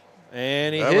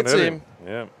 And he hits him.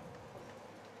 Yeah.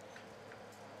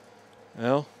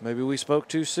 Well, maybe we spoke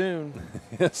too soon.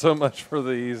 Yeah, so much for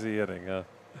the easy inning.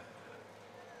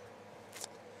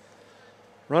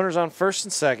 Runners on first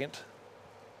and second.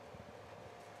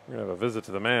 We're going to have a visit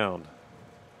to the mound.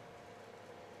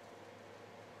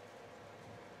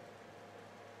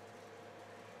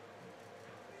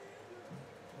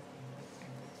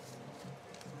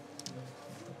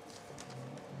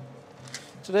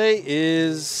 Today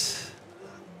is...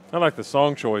 I like the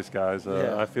song choice, guys.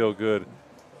 Yeah. I feel good.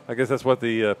 I guess that's what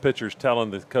the pitcher's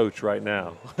telling the coach right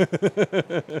now.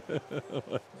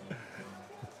 Of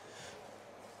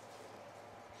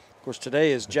course,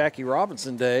 today is Jackie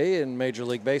Robinson Day in Major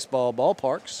League Baseball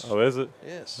ballparks. Oh, is it?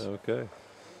 Yes. Okay.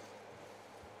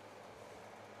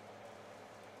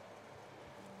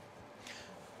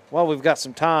 While we've got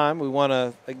some time, we want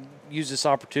to use this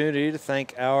opportunity to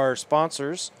thank our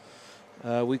sponsors.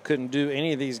 We couldn't do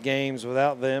any of these games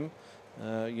without them.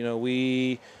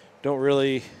 We don't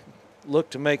really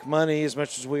look to make money as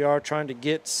much as we are trying to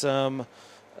get some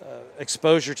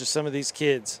exposure to some of these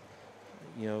kids.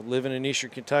 Living in Eastern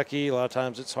Kentucky, a lot of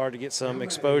times it's hard to get some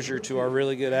exposure to our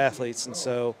really good athletes, and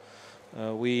so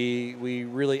we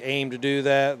really aim to do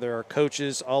that. There are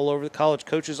coaches all over college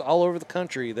coaches all over the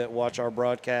country that watch our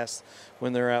broadcasts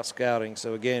when they're out scouting.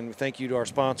 So again, thank you to our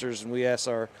sponsors, and we ask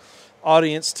our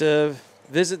audience to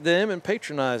visit them and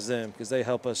patronize them because they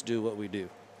help us do what we do.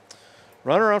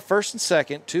 Runner on first and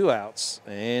second, 2 outs,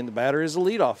 and the batter is a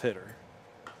leadoff hitter.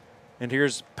 And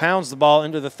pounds the ball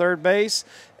into the third base,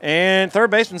 and third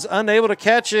baseman's unable to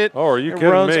catch it. Oh, are you kidding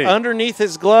runs me? Underneath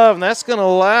his glove, and that's going to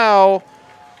allow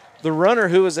the runner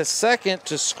who was at second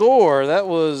to score. That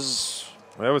was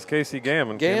Casey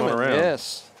Gammon. Came on around.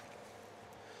 Yes.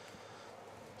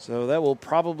 So that will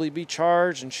probably be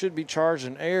charged and should be charged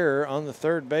an error on the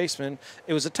third baseman.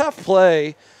 It was a tough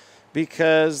play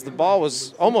because the ball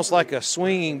was almost like a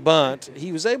swinging bunt.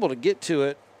 He was able to get to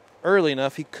it early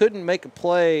enough. He couldn't make a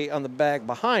play on the bag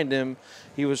behind him.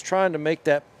 He was trying to make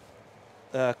that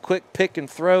quick pick and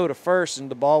throw to first,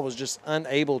 and the ball was just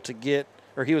unable to get,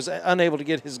 or he was unable to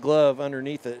get his glove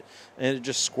underneath it, and it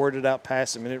just squirted out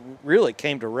past him, and it really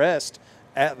came to rest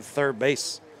at the third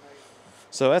base.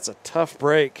 So that's a tough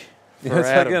break for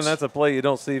Adams. Again, that's a play you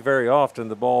don't see very often,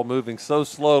 the ball moving so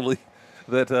slowly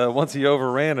that once he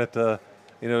overran it,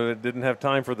 it didn't have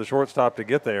time for the shortstop to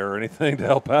get there or anything to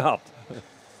help out.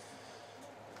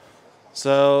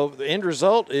 So the end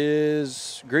result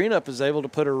is Greenup is able to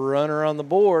put a runner on the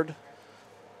board.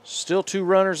 Still 2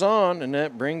 runners on, and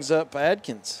that brings up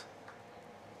Adkins.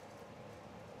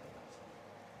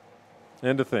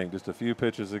 And to think, just a few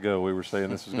pitches ago, we were saying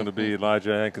this was going to be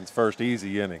Elijah Adkins' first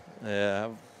easy inning. Yeah.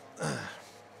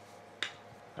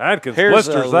 Adkins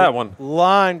blisters that one.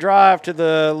 Line drive to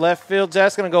the left field.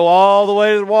 That's going to go all the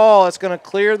way to the wall. That's going to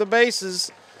clear the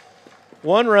bases.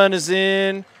 1 run is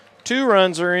in. 2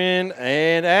 runs are in,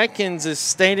 and Atkins is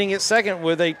standing at second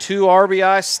with a 2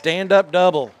 RBI stand-up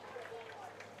double.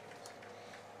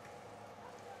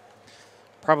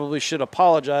 Probably should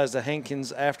apologize to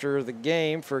Hankins after the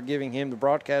game for giving him the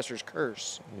broadcaster's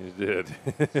curse. You did.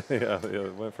 Yeah,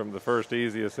 it went from the first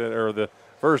easy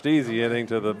inning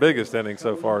to the biggest inning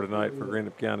so far tonight for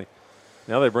Greenup County.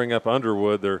 Now they bring up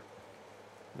Underwood, their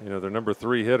number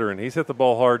 3 hitter, and he's hit the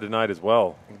ball hard tonight as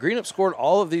well. And Greenup scored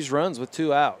all of these runs with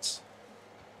 2 outs.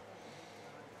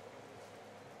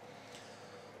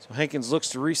 So Hankins looks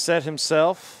to reset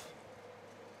himself.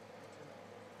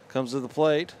 Comes to the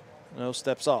plate. No,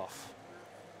 steps off.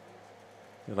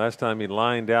 And last time he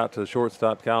lined out to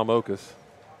shortstop Cal Mokas.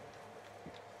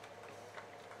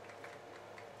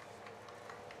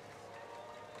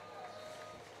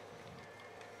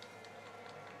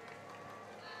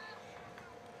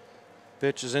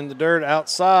 Pitch is in the dirt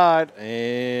outside,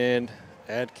 and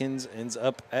Adkins ends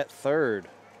up at third.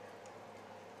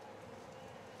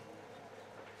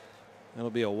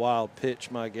 That'll be a wild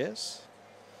pitch, my guess,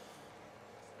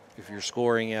 if you're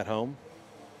scoring at home.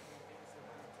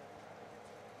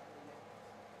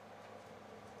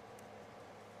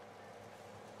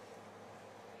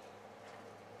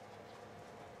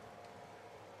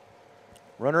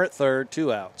 Runner at third,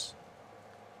 2 outs.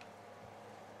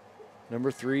 Number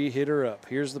 3 hitter up.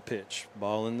 Here's the pitch.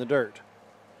 Ball in the dirt.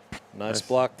 Nice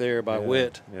block there by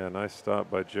Witt. Yeah, nice stop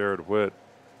by Jared Witt.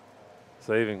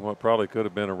 Saving what probably could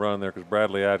have been a run there because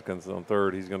Bradley Adkins on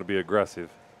third. He's going to be aggressive.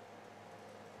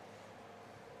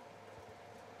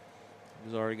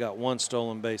 He's already got 1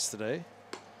 stolen base today.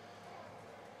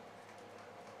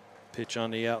 Pitch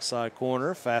on the outside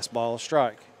corner. Fastball, a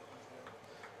strike.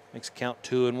 Makes it count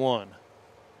 2-1.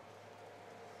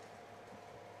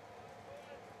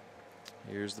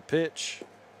 Here's the pitch.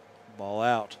 Ball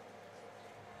out.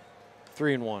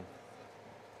 3-1.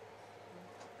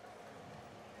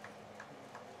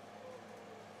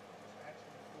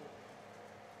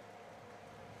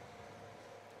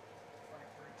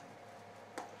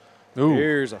 Ooh.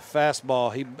 Here's a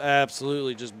fastball. He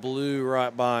absolutely just blew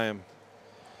right by him.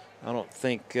 I don't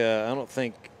think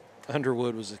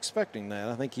Underwood was expecting that.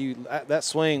 I think that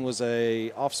swing was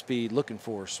a off-speed looking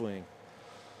for swing.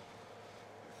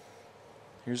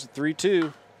 Here's the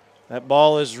 3-2. That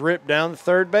ball is ripped down the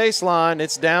third baseline.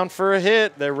 It's down for a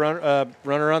hit. The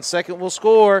runner on second will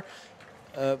score.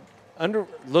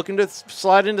 Looking to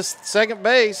slide into second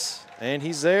base, and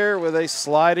he's there with a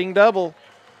sliding double.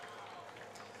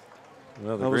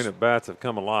 Well, the Greenup bats have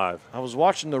come alive. I was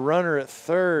watching the runner at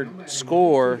third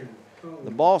score.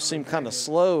 The ball seemed kind of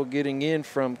slow getting in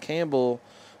from Campbell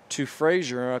to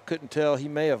Frazier. I couldn't tell. He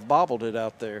may have bobbled it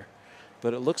out there,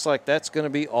 but it looks like that's going to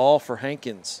be all for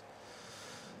Hankins.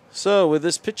 So with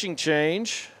this pitching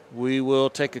change, we will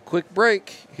take a quick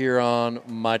break here on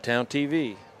MyTown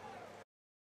TV.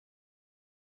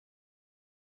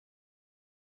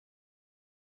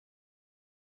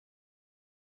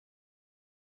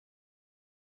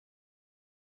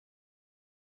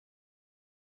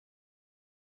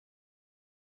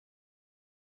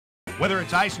 Whether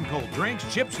it's ice and cold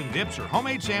drinks, chips and dips, or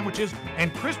homemade sandwiches,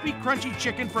 and crispy, crunchy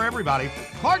chicken for everybody,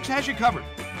 Clark's has you covered.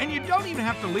 And you don't even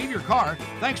have to leave your car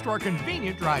thanks to our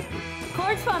convenient drive-thru.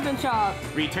 Clark's Pump and Shop.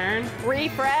 Return.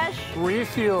 Refresh.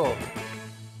 Refuel.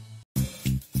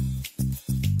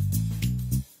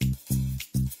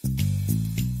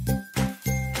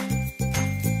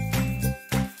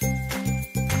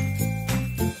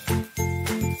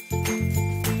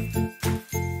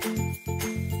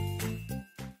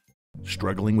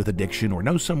 Struggling with addiction or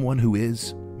know someone who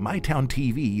is? MyTown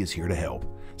TV is here to help.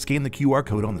 Scan the QR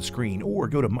code on the screen or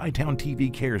go to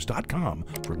mytowntvcares.com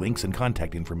for links and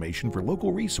contact information for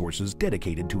local resources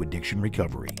dedicated to addiction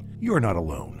recovery. You're not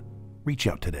alone. Reach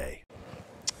out today.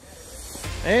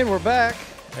 And we're back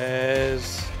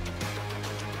as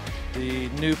the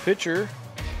new pitcher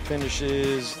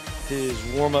finishes his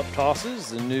warm-up tosses.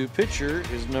 The new pitcher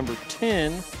is number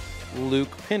 10,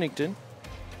 Luke Pennington.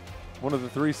 One of the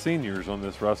 3 seniors on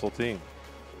this Russell team.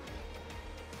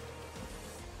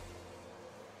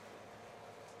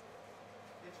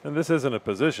 And this isn't a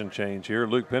position change here.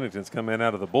 Luke Pennington's come in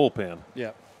out of the bullpen.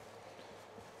 Yep.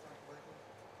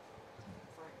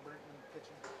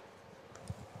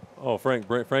 Oh, Frankie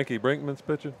Brinkman's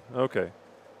pitching? Okay.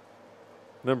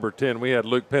 Number 10, we had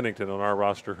Luke Pennington on our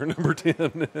roster. Number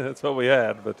 10, that's what we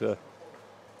had, but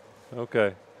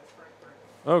okay.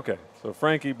 Okay, so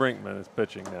Frankie Brinkman is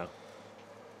pitching now.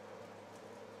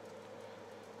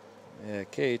 Yeah,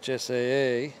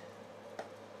 KHSAA.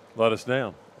 Let us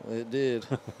down. It did.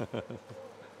 So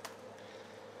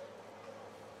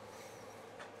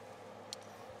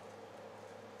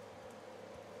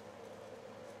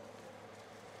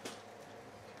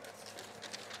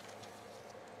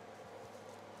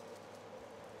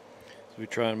we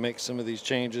try and make some of these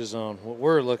changes on what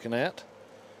we're looking at.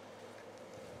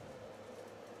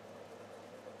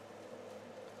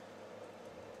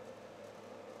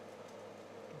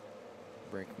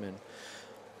 Brinkman.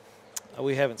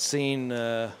 We haven't seen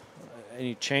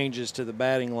any changes to the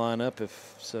batting lineup.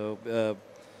 If so, yeah,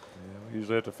 we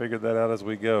usually have to figure that out as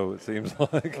we go. It seems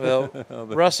like. Well,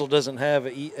 Russell doesn't have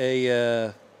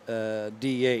a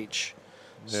DH,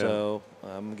 so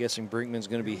I'm guessing Brinkman's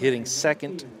going to be hitting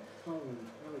second.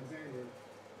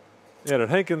 Yeah, did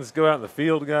Hankins go out in the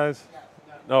field, guys?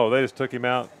 No, they just took him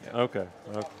out. Okay.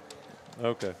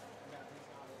 Okay.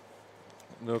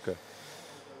 Okay.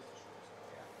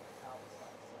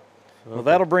 Well,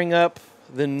 that'll bring up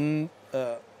the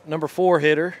number 4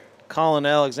 hitter, Colin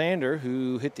Alexander,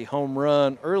 who hit the home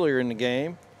run earlier in the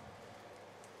game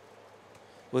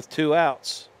with 2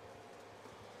 outs.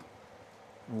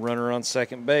 Runner on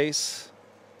second base,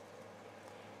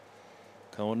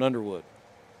 Cohen Underwood.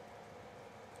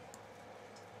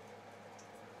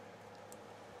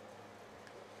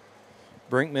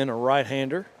 Brinkman, a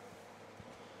right-hander.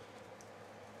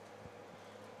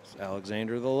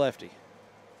 Alexander, the lefty.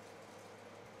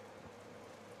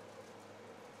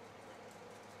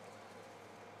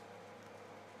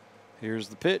 Here's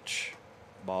the pitch.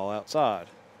 Ball outside.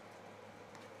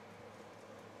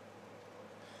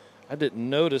 I didn't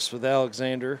notice with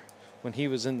Alexander when he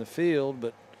was in the field,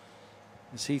 but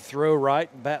does he throw right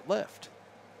and bat left?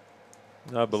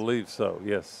 I believe so,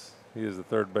 yes. He is the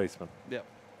third baseman. Yep.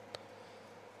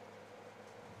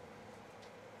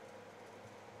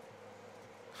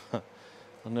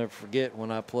 I'll never forget when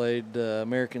I played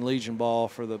American Legion ball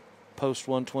for the post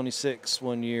 126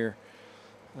 one year.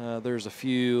 There's a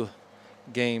few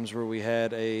games where we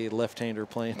had a left-hander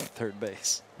playing third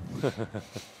base.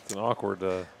 It's an awkward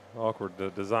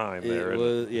design there. It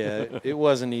was, yeah, it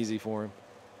wasn't easy for him.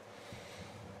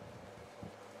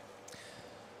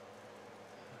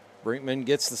 Brinkman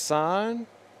gets the sign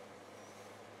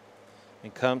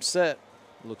and comes set.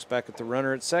 Looks back at the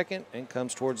runner at second and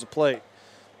comes towards the plate.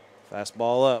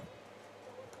 Fastball up.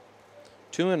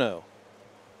 2-0.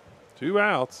 2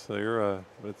 outs. There's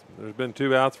been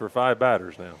 2 outs for 5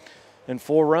 batters now. And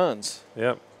 4 runs.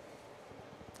 Yep.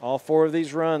 All 4 of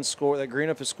these runs that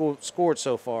Greenup has scored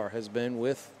so far has been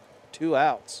with 2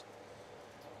 outs.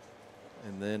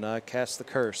 And then I cast the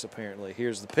curse, apparently.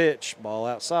 Here's the pitch. Ball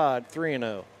outside,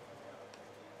 3-0.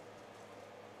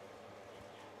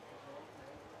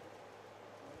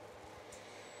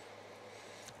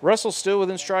 Russell's still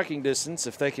within striking distance.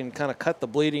 If they can kind of cut the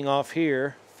bleeding off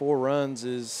here, 4 runs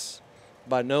is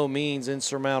by no means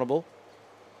insurmountable.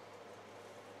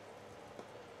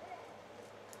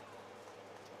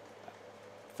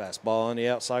 Fastball on the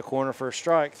outside corner for a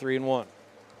strike, 3-1.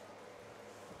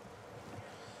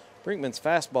 Brinkman's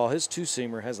fastball, his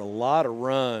 2-seamer, has a lot of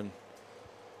run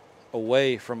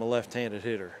away from a left-handed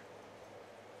hitter.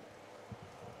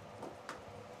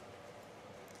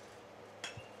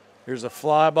 Here's a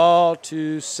fly ball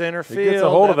to center field. He gets a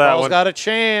hold of that ball's one. Got a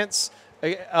chance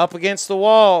up against the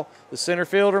wall. The center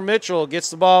fielder, Mitchell, gets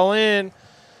the ball in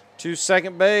to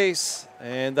second base,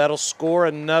 and that'll score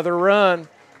another run.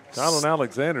 Colin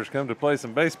Alexander's come to play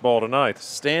some baseball tonight.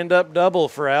 Stand-up double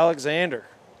for Alexander.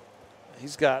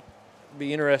 He's got to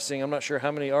be interesting. I'm not sure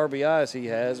how many RBIs he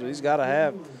has, but he's got to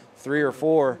have 3 or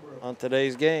 4 on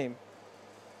today's game.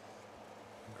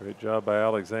 Great job by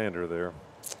Alexander there.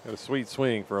 Got a sweet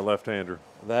swing for a left-hander.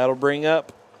 That'll bring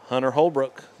up Hunter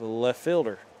Holbrook, the left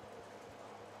fielder.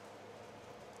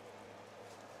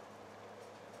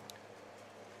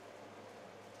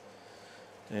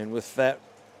 And with that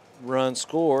run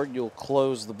scored, you'll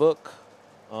close the book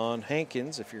on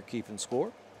Hankins if you're keeping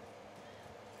score.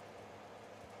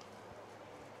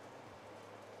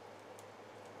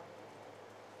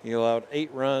 He allowed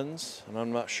 8 runs, and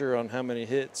I'm not sure on how many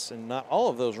hits, and not all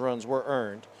of those runs were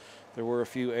earned. There were a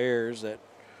few errors that.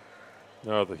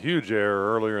 No, the huge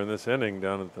error earlier in this inning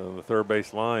down at the third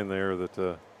base line there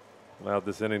that allowed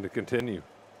this inning to continue.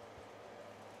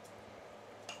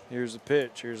 Here's a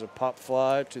pitch. Here's a pop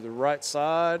fly to the right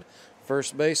side.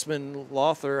 First baseman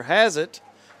Lothar has it,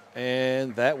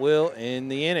 and that will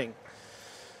end the inning.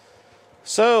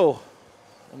 So,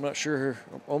 I'm not sure,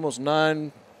 almost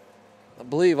 9, I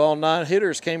believe all 9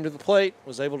 hitters came to the plate,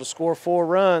 was able to score 4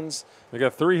 runs. They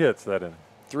got 3 hits that inning.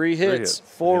 3 hits,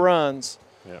 4 runs.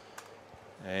 Yeah.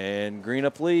 And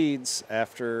Greenup leads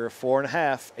after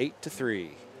 4.5, 8-3.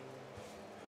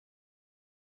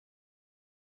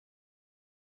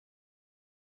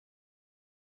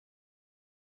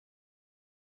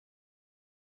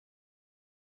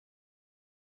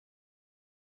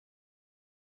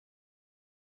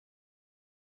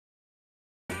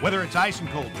 Whether it's ice and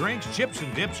cold drinks, chips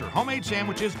and dips, or homemade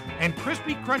sandwiches, and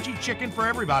crispy, crunchy chicken for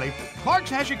everybody, Clark's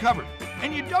has you covered.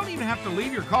 And you don't even have to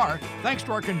leave your car thanks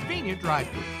to our convenient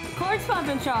drive-thru. Clark's Pump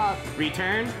and Shop.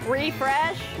 Return.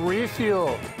 Refresh.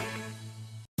 Refuel.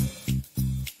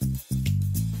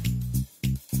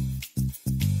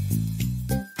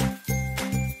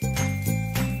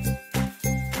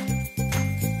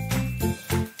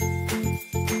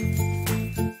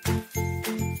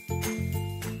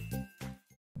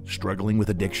 Struggling with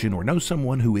addiction or know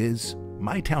someone who is?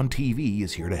 MyTown TV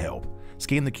is here to help.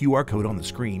 Scan the QR code on the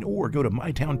screen or go to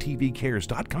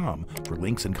mytowntvcares.com for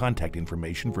links and contact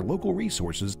information for local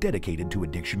resources dedicated to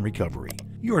addiction recovery.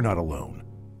 You're not alone.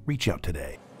 Reach out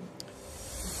today.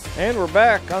 And we're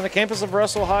back on the campus of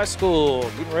Russell High School,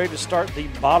 getting ready to start the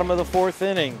bottom of the 4th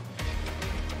inning.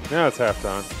 Now it's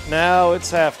halftime. Now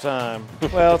it's halftime.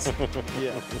 Well, it's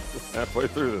yeah, halfway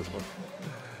through this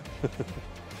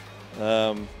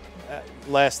one.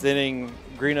 Last inning,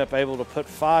 Greenup able to put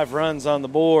 5 runs on the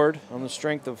board on the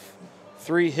strength of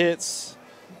 3 hits,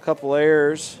 a couple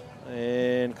errors,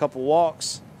 and a couple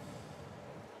walks.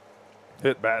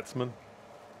 Hit batsman.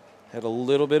 Had a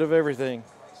little bit of everything.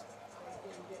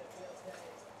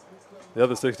 The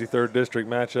other 63rd District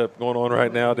matchup going on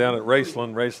right now down at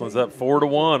Raceland. Raceland's up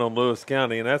 4-1 on Lewis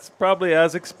County, and that's probably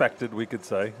as expected, we could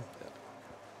say.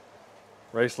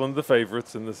 Raceland the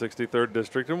favorites in the 63rd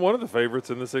District and one of the favorites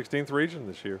in the 16th region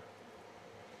this year.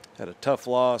 Had a tough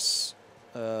loss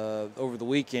over the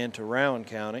weekend to Rowan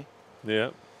County. Yeah.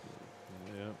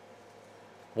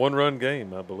 1-run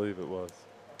game, I believe it was.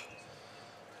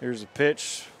 Here's a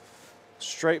pitch.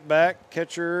 Straight back.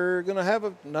 Catcher going to have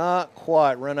a not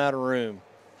quite run out of room.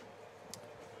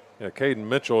 Yeah, Caden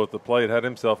Mitchell at the plate had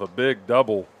himself a big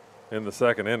double in the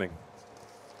 2nd inning.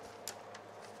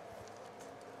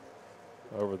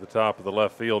 Over the top of the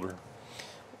left fielder.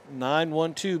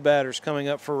 9-1-2 batters coming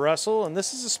up for Russell, and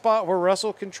this is a spot where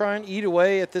Russell can try and eat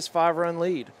away at this 5-run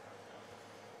lead.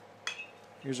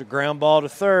 Here's a ground ball to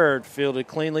third, fielded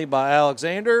cleanly by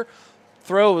Alexander.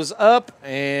 Throw is up,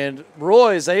 and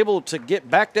Roy is able to get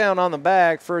back down on the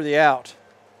bag for the out.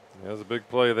 That was a big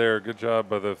play there. Good job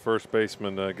by the first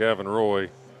baseman, Gavin Roy.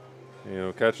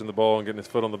 Catching the ball and getting his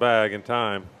foot on the bag in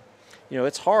time.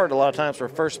 It's hard a lot of times for a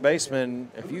first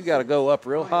baseman, if you got to go up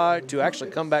real high, to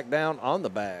actually come back down on the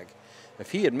bag.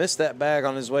 If he had missed that bag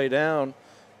on his way down,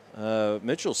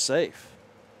 Mitchell's safe.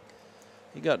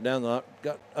 He got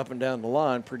up and down the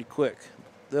line pretty quick.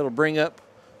 That'll bring up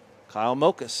Kyle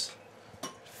Mokas.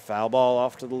 Foul ball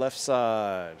off to the left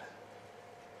side.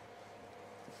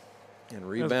 And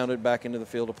rebounded back into the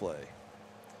field of play.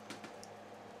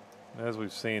 As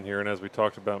we've seen here and as we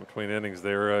talked about between innings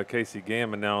there, Casey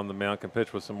Gammon now on the mound can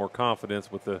pitch with some more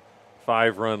confidence with the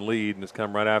 5-run lead and has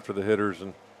come right after the hitters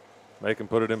and they can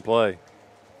put it in play.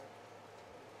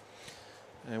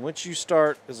 And once you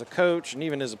start as a coach and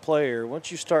even as a player, once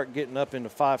you start getting up into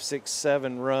 5, 6,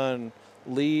 7-run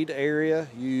lead area,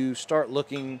 you start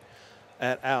looking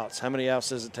at outs. How many outs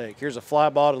does it take? Here's a fly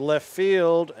ball to left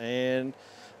field, and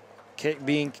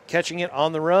catching it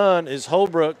on the run is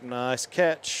Holbrook. Nice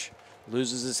catch.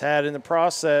 Loses his hat in the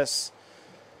process.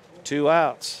 2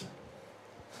 outs.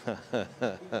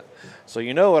 So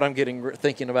you know what I'm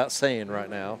thinking about saying right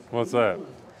now. What's that?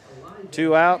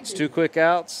 2 outs, 2 quick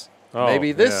outs. Oh,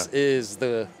 maybe this is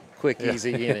the quick,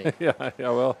 easy inning.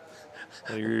 Well,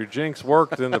 your jinx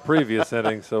worked in the previous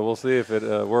inning, so we'll see if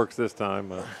it works this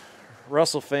time.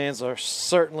 Russell fans are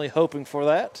certainly hoping for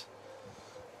that.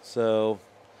 So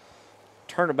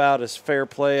turnabout is fair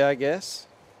play, I guess.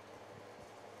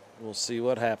 We'll see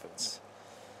what happens.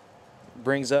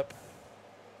 Brings up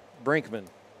Brinkman.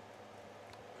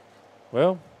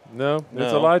 Well, no,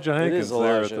 it's Elijah Hankins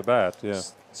there at the bat. Yeah.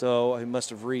 So he must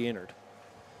have re-entered.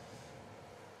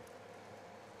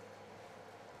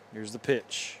 Here's the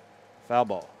pitch. Foul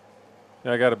ball.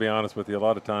 Yeah, I got to be honest with you. A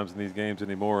lot of times in these games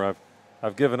anymore,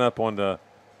 I've given up on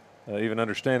even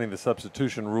understanding the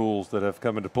substitution rules that have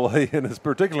come into play, and it's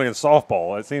particularly in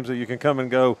softball. It seems that you can come and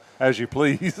go as you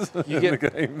please in the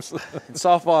games. In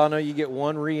softball, I know you get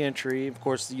 1 re-entry. Of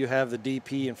course, you have the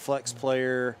DP and flex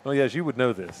player. Oh, yes, you would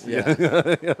know this.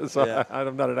 Yeah. So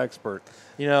I'm not an expert.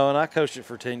 And I coached it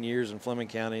for 10 years in Fleming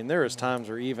County, and there was times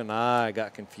where even I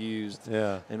got confused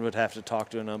and would have to talk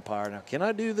to an umpire. Now, can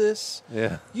I do this?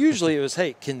 Yeah. Usually it was,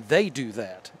 hey, can they do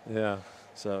that? Yeah.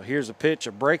 So here's a pitch,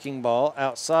 a breaking ball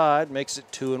outside, makes it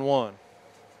 2-1.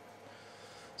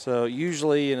 So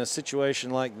usually in a situation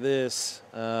like this,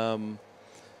 if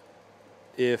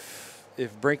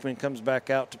Brinkman comes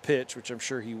back out to pitch, which I'm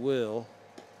sure he will,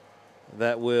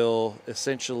 that will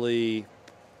essentially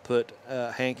put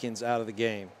Hankins out of the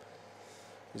game.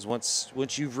 Because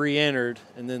once you've re-entered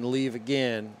and then leave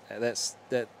again, that's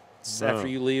after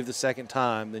you leave the second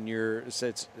time, then you're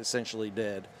essentially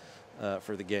dead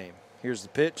for the game. Here's the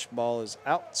pitch. Ball is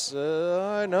out.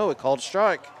 No, it called a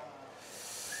strike.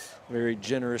 Very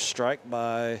generous strike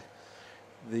by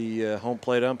the home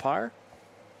plate umpire.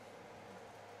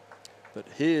 But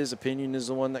his opinion is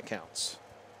the one that counts.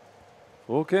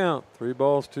 Full count. 3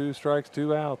 balls, 2 strikes,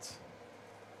 2 outs.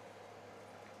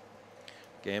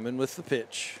 Gammon with the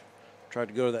pitch. Tried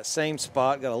to go to that same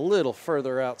spot. Got a little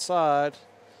further outside.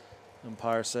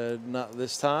 Umpire said not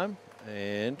this time.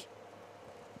 And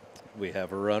we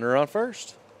have a runner on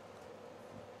first.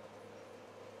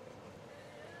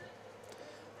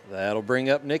 That'll bring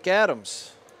up Nick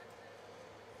Adams.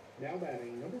 Now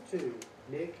batting number 2,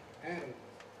 Nick Adams.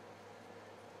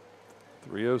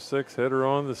 306 hitter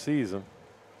on the season.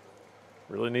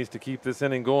 Really needs to keep this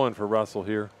inning going for Russell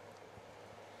here.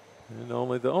 And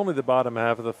only the bottom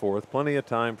half of the 4th. Plenty of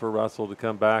time for Russell to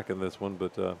come back in this one,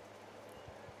 but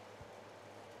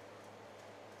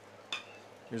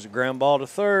here's a ground ball to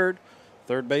third.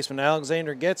 Third baseman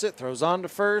Alexander gets it, throws on to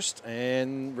first,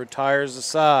 and retires the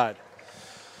side.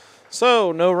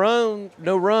 So no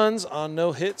runs on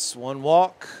no hits, 1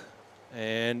 walk,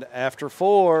 and after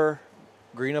 4,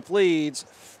 Greenup leads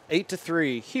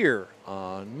 8-3 here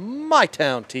on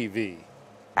MyTown TV.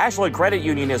 Ashland Credit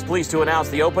Union is pleased to announce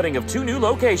the opening of 2 new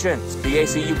locations. The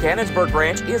ACU Cannonsburg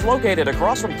branch is located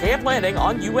across from Camp Landing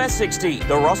on US 60.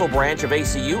 The Russell branch of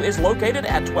ACU is located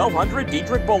at 1200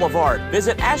 Dietrich Boulevard.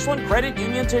 Visit Ashland Credit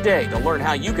Union today to learn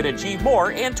how you can achieve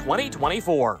more in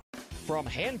 2024. From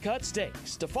hand-cut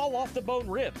steaks to fall-off-the-bone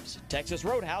ribs, Texas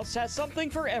Roadhouse has something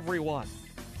for everyone.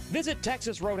 Visit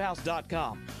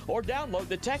TexasRoadhouse.com or download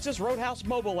the Texas Roadhouse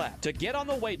mobile app to get on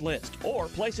the wait list or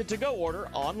place a to-go order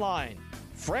online.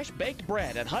 Fresh baked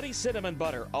bread and honey cinnamon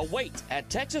butter await at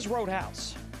Texas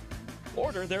Roadhouse.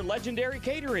 Order their legendary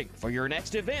catering for your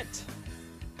next event.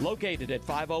 Located at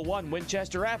 501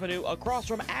 Winchester Avenue across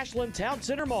from Ashland Town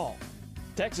Center Mall.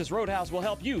 Texas Roadhouse will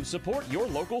help you support your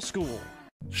local school.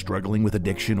 Struggling with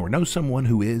addiction or know someone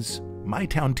who is?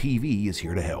 MyTown TV is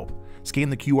here to help. Scan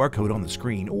the QR code on the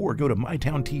screen or go to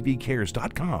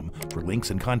mytowntvcares.com for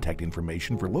links and contact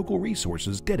information for local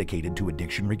resources dedicated to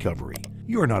addiction recovery.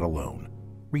 You're not alone.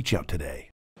 Reach out today.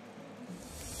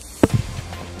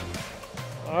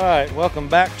 All right, welcome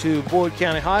back to Boyd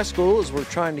County High School as we're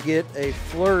trying to get a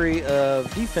flurry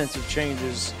of defensive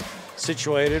changes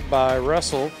situated by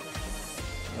Russell.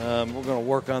 We're going to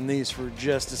work on these for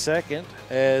just a second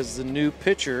as the new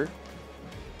pitcher.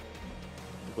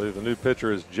 I believe the new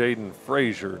pitcher is Jaden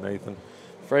Frazier, Nathan.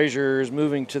 Frazier is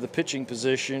moving to the pitching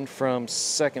position from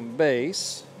second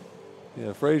base.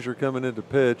 Yeah, Frazier coming into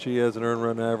pitch. He has an earned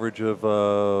run average of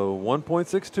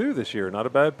 1.62 this year. Not a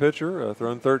bad pitcher,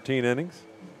 thrown 13 innings.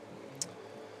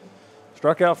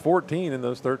 Struck out 14 in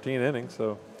those 13 innings,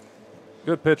 so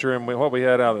good pitcher. And what we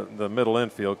had out at the middle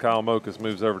infield, Kyle Mokas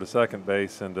moves over to second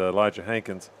base, and Elijah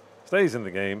Hankins stays in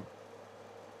the game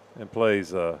and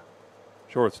plays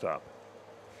shortstop.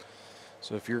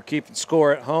 So if you're keeping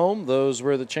score at home, those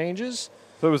were the changes.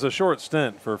 So it was a short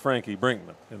stint for Frankie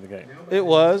Brinkman in the game. It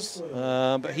was,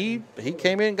 but he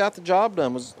came in and got the job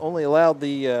done. Was only allowed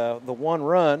the one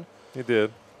run. He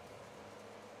did.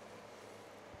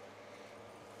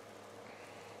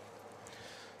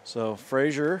 So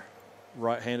Frazier,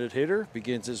 right-handed hitter,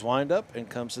 begins his windup and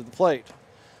comes to the plate.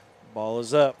 Ball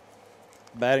is up.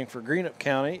 Batting for Greenup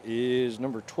County is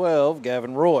number 12,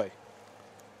 Gavin Roy.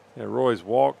 Yeah, Roy's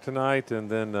walked tonight and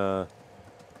then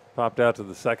popped out to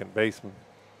the second baseman.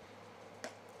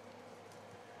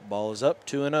 Ball is up,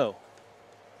 2-0.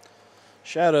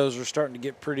 Shadows are starting to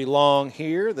get pretty long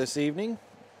here this evening.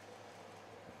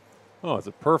 Oh, it's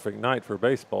a perfect night for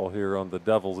baseball here on the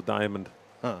Devil's Diamond.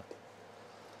 Huh.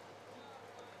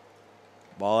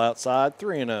 Ball outside,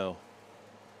 3-0.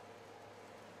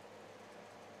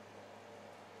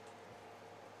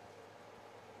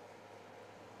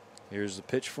 Here's the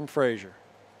pitch from Frazier.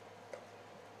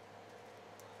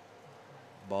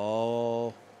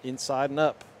 Ball inside and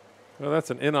up. Well,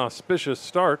 that's an inauspicious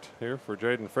start here for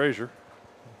Jaden Frazier.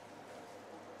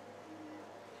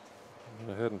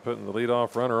 Go ahead and putting the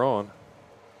leadoff runner on.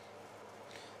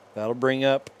 That'll bring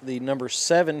up the number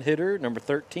 7 hitter, number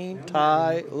 13,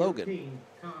 Ty Logan.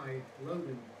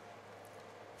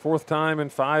 Fourth time in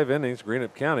 5 innings,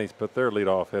 Greenup County's put their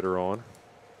leadoff hitter on.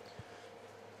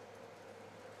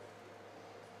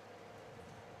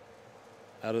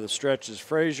 Out of the stretches,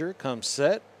 Frazier comes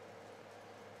set.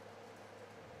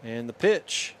 And the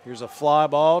pitch. Here's a fly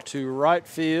ball to right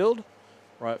field.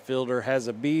 Right fielder has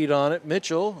a bead on it,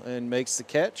 Mitchell, and makes the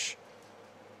catch.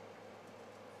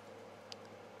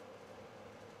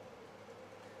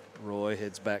 Roy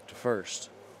heads back to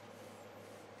first.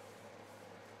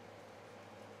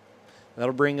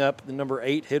 That'll bring up the number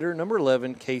 8 hitter, number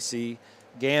 11, Casey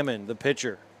Gammon, the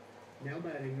pitcher. Now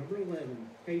batting number 11,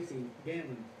 Casey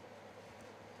Gammon.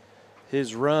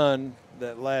 His run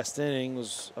that last inning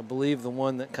was, I believe, the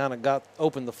one that kind of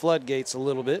opened the floodgates a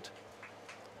little bit.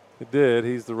 It did.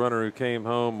 He's the runner who came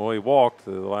home. Well, he walked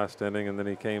the last inning, and then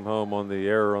he came home on the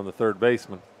error on the third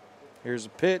baseman. Here's a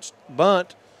pitch,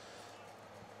 bunt.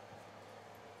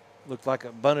 Looked like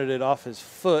it bunted it off his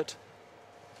foot.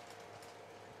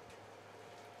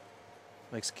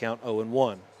 Makes the count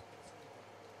 0-1.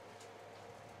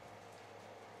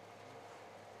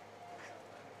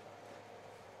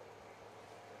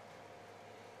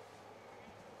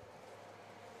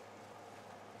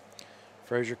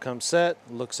 Frazier comes set,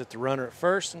 looks at the runner at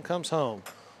first, and comes home.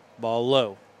 Ball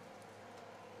low.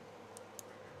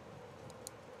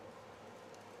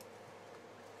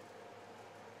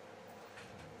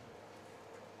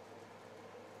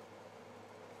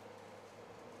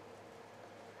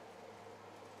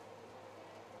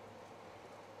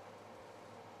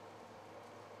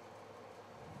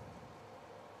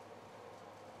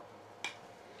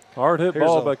 Hard hit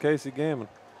ball by Casey Gammon.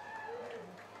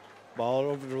 Ball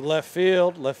over to left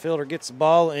field. Left fielder gets the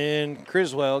ball, and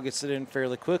Criswell gets it in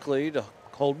fairly quickly to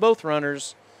hold both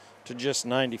runners to just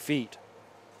 90 feet.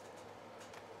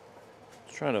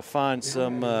 Trying to find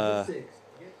some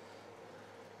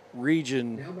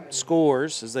region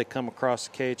scores as they come across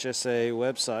the KHSA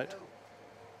website.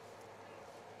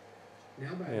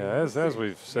 Yeah, as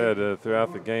we've said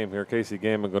throughout the game here, Casey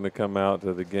Gammon going to come out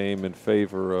to the game in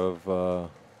favor of,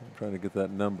 I'm trying to get that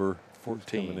number.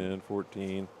 14. Coming in,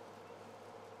 14.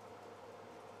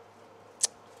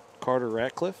 Carter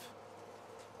Ratcliffe?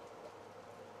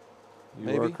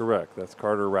 You are correct. That's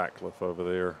Carter Ratcliffe over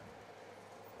there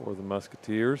for the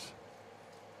Musketeers.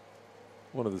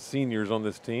 One of the seniors on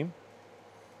this team.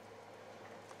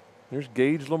 There's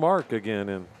Gage Lamarck again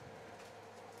in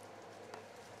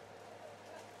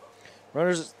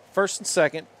Runners first and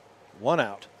second, 1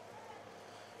 out.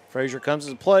 Frazier comes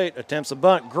to the plate, attempts a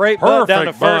bunt. Great bunt down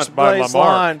the first base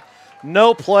line.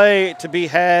 No play to be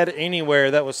had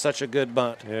anywhere. That was such a good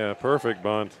bunt. Yeah, perfect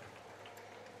bunt.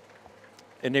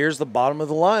 And here's the bottom of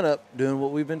the lineup doing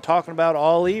what we've been talking about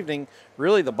all evening.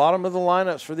 Really, the bottom of the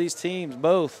lineups for these teams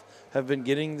both have been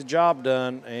getting the job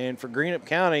done. And for Greenup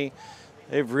County,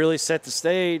 they've really set the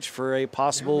stage for a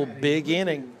possible big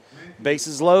inning.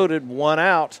 Bases loaded, 1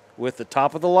 out, with the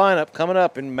top of the lineup coming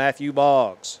up in Matthew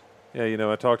Boggs. Yeah, you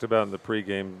know, I talked about in the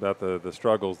pregame about the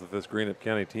struggles that this Greenup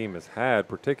County team has had,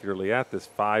 particularly at this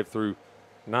 5 through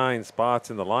 9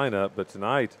 spots in the lineup. But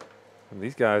tonight,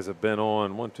 these guys have been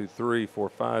on 1, 2, 3, 4,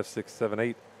 5, 6,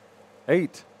 7,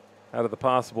 8 out of the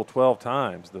possible 12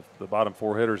 times. The bottom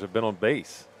 4 hitters have been on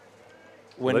base.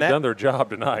 They've done their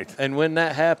job tonight. And when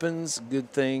that happens,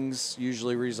 good things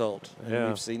usually result. And yeah.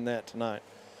 We've seen that tonight.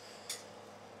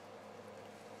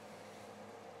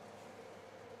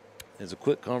 As a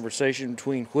quick conversation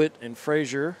between Whitt and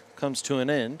Frazier comes to an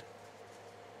end.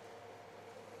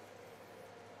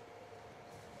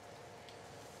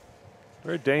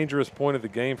 Very dangerous point of the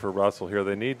game for Russell here.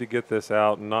 They need to get this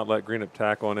out and not let Greenup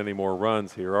tack on any more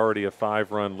runs here. Already a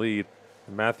 5-run lead.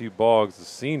 And Matthew Boggs, the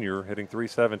senior, hitting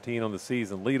 .317 on the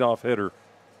season, leadoff hitter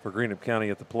for Greenup County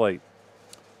at the plate.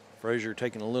 Frazier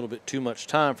taking a little bit too much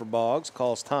time for Boggs,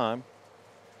 calls time.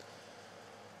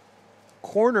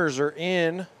 Corners are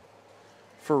in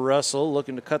for Russell,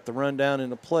 looking to cut the run down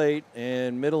in the plate,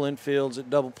 and middle infield's at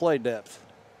double play depth.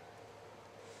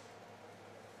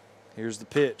 Here's the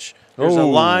pitch. There's a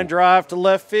line drive to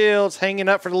left field. It's hanging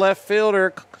up for the left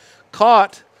fielder.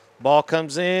 Caught. Ball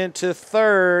comes in to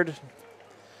third.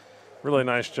 Really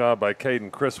nice job by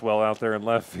Caden Criswell out there in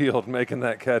left field, making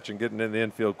that catch and getting in the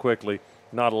infield quickly,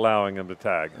 not allowing him to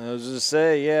tag. I was going to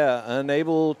say, yeah,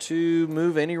 unable to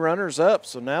move any runners up.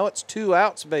 So now it's 2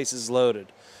 outs, bases loaded.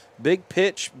 Big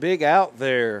pitch, big out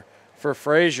there for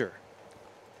Frazier.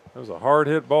 That was a hard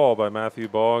hit ball by Matthew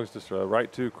Boggs, just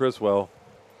right to Criswell,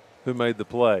 who made the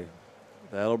play.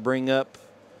 That'll bring up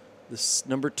this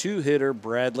number 2 hitter,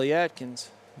 Bradley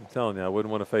Atkins. I'm telling you, I wouldn't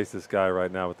want to face this guy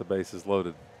right now with the bases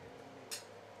loaded.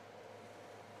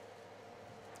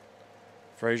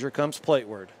 Frazier comes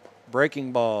plateward.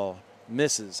 Breaking ball,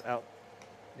 misses out.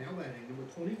 Now batting number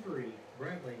 23,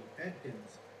 Bradley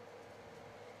Atkins.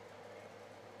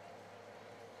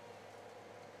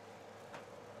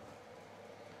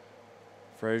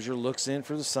 Frazier looks in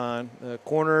for the sign.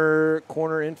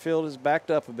 Corner infield is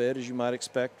backed up a bit, as you might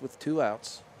expect, with 2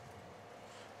 outs.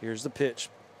 Here's the pitch.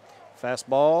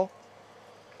 Fastball.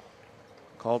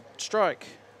 Called strike.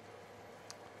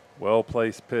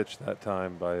 Well-placed pitch that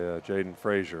time by Jaden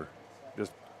Frazier.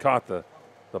 Just caught the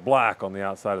black on the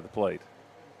outside of the plate.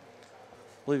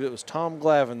 I believe it was Tom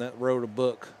Glavin that wrote a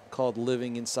book called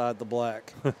Living Inside the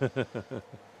Black.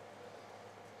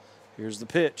 Here's the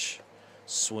pitch.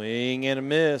 Swing and a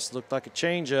miss. Looked like a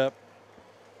changeup.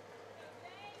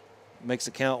 Makes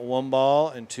the count 1 ball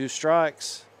and 2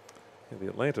 strikes. Yeah, the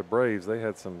Atlanta Braves, they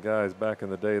had some guys back in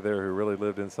the day there who really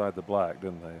lived inside the black,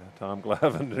 didn't they? Tom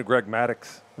Glavin and Greg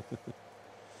Maddox.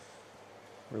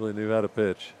 Really knew how to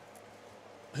pitch.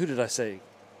 Who did I say?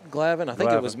 Glavin? I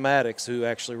think it was Maddox who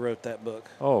actually wrote that book.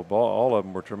 Oh, all of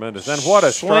them were tremendous. And what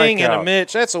a swing strikeout. And a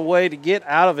mitch. That's a way to get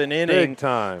out of an inning. Big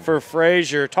time. For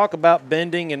Frazier. Talk about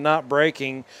bending and not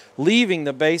breaking, leaving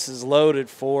the bases loaded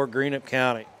for Greenup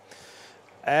County.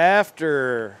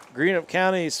 After Greenup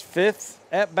County's 5th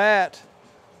at-bat,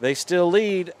 they still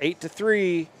lead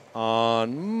 8-3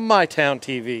 on MyTown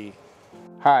TV.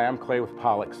 Hi, I'm Clay with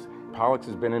Pollock's. Pollock's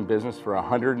has been in business for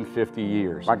 150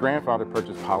 years. My grandfather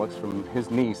purchased Pollock's from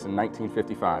his niece in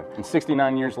 1955. And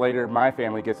 69 years later, my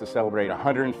family gets to celebrate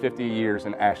 150 years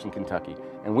in Ashland, Kentucky.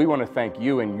 And we want to thank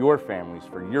you and your families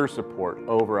for your support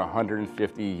over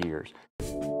 150 years.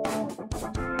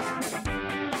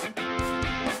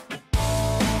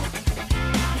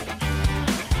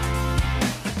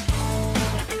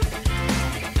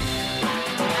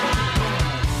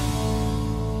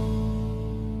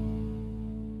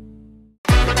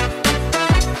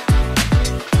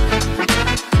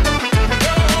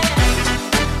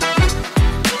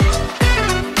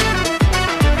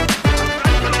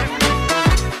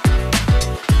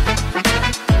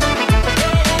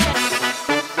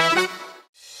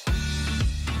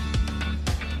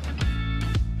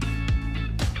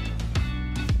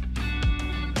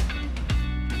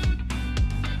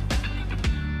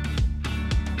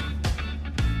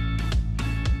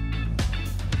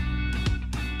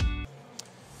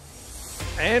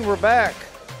 And we're back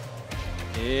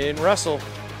in Russell.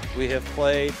 We have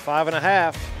played 5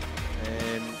 1/2,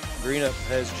 and Greenup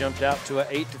has jumped out to an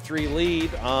 8-3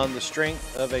 lead on the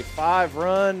strength of a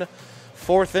 5-run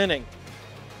fourth inning.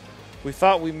 We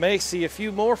thought we may see a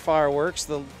few more fireworks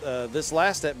this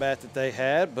last at-bat that they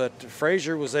had, but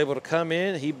Frazier was able to come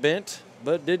in. He bent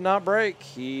but did not break.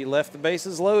 He left the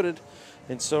bases loaded,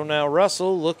 and so now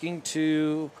Russell looking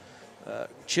to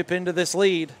chip into this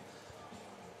lead.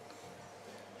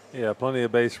 Yeah, plenty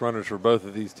of base runners for both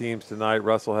of these teams tonight.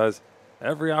 Russell has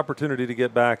every opportunity to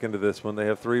get back into this one. They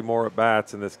have 3 more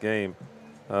at-bats in this game.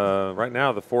 Right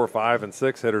now, the 4, 5, and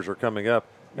 6 hitters are coming up,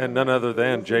 and none other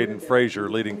than Jaden Frazier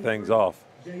leading things off.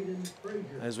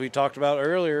 As we talked about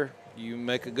earlier, you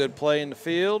make a good play in the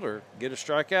field or get a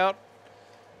strikeout,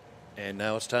 and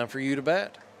now it's time for you to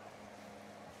bat.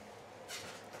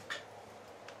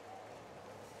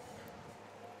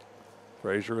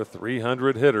 Frazier, a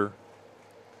 300 hitter.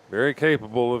 Very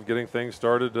capable of getting things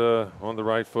started on the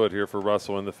right foot here for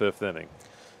Russell in the 5th inning.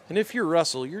 And if you're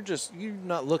Russell, you're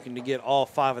not looking to get all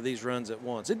 5 of these runs at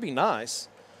once. It'd be nice.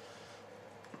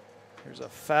 There's a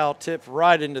foul tip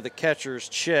right into the catcher's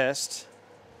chest.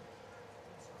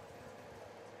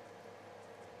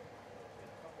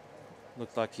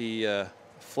 Looked like he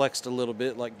flexed a little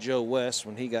bit like Joe West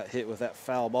when he got hit with that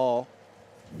foul ball.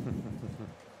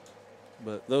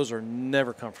 But those are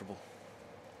never comfortable.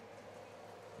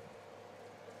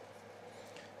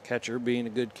 Catcher, being a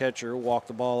good catcher, walked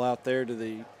the ball out there to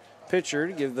the pitcher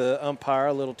to give the umpire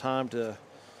a little time to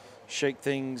shake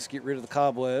things, get rid of the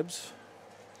cobwebs.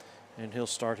 And he'll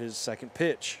start his second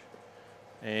pitch.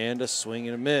 And a swing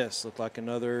and a miss. Looked like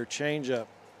another changeup.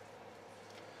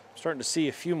 Starting to see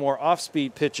a few more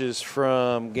off-speed pitches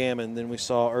from Gammon than we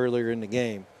saw earlier in the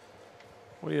game.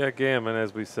 Well, yeah, Gammon,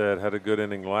 as we said, had a good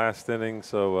inning last inning,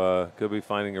 so could be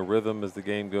finding a rhythm as the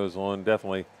game goes on.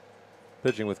 Definitely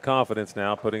pitching with confidence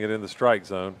now, putting it in the strike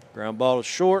zone. Ground ball is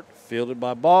short, fielded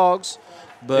by Boggs,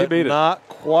 but could not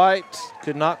quite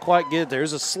get it.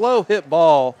 There's a slow hit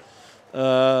ball.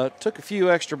 Took a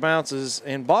few extra bounces,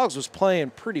 and Boggs was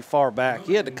playing pretty far back.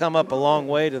 He had to come up a long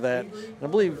way to that. And I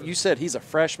believe you said he's a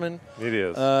freshman. It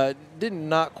is. Did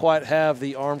not quite have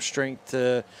the arm strength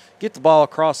to get the ball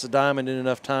across the diamond in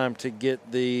enough time to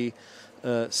get the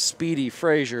speedy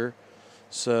Frazier.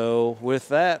 So with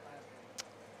that,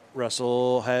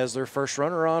 Russell has their first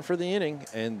runner on for the inning,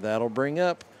 and that'll bring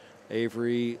up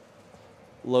Avery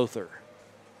Lothar.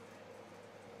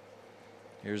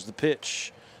 Here's the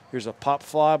pitch. Here's a pop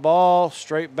fly ball,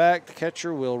 straight back. The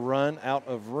catcher will run out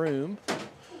of room,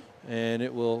 and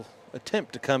it will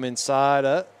attempt to come inside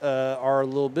our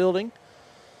little building.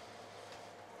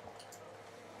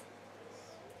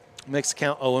 Makes the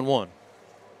count 0-1.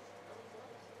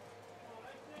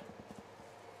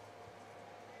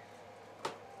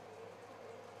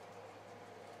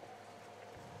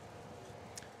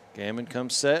 Gammon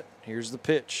comes set. Here's the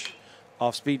pitch.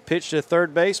 Off-speed pitch to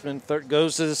third baseman. Third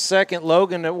goes to the second.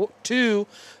 Logan at 2.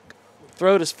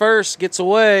 Throw to first. Gets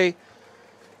away.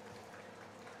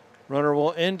 Runner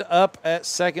will end up at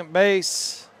second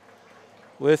base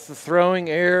with the throwing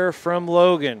error from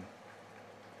Logan.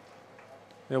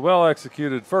 Yeah, well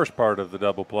executed first part of the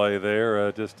double play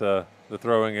there. Just the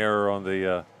throwing error on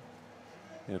the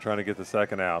trying to get the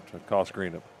second out. It cost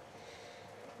Greenup.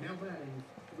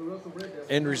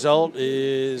 End result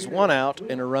is 1 out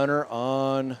and a runner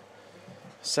on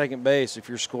second base. If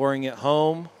you're scoring at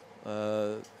home,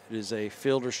 it is a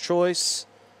fielder's choice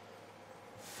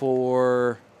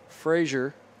for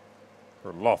Frazier.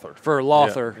 For Lothar. For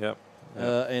Lothar. Yep.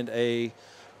 And a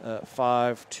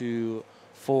 5-4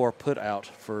 put out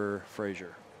for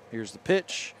Frazier. Here's the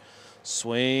pitch.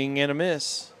 Swing and a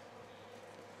miss.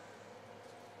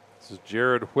 This is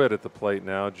Jared Whitt at the plate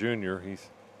now, junior. He's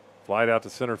flied out to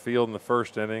center field in the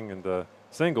first inning and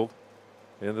singled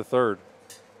in the third.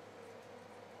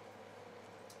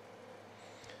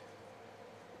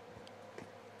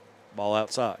 Ball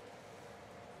outside.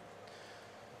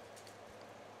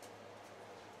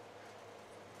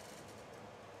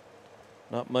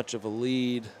 Not much of a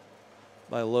lead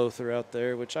by Lothar out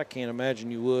there, which I can't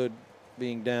imagine you would,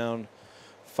 being down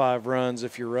 5 runs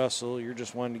if you're Russell. You're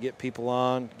just wanting to get people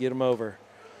on, get them over.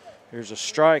 Here's a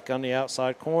strike on the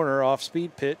outside corner,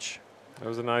 off-speed pitch. That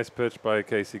was a nice pitch by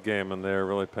Casey Gammon there.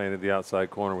 Really painted the outside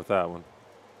corner with that one.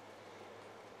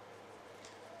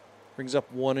 Brings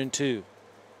up 1-2.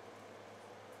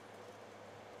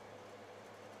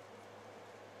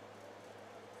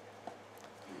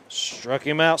 Struck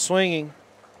him out swinging.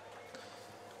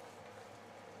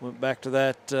 Went back to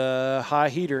that high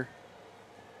heater.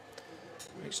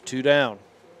 Makes 2 down.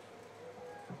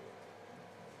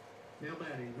 Now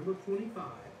batting, number 25,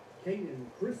 Kanan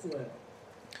Criswell.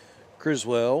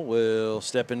 Criswell will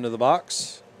step into the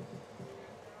box.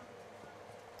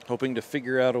 hoping to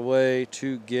figure out a way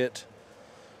to get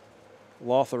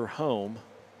Lothar home.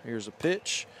 Here's a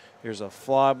pitch. Here's a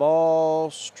fly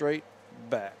ball straight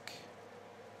back.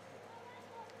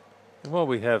 And what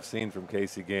we have seen from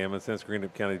Casey Gammon, since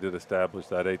Greenup County did establish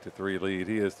that 8-3 lead,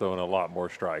 he is throwing a lot more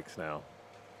strikes now.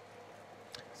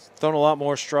 Throwing a lot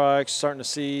more strikes, starting to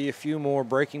see a few more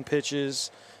breaking pitches,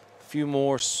 a few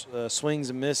more swings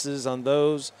and misses on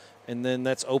those, and then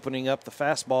that's opening up the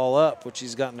fastball up, which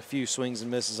he's gotten a few swings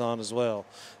and misses on as well.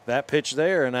 That pitch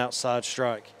there, an outside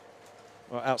strike,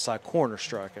 or outside corner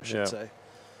strike, I should say.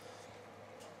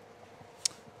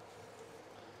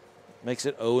 Makes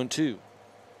it 0-2.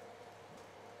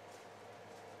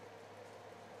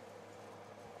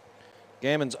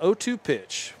 Gammon's 0-2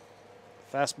 pitch.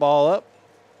 Fastball up.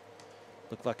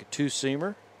 Looked like a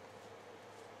two-seamer.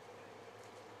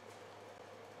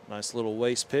 Nice little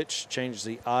waist pitch. Changes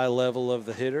the eye level of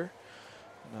the hitter.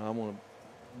 Now I'm going to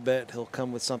bet he'll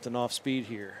come with something off speed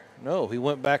here. No, he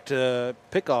went back to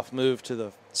pickoff move to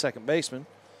the second baseman.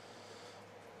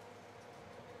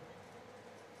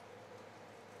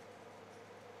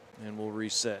 And we'll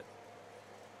reset.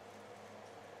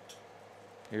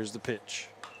 Here's the pitch.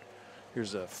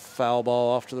 Here's a foul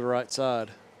ball off to the right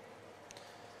side.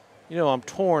 You know, I'm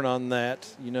torn on that,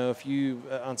 you know, if you,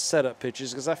 on setup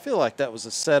pitches, because I feel like that was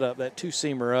a setup, that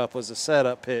two-seamer up was a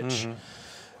setup pitch.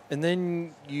 And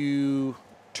then you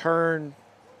turn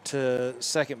to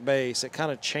second base, it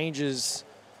kind of changes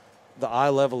the eye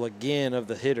level again of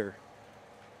the hitter.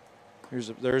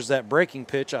 There's that breaking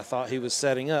pitch I thought he was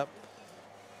setting up.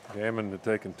 Gammon had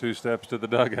taken 2 steps to the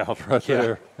dugout right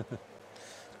there.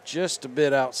 Just a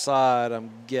bit outside, I'm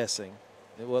guessing.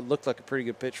 It looked like a pretty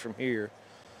good pitch from here.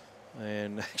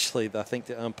 And actually, I think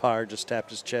the umpire just tapped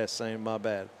his chest saying, my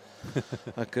bad.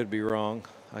 I could be wrong.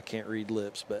 I can't read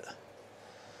lips, but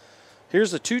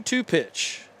here's a 2-2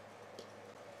 pitch.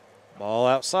 Ball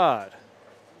outside.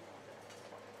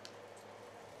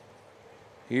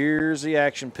 Here's the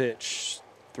action pitch.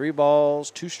 3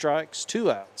 balls, 2 strikes, 2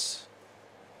 outs.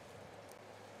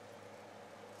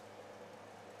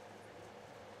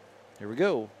 Here we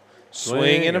go.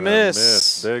 Swing and a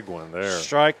miss. Big one there.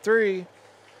 Strike 3.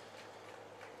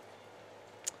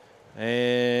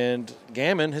 And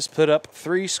Gammon has put up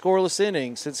 3 scoreless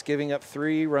innings since giving up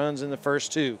 3 runs in the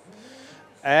first 2.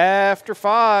 After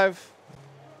 5,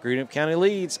 Greenup County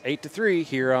leads 8-3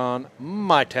 here on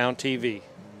MyTown TV.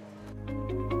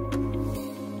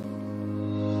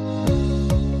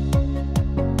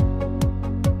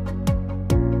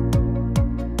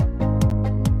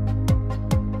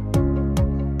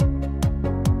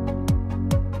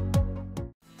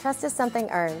 Trust is something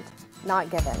earned, not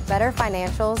given. Better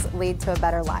financials lead to a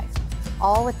better life.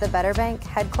 All with the Better Bank,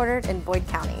 headquartered in Boyd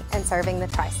County and serving the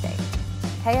tri-state.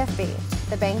 KFB,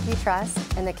 the bank you trust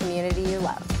and the community you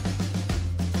love.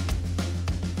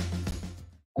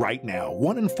 Right now,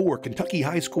 1 in 4 Kentucky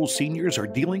high school seniors are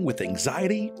dealing with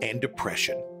anxiety and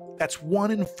depression. That's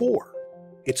 1 in 4.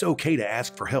 It's okay to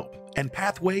ask for help, and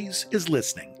Pathways is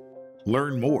listening.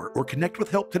 Learn more or connect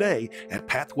with help today at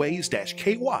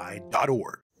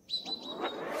pathways-ky.org.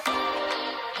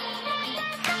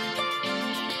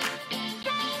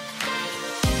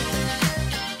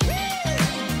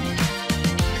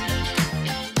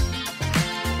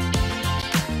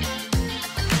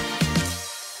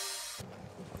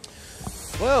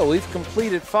 Well, we've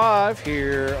completed 5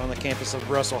 here on the campus of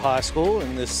Russell High School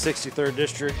in this 63rd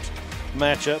District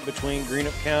matchup between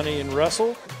Greenup County and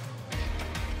Russell.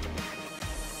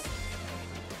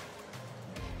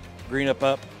 Greenup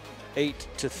up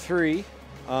 8-3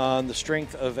 on the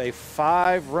strength of a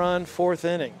 5-run 4th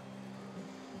inning.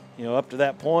 You know, up to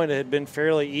that point, it had been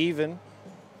fairly even.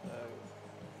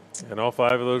 And all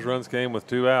 5 of those runs came with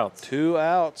 2 outs. 2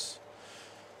 outs.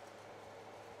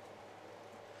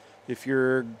 If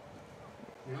you're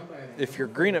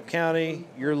Greenup County,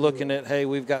 you're looking at, hey,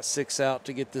 we've got 6 outs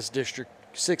to get this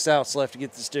district, 6 outs left to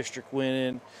get this district win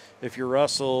in. If you're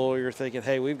Russell, you're thinking,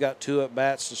 hey, we've got 2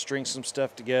 at-bats to string some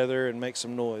stuff together and make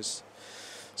some noise.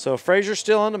 So Frazier's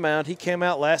still on the mound. He came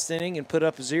out last inning and put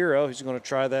up a 0. He's going to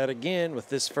try that again with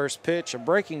this first pitch, a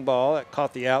breaking ball that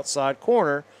caught the outside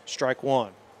corner, strike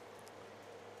 1.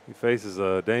 He faces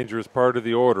a dangerous part of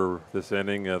the order this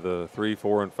inning, the 3,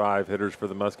 4, and 5 hitters for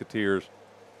the Musketeers.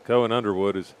 Cohen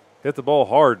Underwood has hit the ball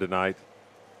hard tonight,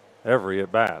 every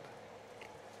at-bat.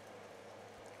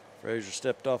 Frazier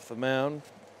stepped off the mound,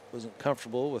 wasn't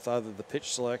comfortable with either the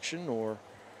pitch selection or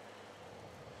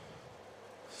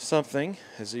something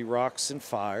as he rocks and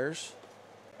fires.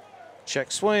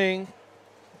 Check swing,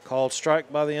 called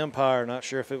strike by the umpire. Not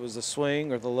sure if it was the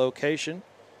swing or the location,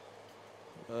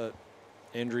 but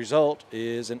End result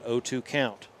is an 0-2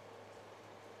 count.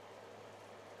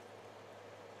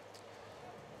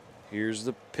 Here's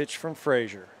the pitch from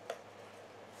Frazier.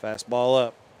 Fastball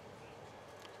up.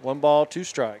 1 ball, 2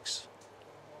 strikes.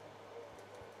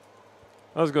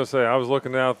 I was going to say, I was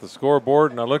looking out at the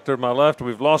scoreboard, and I looked to my left, and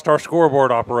we've lost our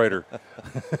scoreboard operator.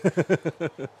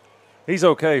 He's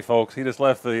okay, folks. He just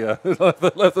left the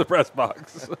left the press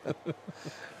box.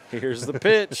 Here's the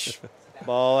pitch.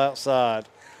 Ball outside.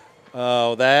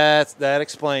 Oh, that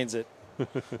explains it.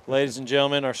 Ladies and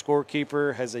gentlemen, our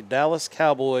scorekeeper has a Dallas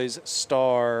Cowboys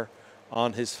star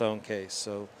on his phone case.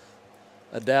 So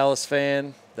a Dallas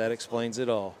fan, that explains it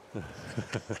all.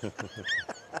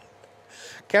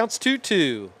 Counts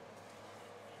 2-2.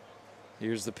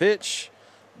 Here's the pitch.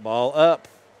 Ball up.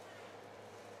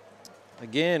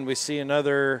 Again, we see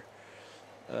another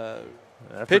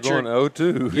pitcher going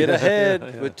 0-2. get ahead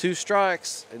Yeah. with 2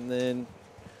 strikes and then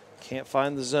can't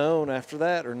find the zone after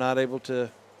that or not able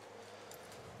to.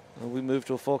 We move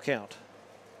to a full count.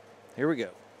 Here we go.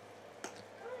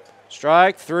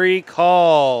 Strike 3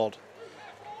 called.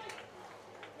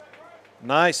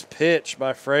 Nice pitch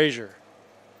by Frazier.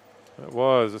 It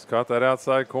was. Just caught that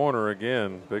outside corner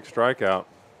again. Big strikeout.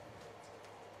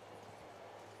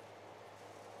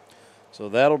 So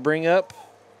that'll bring up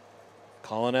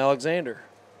Colin Alexander.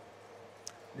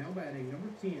 Now batting number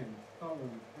 10,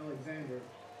 Colin Alexander.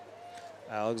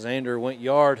 Alexander went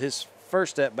yard his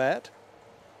first at bat.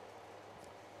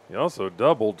 He also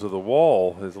doubled to the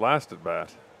wall his last at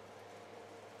bat.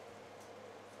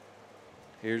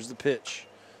 Here's the pitch.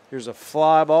 Here's a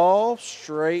fly ball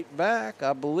straight back,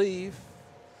 I believe.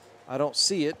 I don't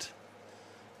see it,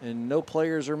 and no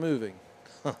players are moving.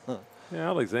 Yeah,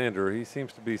 Alexander, he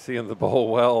seems to be seeing the ball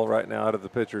well right now out of the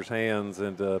pitcher's hands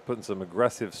and putting some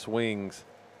aggressive swings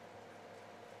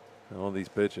on these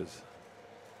pitches.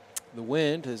 The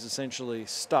wind has essentially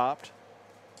stopped.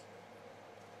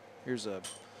 Here's a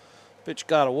pitch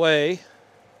got away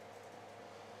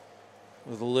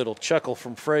with a little chuckle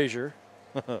from Frazier.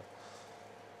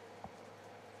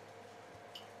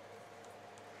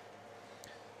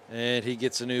 And he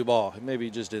gets a new ball. Maybe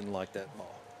he just didn't like that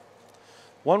ball.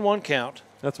 1-1 count.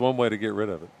 That's one way to get rid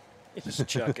of it. Just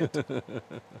chuck it.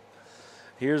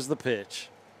 Here's the pitch.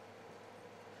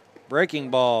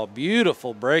 Breaking ball.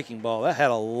 Beautiful breaking ball. That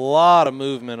had a lot of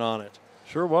movement on it.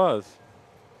 Sure was.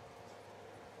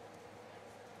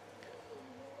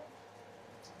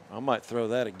 I might throw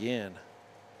that again.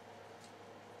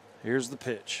 Here's the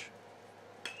pitch.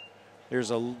 Here's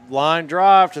a line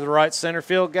drive to the right center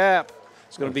field gap.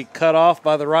 It's going to be cut off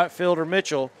by the right fielder,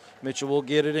 Mitchell. Mitchell will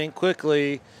get it in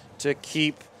quickly to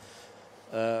keep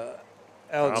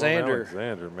Alexander.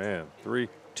 Alexander, man.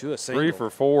 To a single. 3 for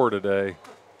 4 today.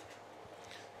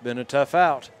 Been a tough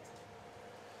out.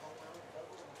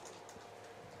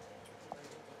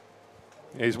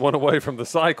 He's one away from the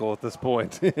cycle at this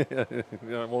point.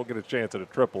 Won't get a chance at a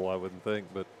triple, I wouldn't think,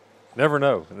 but never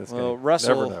know in this game.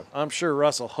 Russell, never know. I'm sure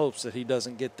Russell hopes that he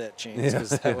doesn't get that chance because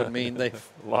that would mean they've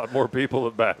a lot more people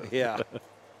at bat. Yeah.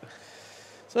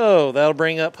 So that'll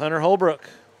bring up Hunter Holbrook.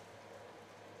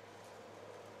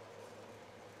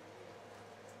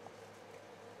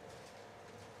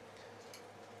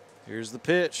 Here's the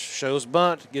pitch. Shows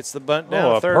bunt. Gets the bunt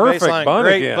down third baseline. Bunt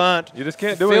Great again. bunt. You just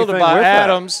can't do Fielded anything by with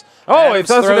Adams. That. Oh, Adams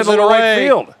he throws it into the right away.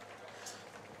 field.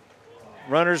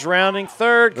 Runners rounding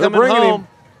third, They're coming home. him.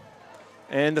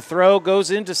 And the throw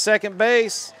goes into second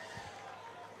base.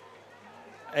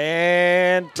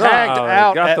 And tagged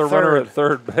out got at the third. runner at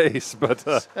third base,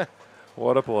 but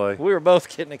what a play. We were both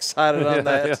getting excited on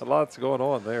that. Yeah, lots going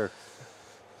on there.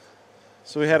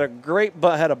 So we had a great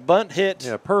bunt, had a bunt hit.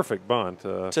 Yeah, perfect bunt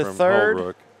to from third.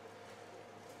 Holbrook.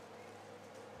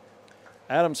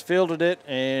 Adams fielded it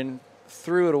and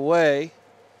threw it away.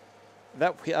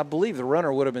 That I believe the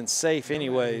runner would have been safe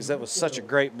anyways. That was such a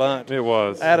great bunt. It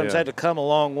was. Adams yeah. had to come a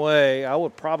long way. I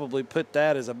would probably put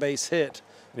that as a base hit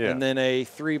and then a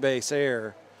 3-base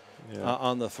error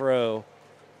on the throw.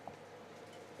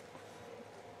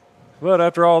 But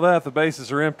after all that, the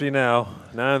bases are empty now.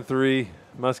 9-3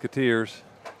 Musketeers.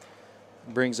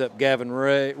 Brings up Gavin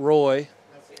Roy.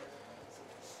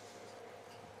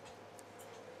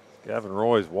 Gavin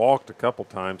Roy's walked a couple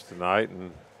times tonight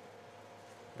and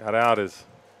got out his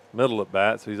middle at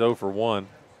bat, so he's 0 for 1.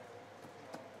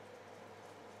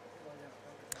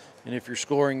 And if you're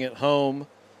scoring at home,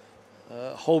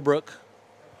 Holbrook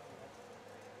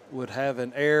would have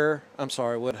an error.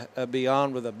 Would be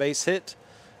on with a base hit,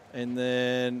 and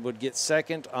then would get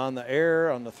second on the error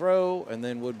on the throw, and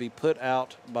then would be put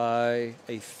out by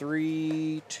a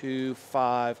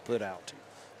 3-5 put out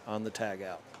on the tag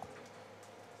out.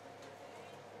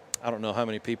 I don't know how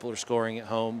many people are scoring at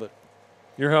home, but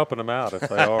you're helping them out if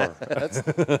they are. That's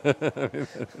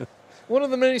one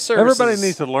of the many services. Everybody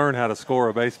needs to learn how to score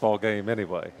a baseball game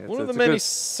anyway. One of the many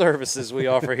services we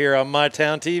offer here on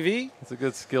MyTown TV. It's a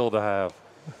good skill to have.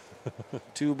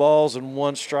 2 balls and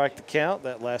 1 strike to count.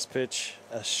 That last pitch,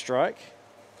 a strike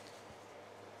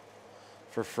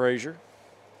for Frazier.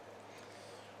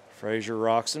 Frazier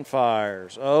rocks and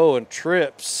fires. Oh, and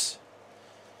trips.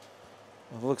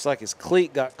 It looks like his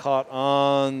cleat got caught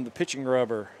on the pitching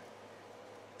rubber.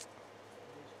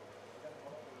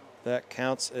 That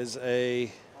counts as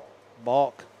a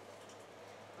balk.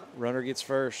 Runner gets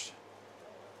first.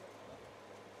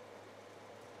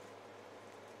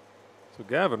 So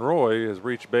Gavin Roy has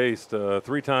reached base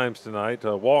 3 times tonight,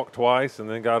 walked twice, and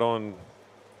then got on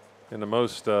in the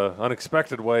most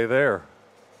unexpected way there.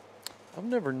 I've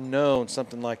never known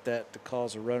something like that to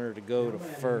cause a runner to go to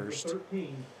first.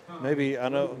 Maybe, I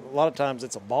know a lot of times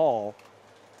it's a ball.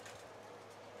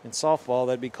 In softball,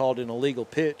 that'd be called an illegal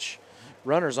pitch.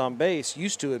 Runners on base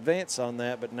used to advance on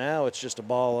that, but now it's just a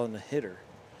ball on the hitter.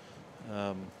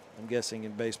 I'm guessing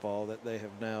in baseball that they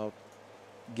have now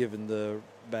given the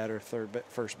batter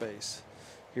first base.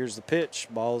 Here's the pitch.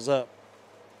 Ball is up.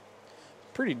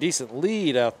 Pretty decent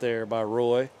lead out there by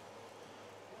Roy.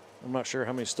 I'm not sure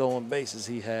how many stolen bases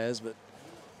he has, but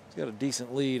he's got a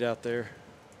decent lead out there.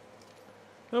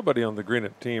 Nobody on the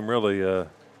Greenup team really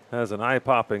has an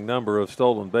eye-popping number of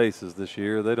stolen bases this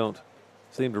year. They don't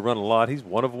seem to run a lot. He's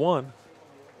 1 of 1.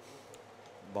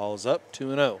 Ball is up,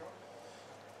 2-0.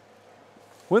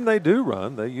 When they do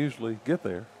run, they usually get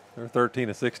there. They're 13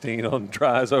 of 16 on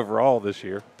tries overall this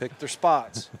year. Pick their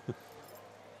spots.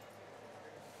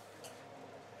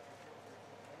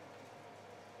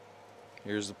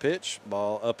 Here's the pitch.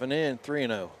 Ball up and in,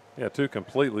 3-0. Yeah, 2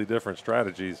 completely different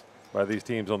strategies by these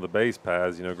teams on the base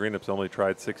paths. You know, Greenup's only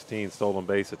tried 16 stolen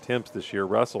base attempts this year.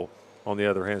 Russell, on the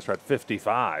other hand, has tried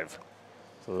 55.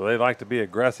 So they like to be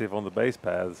aggressive on the base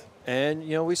paths. And,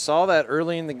 you know, we saw that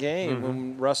early in the game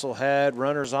when Russell had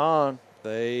runners on.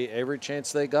 Every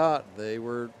chance they got, they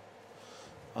were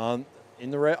on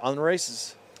the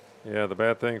races. Yeah, the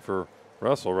bad thing for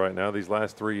Russell right now, these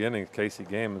last 3 innings, Casey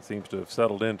Gammon seems to have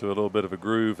settled into a little bit of a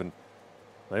groove, and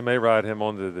they may ride him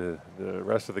on to the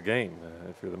rest of the game.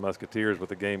 If you're the Musketeers with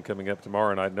the game coming up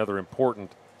tomorrow night, another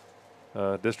important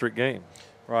district game.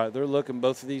 Right,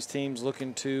 both of these teams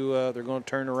looking to, they're going to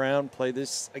turn around, play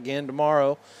this again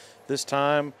tomorrow, this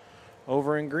time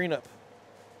over in Greenup.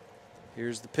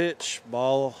 Here's the pitch,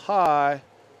 ball high,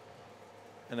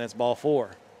 and that's ball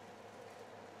 4.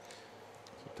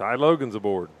 So Ty Logan's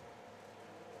aboard.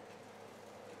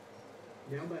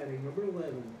 Now batting number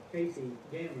 11, Casey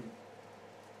Gammon.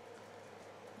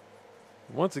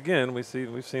 Once again, we've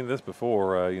seen this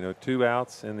before. You know, 2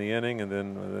 outs in the inning, and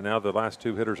then now the last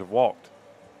 2 hitters have walked.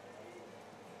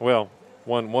 Well,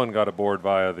 one got aboard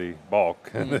via the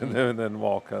balk, and then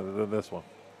walk this one.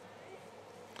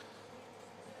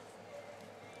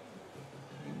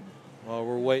 While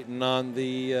we're waiting on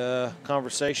the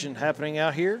conversation happening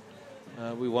out here,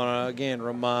 we want to again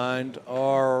remind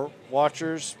our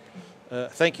watchers.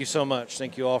 Thank you so much.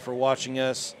 Thank you all for watching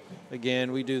us.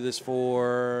 Again, we do this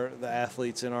for the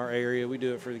athletes in our area. We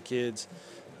do it for the kids.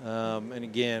 And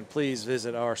again, please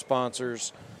visit our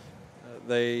sponsors.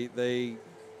 They're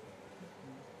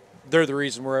the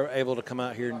reason we're able to come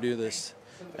out here and do this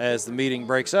as the meeting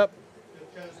breaks up.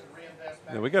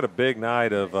 Yeah, we got a big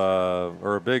night of,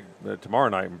 tomorrow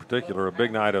night in particular, a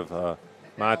big night of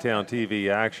MyTown TV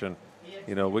action.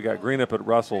 You know, we got Greenup at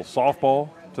Russell softball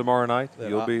tomorrow night.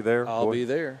 You'll be there. I'll be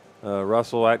there.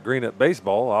 Russell at Greenup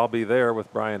baseball. I'll be there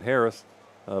with Brian Harris.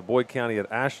 Boyd County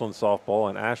at Ashland softball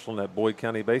and Ashland at Boyd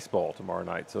County baseball tomorrow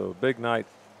night. So a big night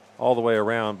all the way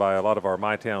around by a lot of our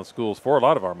MyTown schools. For a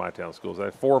lot of our MyTown schools, they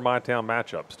have 4 MyTown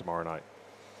matchups tomorrow night.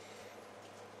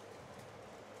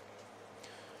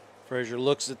 Frazier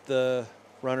looks at the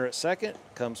runner at second,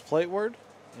 comes plateward,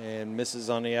 and misses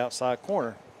on the outside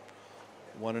corner.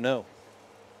 1-0.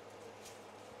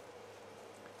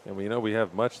 And we know we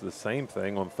have much the same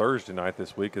thing on Thursday night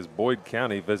this week as Boyd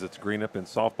County visits Greenup in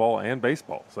softball and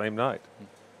baseball, same night.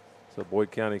 So Boyd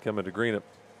County coming to Greenup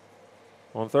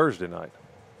on Thursday night.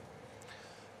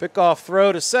 Pickoff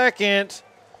throw to second.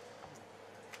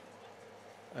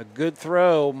 A good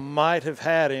throw might have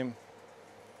had him.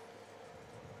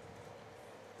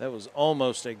 That was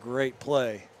almost a great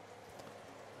play.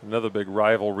 Another big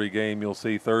rivalry game you'll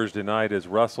see Thursday night is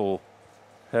Russell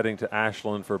heading to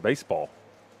Ashland for baseball.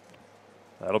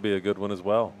 That'll be a good one as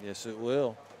well. Yes, it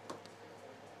will.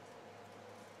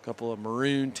 A couple of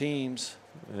maroon teams.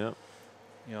 Yeah.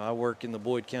 You know, I work in the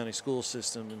Boyd County school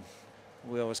system, and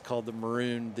We always called the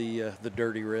maroon the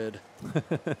dirty red.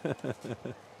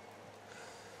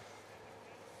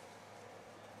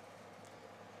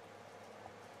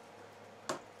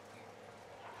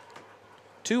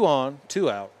 2 on, 2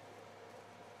 out.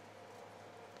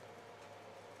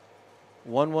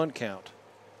 1-1 count.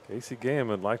 Casey Gammon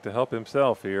would like to help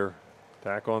himself here.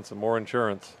 Tack on some more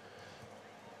insurance.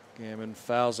 Gammon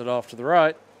fouls it off to the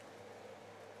right.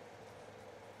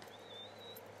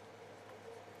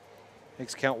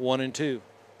 Makes count 1 and 2.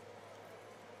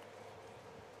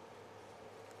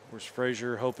 Where's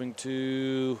Frazier hoping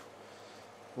to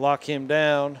lock him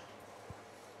down,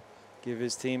 give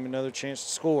his team another chance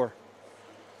to score.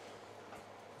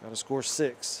 Got to score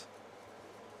 6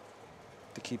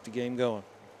 to keep the game going.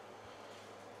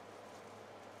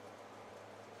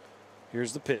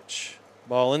 Here's the pitch.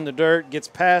 Ball in the dirt, gets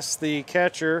past the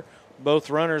catcher. Both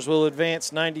runners will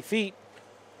advance 90 feet.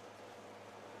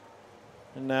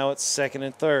 And now it's 2nd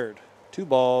and 3rd. 2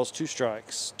 balls, 2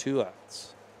 strikes, 2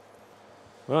 outs.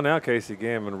 Well, now Casey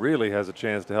Gammon really has a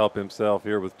chance to help himself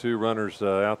here with 2 runners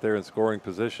out there in scoring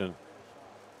position.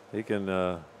 He can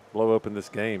blow open this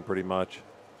game pretty much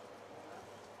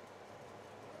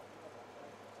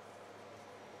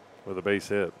with a base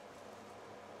hit.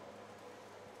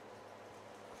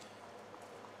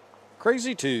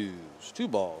 Crazy twos. 2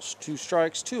 balls, 2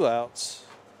 strikes, 2 outs.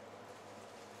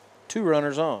 2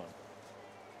 runners on.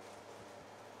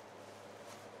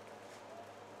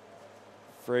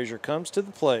 Frazier comes to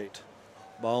the plate.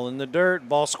 Ball in the dirt.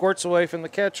 Ball squirts away from the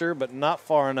catcher, but not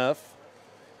far enough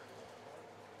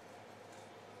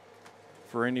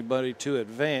for anybody to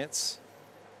advance.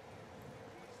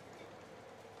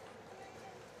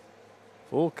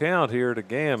 Full count here to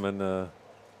Gammon. The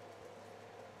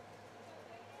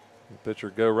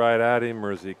pitcher go right at him,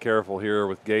 or is he careful here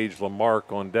with Gage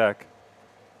Lamarck on deck?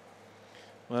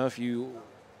 Well, if you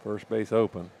first base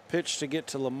open, pitch to get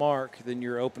to Lamarck, then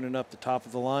you're opening up the top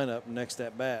of the lineup next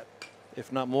at bat,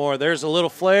 if not more. There's a little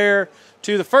flare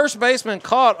to the first baseman,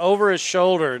 caught over his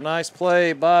shoulder. Nice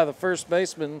play by the first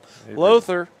baseman,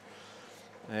 Lothar.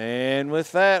 And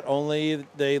with that, only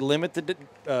they limit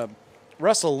the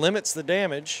Russell limits the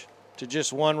damage to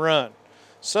just 1 run.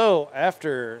 So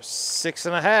after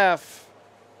 6.5,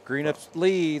 Greenup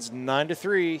leads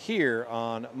 9-3 here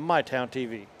on MyTown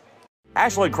TV.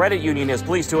 Ashland Credit Union is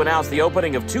pleased to announce the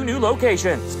opening of 2 new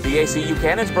locations. The ACU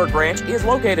Cannonsburg branch is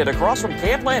located across from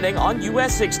Camp Landing on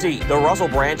US 60. The Russell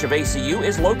branch of ACU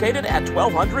is located at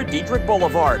 1200 Dietrich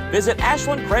Boulevard. Visit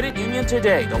Ashland Credit Union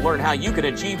today to learn how you can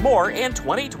achieve more in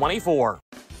 2024.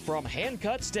 From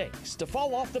hand-cut steaks to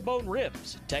fall-off-the-bone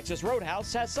ribs, Texas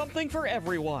Roadhouse has something for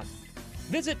everyone.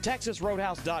 Visit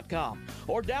TexasRoadhouse.com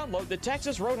or download the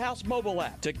Texas Roadhouse mobile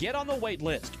app to get on the wait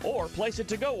list or place a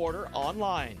to-go order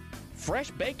online.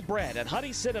 Fresh baked bread and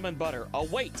honey cinnamon butter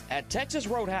await at Texas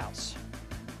Roadhouse.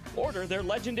 Order their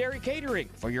legendary catering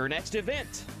for your next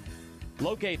event.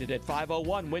 Located at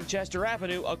 501 Winchester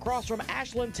Avenue across from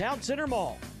Ashland Town Center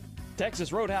Mall.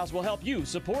 Texas Roadhouse will help you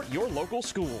support your local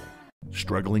school.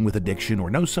 Struggling with addiction or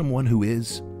know someone who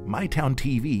is? MyTown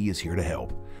TV is here to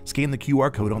help. Scan the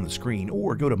QR code on the screen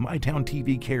or go to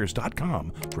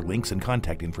mytowntvcares.com for links and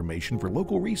contact information for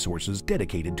local resources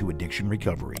dedicated to addiction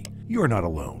recovery. You're not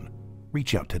alone.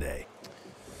 Reach out today.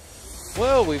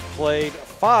 Well, we've played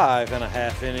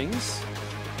 5.5 innings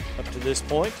up to this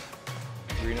point.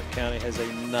 Greenup County has a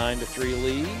 9-3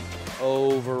 lead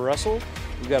over Russell.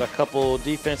 We've got a couple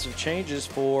defensive changes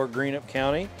for Greenup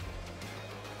County.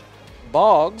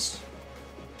 Boggs.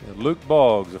 Yeah, Luke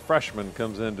Boggs, a freshman,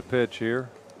 comes in to pitch here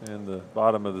in the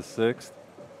bottom of the 6th.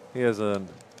 He has an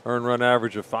earned run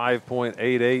average of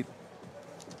 5.88.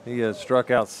 He has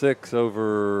struck out 6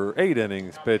 over 8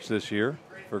 innings pitched this year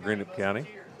for Greenup County.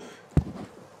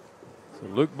 So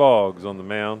Luke Boggs on the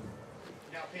mound.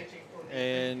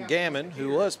 And Gammon, who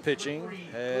was pitching,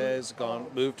 has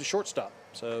moved to shortstop.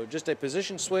 So just a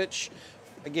position switch.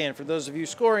 Again, for those of you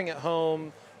scoring at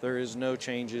home, there is no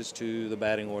changes to the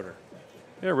batting order.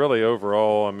 Yeah, really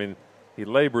overall, I mean, he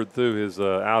labored through his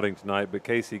outing tonight, but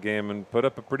Casey Gammon put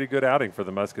up a pretty good outing for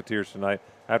the Musketeers tonight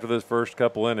after those first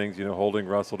couple innings, holding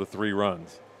Russell to 3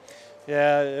 runs.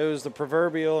 Yeah, it was the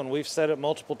proverbial, and we've said it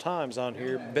multiple times on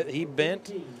here, but he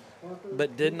bent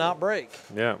but did not break.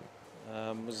 Yeah.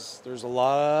 There's a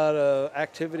lot of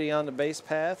activity on the base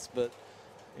paths, but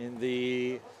in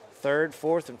the 3rd,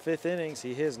 4th, and 5th innings,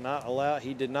 he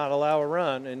did not allow a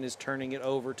run and is turning it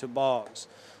over to Boggs.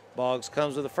 Boggs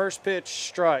comes with the first pitch,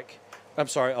 strike. I'm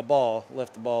sorry, a ball,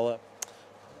 left the ball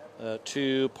up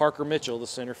to Parker Mitchell, the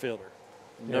center fielder.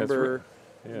 Number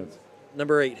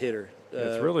 8 hitter.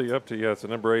 It's really up to, it's a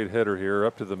number 8 hitter here,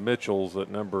 up to the Mitchells at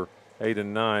number 8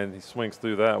 and 9. He swings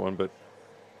through that one, but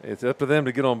it's up to them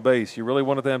to get on base. You really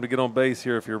wanted them to get on base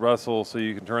here if you're Russell, so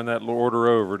you can turn that order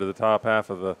over to the top half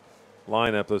of the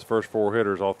lineup, those first 4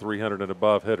 hitters, all 300 and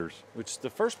above hitters. Which the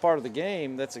first part of the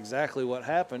game, that's exactly what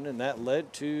happened, and that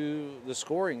led to the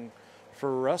scoring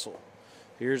for Russell.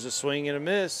 Here's a swing and a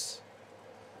miss.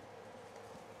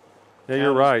 Yeah,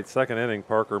 you're right. Second inning,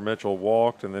 Parker Mitchell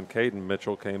walked, and then Caden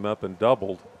Mitchell came up and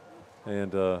doubled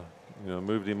and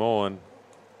moved him on.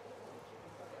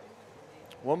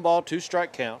 1 ball, 2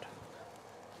 strike count.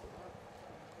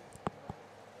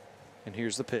 And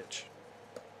here's the pitch.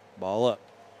 Ball up.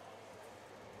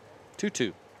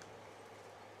 2-2.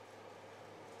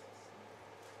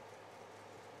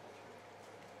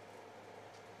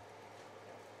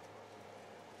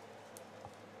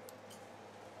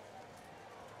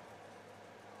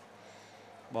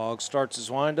 Boggs starts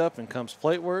his windup and comes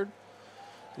plateward.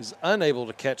 Is unable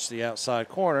to catch the outside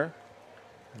corner.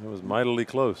 It was mightily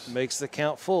close. Makes the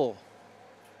count full.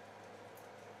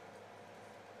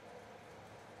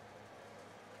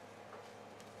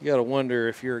 You got to wonder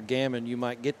if you're a gammon, you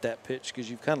might get that pitch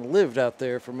because you've kind of lived out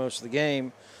there for most of the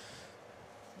game.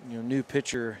 New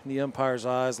pitcher in the umpire's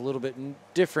eyes, a little bit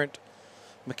different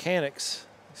mechanics.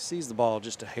 He sees the ball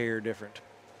just a hair different.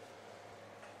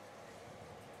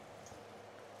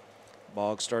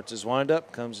 Boggs starts his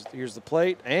windup, here's the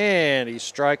plate, and he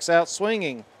strikes out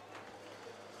swinging.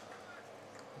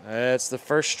 That's the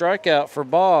first strikeout for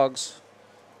Boggs.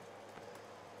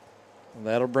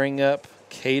 That'll bring up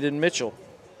Caden Mitchell.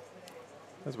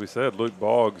 As we said, Luke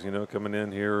Boggs, coming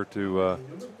in here to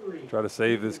try to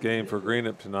save this game for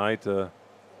Greenup tonight.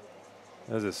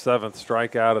 That's his 7th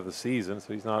strikeout of the season,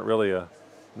 so he's not really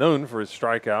known for his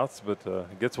strikeouts, but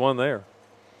he gets one there.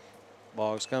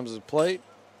 Boggs comes to the plate.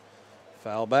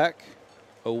 Foul back,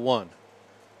 0-1.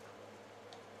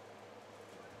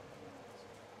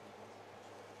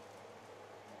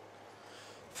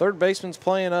 Third baseman's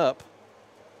playing up,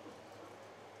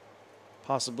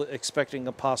 possibly expecting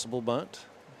a possible bunt.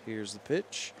 Here's the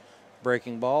pitch.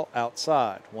 Breaking ball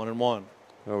outside, 1-1.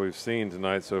 Well, we've seen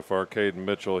tonight so far Caden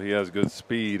Mitchell. He has good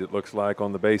speed, it looks like,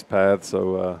 on the base path,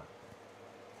 so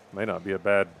may not be a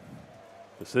bad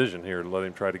decision here to let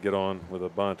him try to get on with a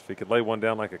bunt. If he could lay one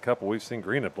down like a couple we've seen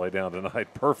Greenup lay down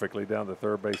tonight perfectly down the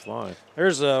third base line.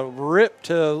 There's a rip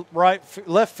to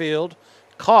left field,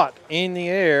 caught in the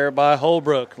air by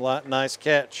Holbrook. Nice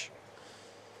catch.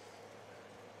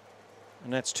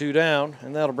 And that's 2 down,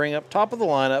 and that'll bring up top of the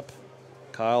lineup,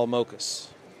 Kyle Mokas.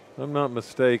 If I'm not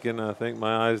mistaken, I think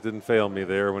my eyes didn't fail me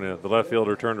there when the left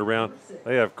fielder turned around.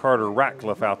 They have Carter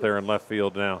Ratcliffe out there in left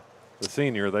field now. The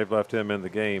senior, they've left him in the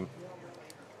game.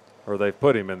 Or they've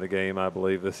put him in the game, I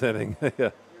believe, this inning.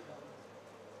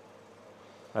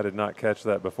 I did not catch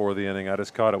that before the inning. I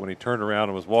just caught it when he turned around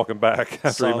and was walking back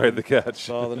after he made the catch.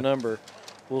 Saw the number.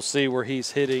 We'll see where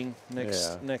he's hitting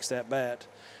next at bat.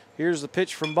 Here's the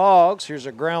pitch from Boggs. Here's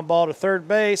a ground ball to third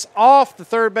base. Off the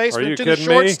third baseman to the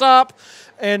shortstop.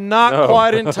 And not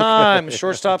quite in time. The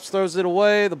shortstop throws it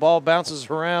away. The ball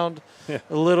bounces around a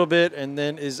little bit and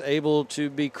then is able to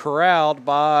be corralled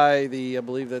by I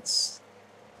believe that's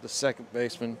the second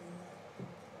baseman.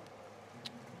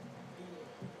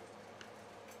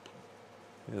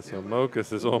 Yeah, so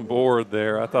Mokas is on board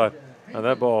there. I thought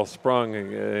that ball sprung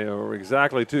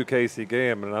exactly to Casey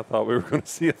Gammon, and I thought we were going to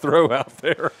see a throw out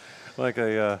there, like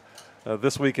a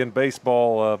This Week in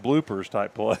Baseball bloopers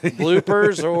type play.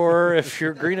 Bloopers, or if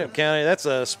you're Greenup County, that's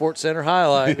a Sports Center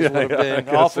highlight. Would have been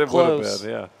awful close.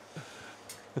 Yeah.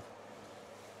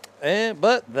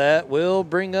 But that will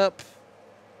bring up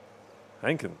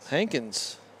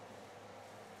Hankins.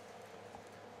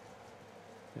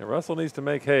 Yeah, Russell needs to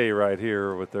make hay right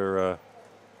here with their,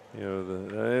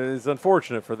 it's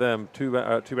unfortunate for them. Two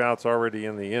outs already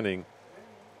in the inning,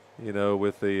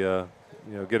 with the,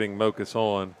 getting Mokas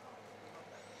on.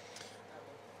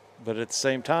 But at the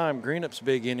same time, Greenup's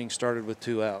big inning started with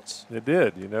 2 outs. It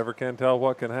did. You never can tell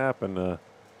what can happen.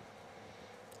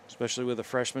 Especially with a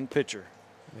freshman pitcher.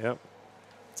 Yep.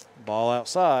 Ball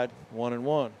outside,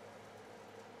 1-1.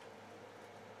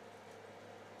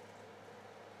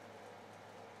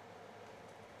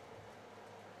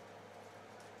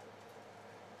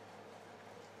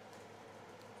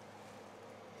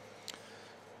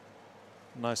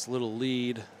 Nice little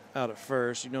lead out at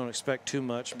first. You don't expect too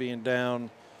much being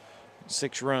down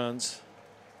 6 runs.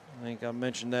 I think I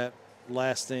mentioned that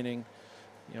last inning.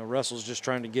 Russell's just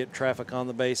trying to get traffic on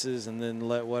the bases and then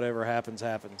let whatever happens,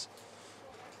 happens.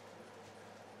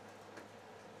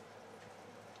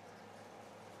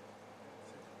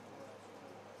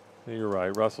 You're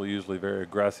right. Russell usually very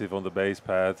aggressive on the base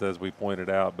paths, as we pointed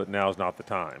out, but now's not the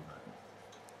time.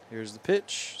 Here's the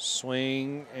pitch.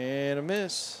 Swing and a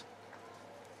miss.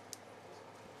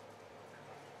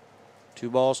 2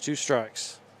 balls, 2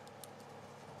 strikes.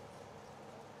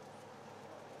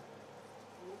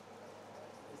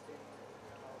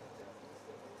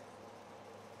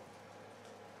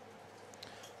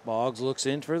 Boggs looks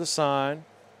in for the sign.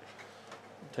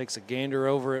 Takes a gander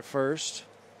over at first.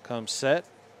 Comes set.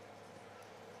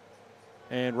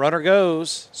 And runner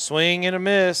goes. Swing and a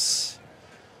miss.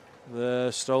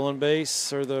 The stolen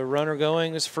base, or the runner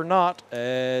going, is for naught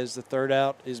as the third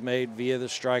out is made via the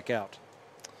strikeout.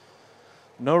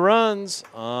 No runs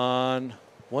on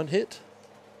 1 hit.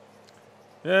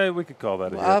 Yeah, we could call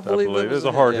that a hit. I believe it was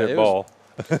a hard hit ball.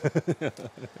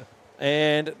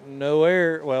 And no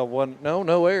error. Well,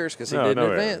 no errors because he didn't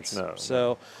advance. No,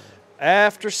 so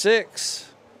after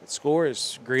 6, the score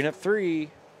is Greenup 3,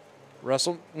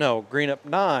 Greenup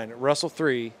 9, Russell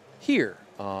 3 here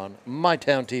on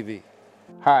MyTown TV.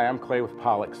 Hi, I'm Clay with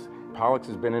Pollux. Pollux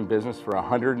has been in business for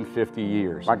 150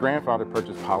 years. My grandfather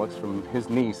purchased Pollux from his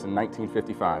niece in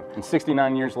 1955. And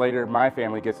 69 years later, my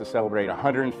family gets to celebrate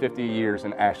 150 years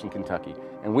in Ashland, Kentucky.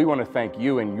 And we want to thank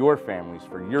you and your families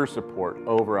for your support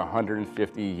over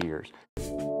 150 years.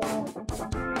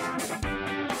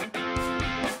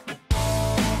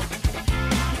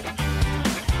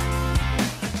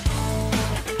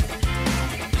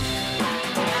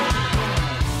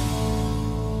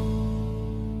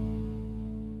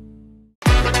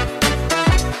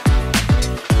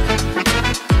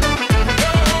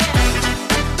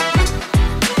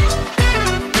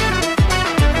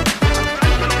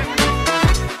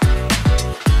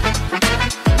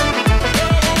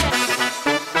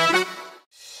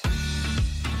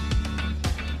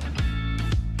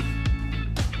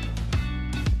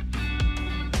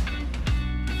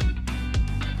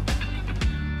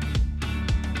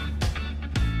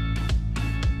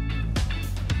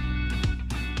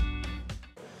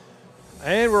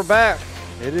 And we're back.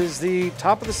 It is the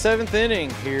top of the 7th inning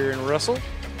here in Russell,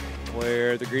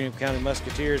 where the Greenup County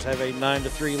Musketeers have a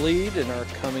 9-3 lead and are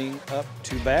coming up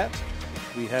to bat.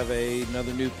 We have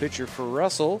another new pitcher for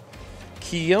Russell,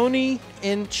 Keone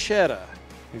Encheta.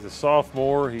 He's a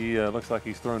sophomore. He looks like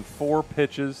he's thrown 4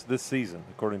 pitches this season,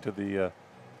 according to the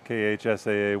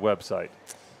KHSAA website.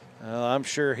 I'm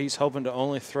sure he's hoping to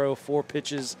only throw 4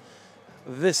 pitches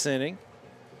this inning,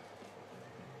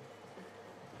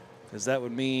 because that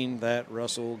would mean that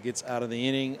Russell gets out of the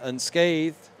inning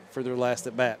unscathed for their last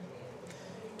at bat.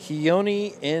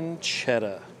 Keone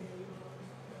Encheta.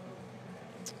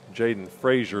 Jaden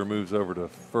Frazier moves over to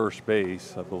first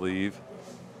base, I believe.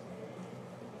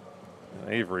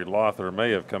 Avery Lothar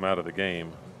may have come out of the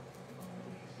game.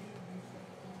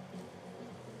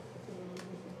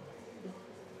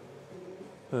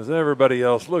 As everybody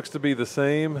else looks to be the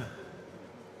same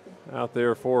out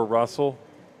there for Russell.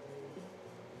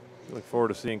 Look forward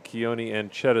to seeing Keone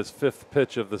Encheta's 5th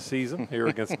pitch of the season here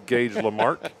against Gage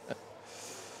Lamarck.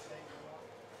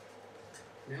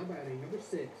 Now batting number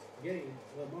 6, Gage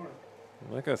Lamarck.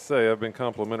 Like I say, I've been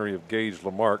complimentary of Gage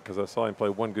Lamarck because I saw him play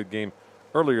 1 good game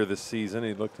earlier this season.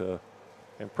 He looked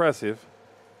impressive.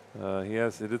 He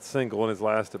did single in his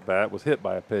last at bat, was hit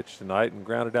by a pitch tonight, and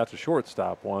grounded out to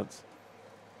shortstop once.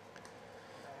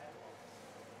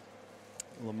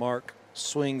 Lamarck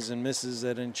swings and misses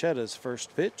at Encheta's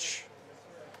first pitch.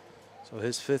 So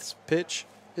his 5th pitch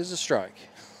is a strike.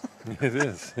 It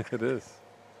is. It is.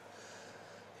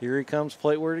 Here he comes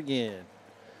plateward again.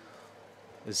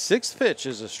 His 6th pitch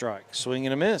is a strike. Swing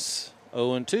and a miss.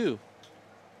 0-2.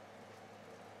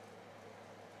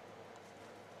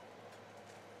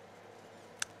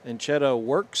 Encheta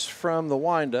works from the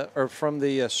windup, or from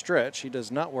the stretch. He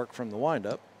does not work from the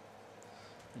windup.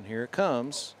 And here it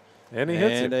comes. And he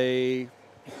hits it. And a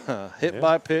hit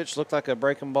by pitch. Looked like a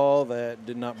breaking ball that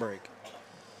did not break.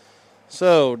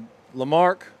 So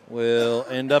Lamarck will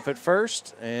end up at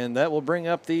first, and that will bring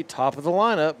up the top of the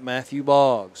lineup, Matthew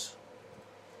Boggs.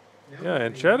 Yeah,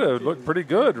 Encheta looked pretty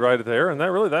good right there, and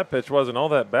that pitch wasn't all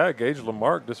that bad. Gage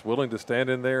Lamarck just willing to stand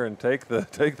in there and take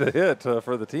the hit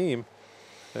for the team,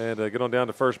 and get on down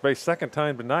to first base. 2nd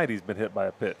time tonight he's been hit by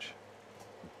a pitch.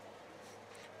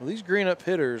 Well, these Greenup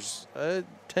hitters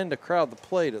tend to crowd the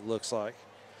plate, it looks like.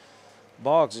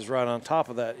 Boggs is right on top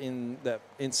of that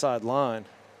inside line.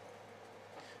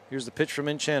 Here's the pitch from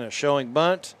Encheta, showing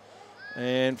bunt,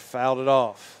 and fouled it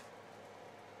off.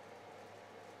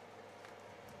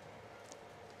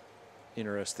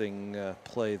 Interesting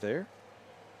play there.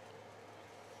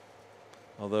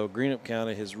 Although Greenup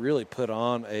County has really put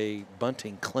on a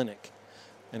bunting clinic.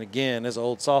 And again, as an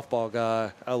old softball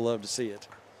guy, I love to see it.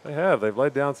 They have. They've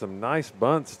laid down some nice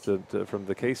bunts from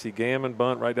the Casey Gammon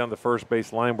bunt right down the first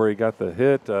base line where he got the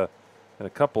hit. And a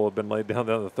couple have been laid down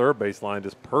the third base line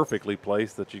just perfectly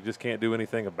placed that you just can't do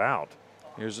anything about.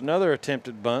 Here's another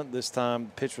attempted bunt. This time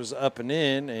the pitch was up and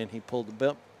in, and he pulled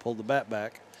the bat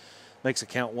back. Makes it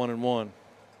count 1-1.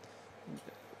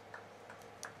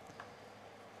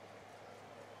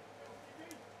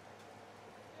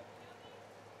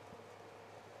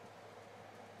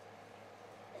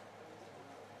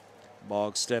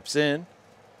 Boggs steps in.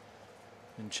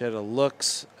 Inchetta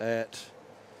looks at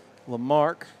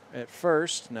Lamarck at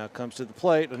first. Now comes to the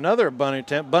plate. Another bunting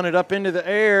attempt, bunted up into the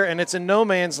air, and it's in no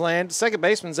man's land. The second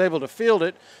baseman's able to field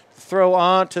it, throw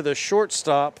on to the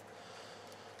shortstop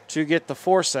to get the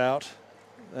force out.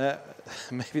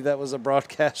 Maybe that was a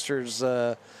broadcaster's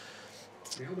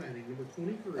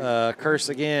curse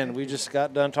again. We just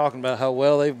got done talking about how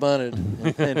well they've bunted.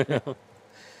 And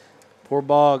poor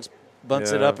Boggs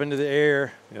bunts it up into the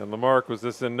air. Yeah, Lamarck was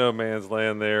just in no man's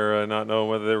land there, not knowing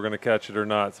whether they were going to catch it or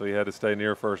not, so he had to stay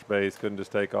near first base, couldn't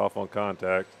just take off on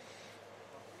contact.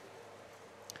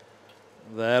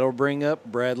 That'll bring up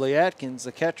Bradley Atkins,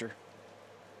 the catcher.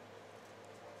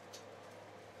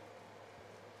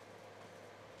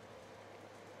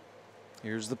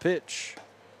 Here's the pitch.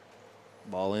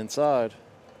 Ball inside.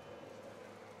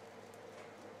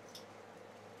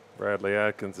 Bradley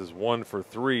Atkins is 1 for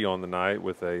 3 on the night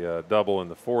with a double in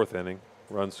the 4th inning.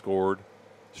 Run scored.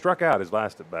 Struck out his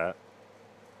last at bat.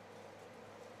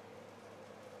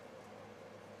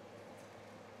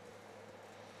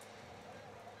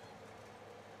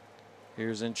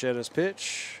 Here's Inchetta's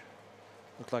pitch.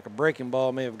 Looked like a breaking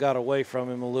ball may have got away from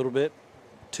him a little bit.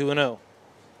 2-0.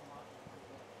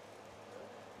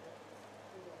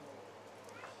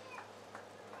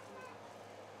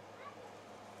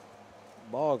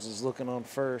 Boggs is looking on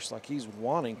first like he's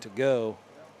wanting to go.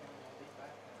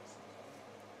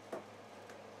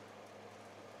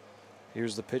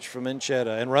 Here's the pitch from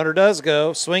Inchetta, and runner does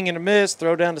go. Swing and a miss,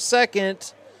 throw down to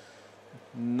second.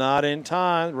 Not in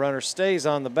time. Runner stays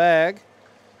on the bag,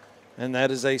 and that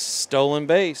is a stolen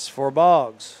base for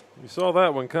Boggs. You saw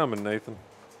that one coming, Nathan.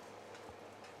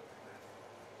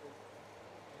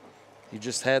 You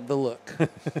just had the look.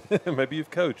 Maybe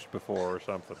you've coached before or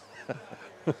something.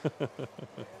 A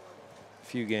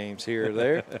few games here or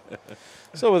there.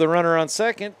 So with a runner on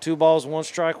second, 2 balls, 1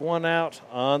 strike, 1 out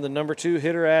on the number 2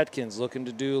 hitter Atkins, looking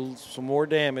to do some more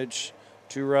damage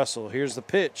to Russell. Here's the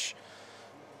pitch.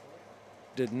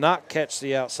 Did not catch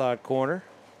the outside corner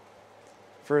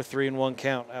for a 3-1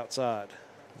 count outside.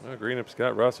 Well, Greenup's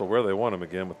got Russell where they want him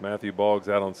again with Matthew Boggs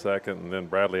out on second, and then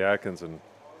Bradley Atkins and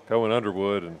Cohen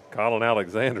Underwood and Colin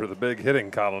Alexander, the big hitting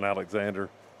Colin Alexander,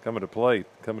 coming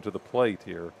to the plate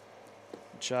here.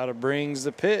 Chata brings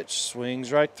the pitch,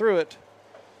 swings right through it,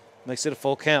 makes it a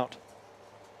full count.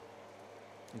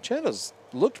 And Chata's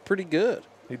looked pretty good.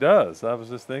 He does. I was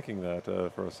just thinking that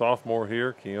for a sophomore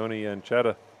here, Keone and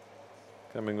Chata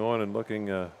coming on and looking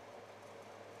like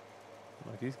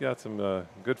he's got some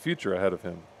good future ahead of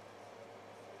him.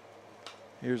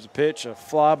 Here's the pitch, a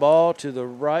fly ball to the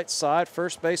right side.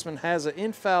 First baseman has it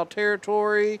in foul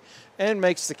territory and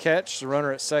makes the catch. The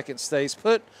runner at second stays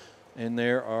put, and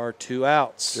there are 2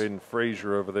 outs. Jaden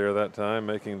Frazier over there that time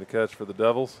making the catch for the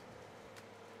Devils.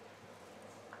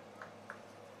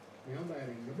 Now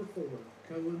batting number 4,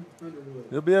 Cohen Underwood.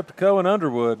 It'll be up to Cohen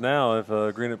Underwood now if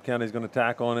Greenup County is going to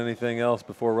tack on anything else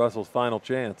before Russell's final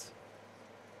chance.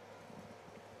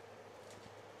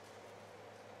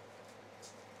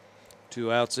 Two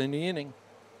outs in the inning.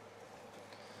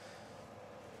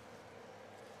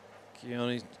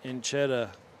 Keone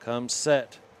Inchetta comes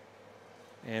set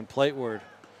and plateward.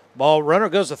 Ball runner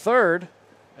goes to third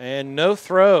and no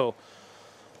throw.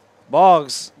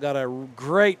 Boggs got a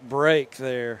great break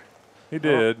there. He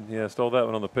did. Yeah, stole that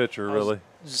one on the pitcher, really.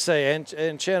 Say,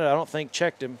 Inchetta, I don't think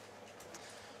checked him.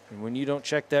 And when you don't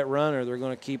check that runner, they're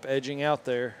going to keep edging out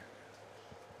there.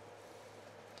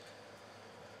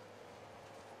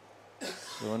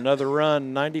 So another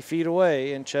run 90 feet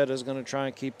away, and Chetta's going to try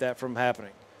and keep that from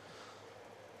happening.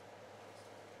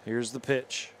 Here's the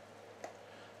pitch.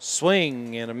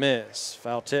 Swing and a miss.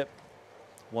 Foul tip.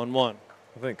 1-1.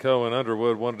 I think Cohen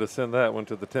Underwood wanted to send that one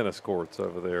to the tennis courts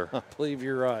over there. I believe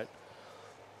you're right.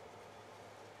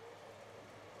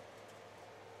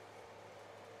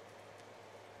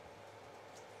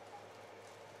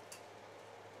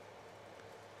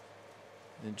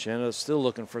 And Chetta's still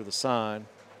looking for the sign.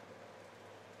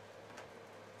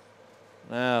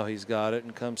 Now he's got it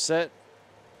and comes set.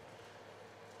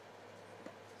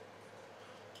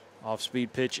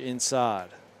 Off-speed pitch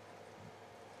inside.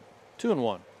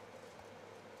 2-1.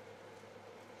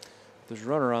 There's a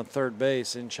runner on third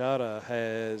base. Inchada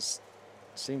has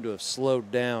seemed to have slowed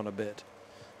down a bit.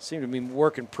 Seemed to be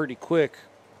working pretty quick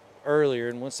earlier,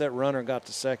 and once that runner got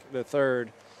to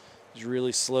third, he's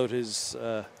really slowed his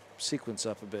sequence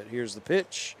up a bit. Here's the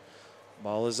pitch.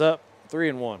 Ball is up,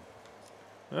 3-1.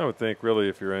 I would think really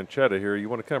if you're Anchetta here, you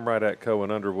want to come right at Cohen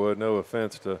Underwood. No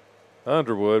offense to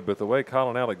Underwood, but the way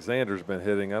Colin Alexander's been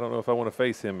hitting, I don't know if I want to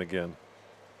face him again.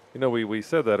 You know, we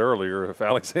said that earlier. If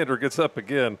Alexander gets up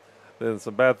again, then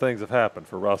some bad things have happened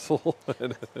for Russell,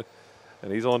 and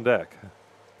he's on deck.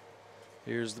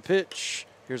 Here's the pitch.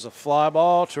 Here's a fly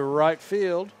ball to right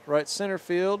field, right center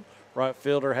field. Right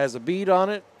fielder has a beat on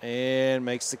it and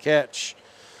makes the catch.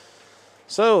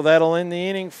 So that'll end the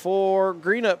inning for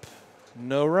Greenup.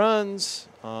 No runs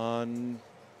on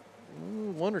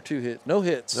 1 or 2 hits. No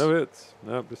hits. No hits.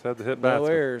 Nope, just had to hit No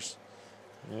batsman. errors.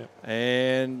 Yep.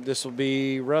 And this will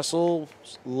be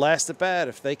Russell's last at bat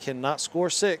if they cannot score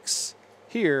 6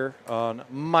 here on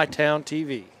My Town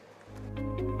TV.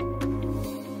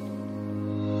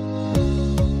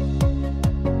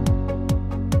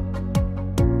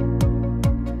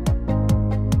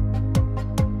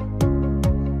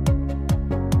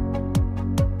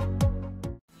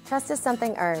 Trust is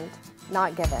something earned,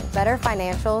 not given. Better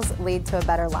financials lead to a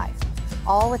better life.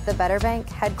 All with the Better Bank,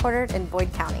 headquartered in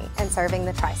Boyd County and serving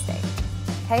the tri-state.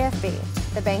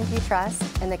 KFB, the bank you trust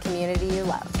and the community you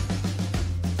love.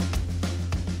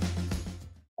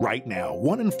 Right now,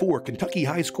 1 in 4 Kentucky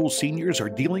high school seniors are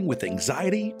dealing with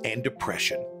anxiety and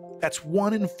depression. That's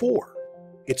 1 in 4.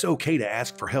 It's okay to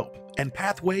ask for help, and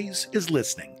Pathways is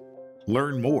listening.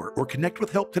 Learn more or connect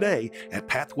with help today at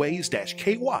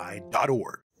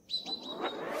pathways-ky.org.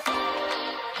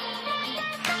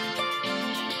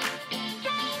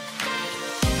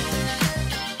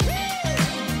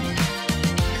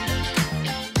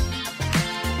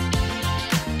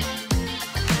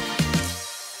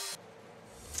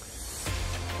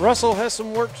 Russell has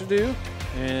some work to do,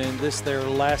 and this their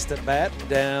last at bat,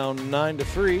 down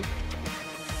 9-3.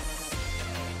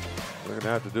 They're going to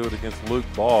have to do it against Luke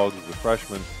Boggs, the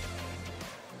freshman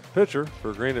pitcher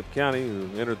for Greenup County, who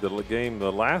entered the game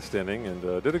the last inning and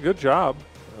did a good job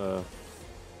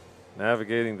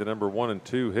navigating the number 1 and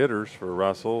 2 hitters for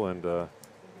Russell and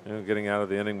getting out of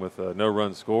the inning with no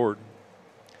runs scored.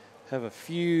 Have a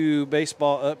few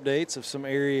baseball updates of some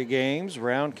area games.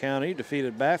 Round County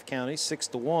defeated Bath County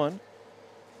 6-1.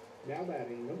 Now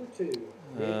batting number 2.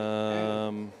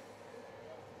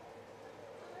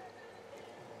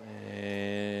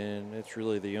 And it's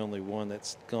really the only one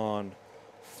that's gone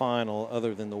final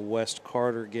other than the West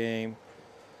Carter game,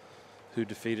 who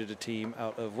defeated a team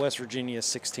out of West Virginia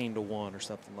 16-1 or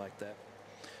something like that.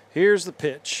 Here's the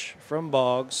pitch from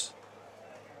Boggs.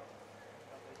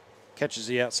 Catches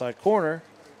the outside corner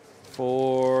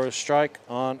for a strike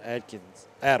on Adams.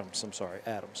 Yeah,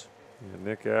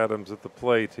 Nick Adams at the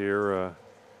plate here.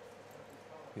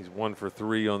 He's 1 for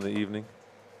 3 on the evening.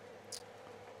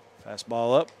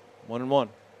 Fastball up, 1-1.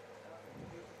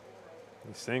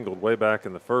 He singled way back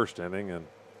in the first inning and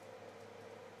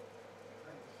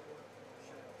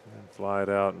fly it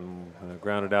out and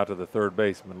grounded out to the third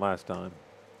baseman last time.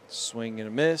 Swing and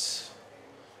a miss,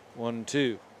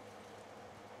 1-2.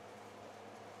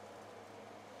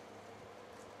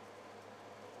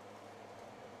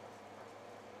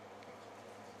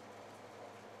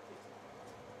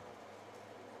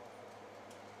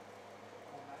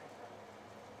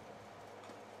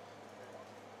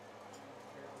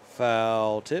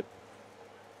 Foul tip.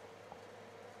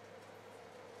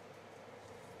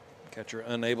 Catcher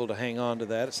unable to hang on to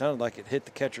that. It sounded like it hit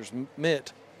the catcher's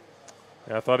mitt.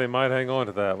 Yeah, I thought he might hang on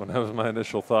to that one. That was my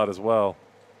initial thought as well.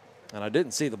 And I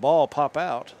didn't see the ball pop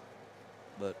out,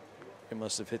 but it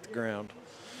must have hit the ground.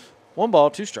 1 ball,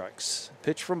 2 strikes.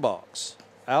 Pitch from Boggs.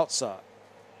 Outside.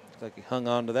 Looks like he hung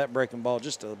on to that breaking ball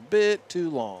just a bit too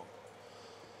long.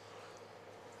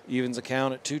 Evens the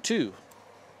count at 2-2.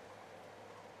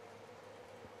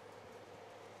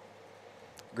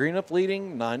 Greenup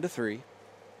leading 9-3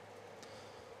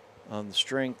 on the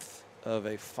strength of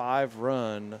a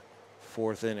 5-run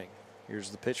 4th inning.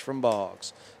 Here's the pitch from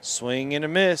Boggs. Swing and a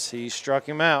miss. He struck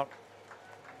him out.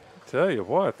 Tell you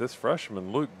what, this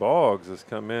freshman Luke Boggs has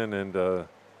come in and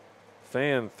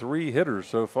fanned 3 hitters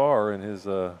so far in his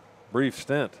brief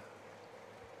stint.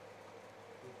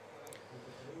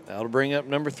 That'll bring up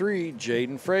number 3,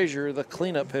 Jaden Frazier, the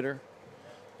cleanup hitter,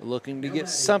 looking to get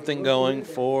something going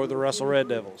for the Russell Red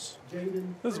Devils.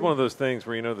 This is one of those things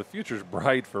where, the future's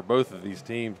bright for both of these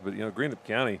teams, but, Greenup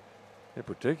County in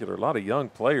particular, a lot of young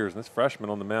players, and this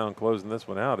freshman on the mound closing this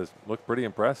one out has looked pretty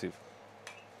impressive.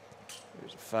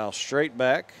 There's a foul straight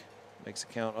back, makes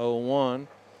the count 0-1.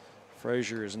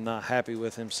 Frazier is not happy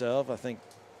with himself. I think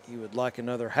he would like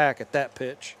another hack at that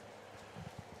pitch.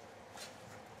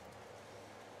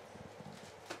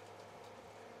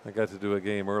 I got to do a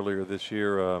game earlier this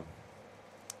year.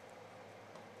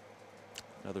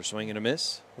 Another swing and a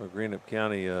miss. Where Greenup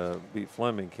County beat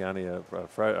Fleming County. An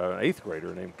 8th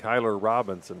grader named Kyler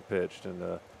Robinson pitched,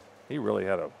 and he really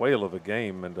had a whale of a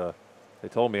game. And they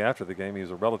told me after the game he was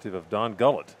a relative of Don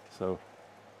Gullett. So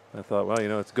I thought, well, you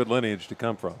know, it's good lineage to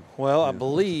come from. Well, I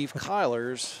believe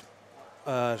Kyler's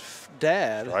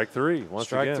dad. Strike three once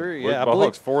strike again. Three, Luke yeah.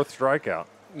 Boggs' 4th strikeout.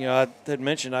 You know, I had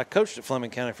mentioned I coached at Fleming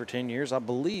County for 10 years. I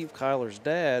believe Kyler's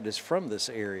dad is from this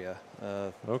area.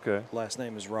 Okay. Last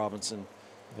name is Robinson.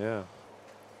 Yeah.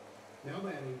 Now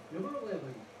batting, number 11,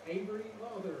 Avery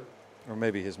Lawther. Or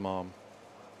maybe his mom.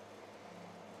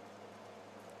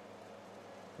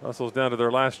 Russell's down to their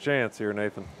last chance here,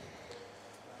 Nathan.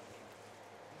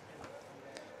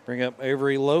 Bring up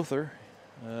Avery Lawther.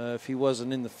 If he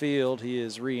wasn't in the field, he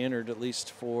is re-entered at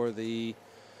least for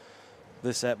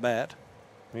this at bat.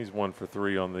 He's 1 for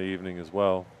 3 on the evening as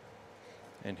well.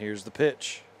 And here's the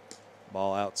pitch.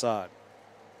 Ball outside.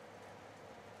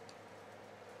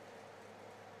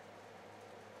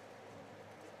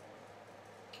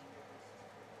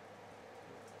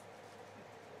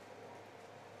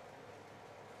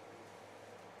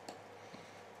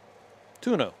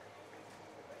 Two and 0.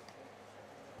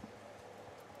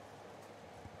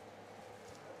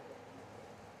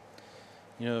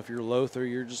 You know, if you're Lawther,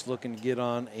 you're just looking to get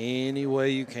on any way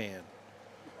you can.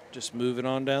 Just move it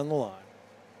on down the line.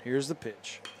 Here's the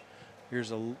pitch.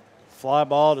 Here's a fly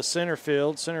ball to center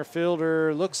field. Center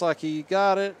fielder looks like he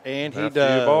got it, and he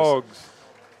does. Boggs.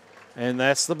 And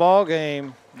that's the ball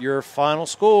game. Your final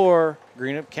score,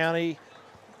 Greenup County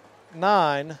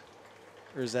 9,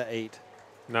 or is that 8?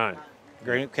 9.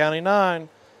 Greenup County 9,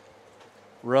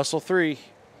 Russell 3.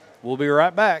 We'll be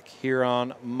right back here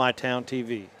on MyTown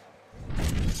TV.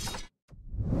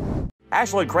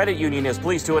 Ashland Credit Union is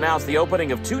pleased to announce the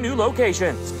opening of 2 new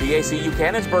locations. The ACU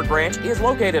Cannonsburg branch is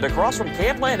located across from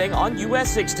Camp Landing on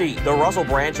US 60. The Russell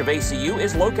branch of ACU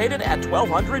is located at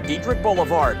 1200 Dietrich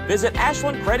Boulevard. Visit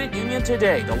Ashland Credit Union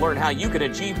today to learn how you can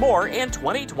achieve more in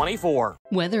 2024.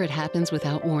 Whether it happens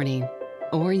without warning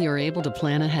or you're able to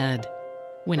plan ahead,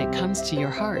 when it comes to your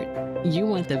heart, you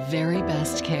want the very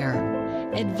best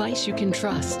care. Advice you can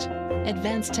trust.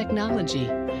 Advanced technology.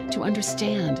 To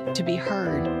understand, to be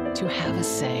heard, to have a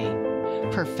say.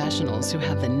 Professionals who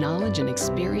have the knowledge and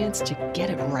experience to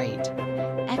get it right.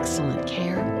 Excellent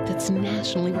care that's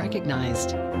nationally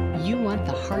recognized. You want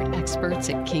the heart experts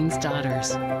at King's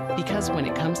Daughters. Because when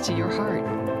it comes to your heart,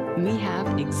 we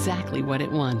have exactly what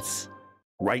it wants.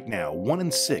 Right now, 1 in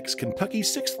 6 Kentucky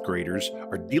 6th graders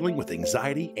are dealing with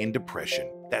anxiety and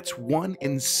depression. That's 1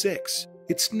 in 6.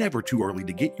 It's never too early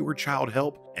to get your child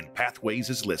help, and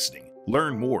Pathways is listening.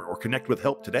 Learn more or connect with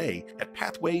help today at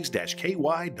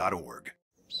pathways-ky.org.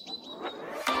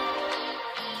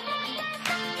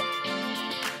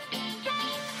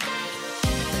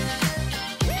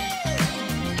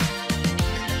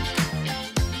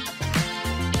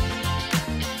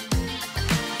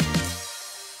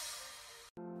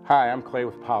 Hi, I'm Clay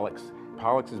with Pollock's.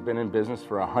 Pollock's has been in business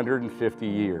for 150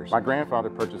 years. My grandfather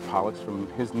purchased Pollock's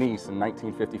from his niece in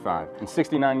 1955. And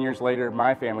 69 years later,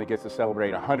 my family gets to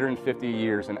celebrate 150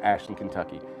 years in Ashland,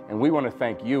 Kentucky. And we want to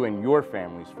thank you and your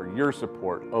families for your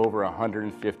support over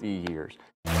 150 years.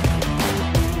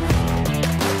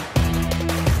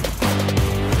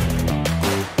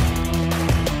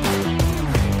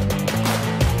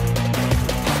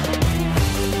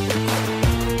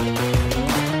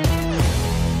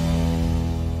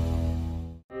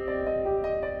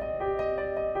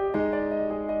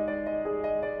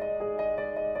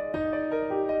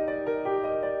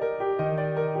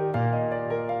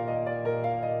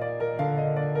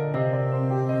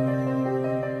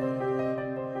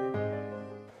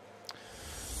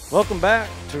 Welcome back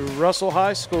to Russell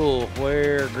High School,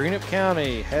 where Greenup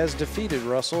County has defeated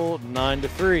Russell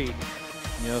 9-3.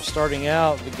 You know, starting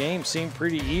out, the game seemed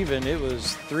pretty even. It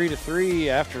was 3-3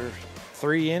 after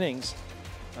 3 innings.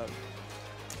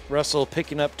 Russell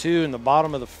picking up 2 in the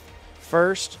bottom of the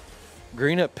first.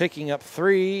 Greenup picking up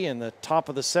 3 in the top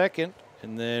of the second.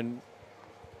 And then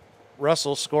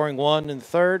Russell scoring 1 in the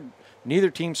third.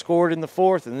 Neither team scored in the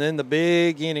fourth, and then the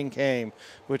big inning came,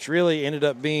 which really ended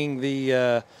up being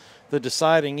the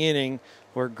deciding inning,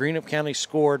 where Greenup County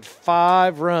scored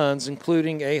 5 runs,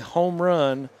 including a home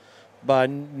run by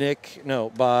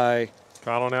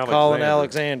Colin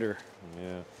Alexander.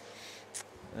 Yeah.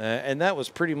 And that was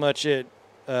pretty much it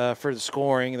for the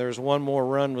scoring. There was 1 more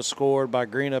run was scored by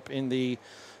Greenup in the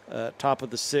top of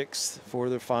the sixth for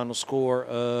their final score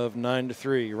of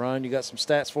 9-3. Ron, you got some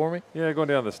stats for me? Yeah, going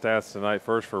down the stats tonight.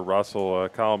 First for Russell,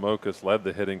 Kyle Mokas led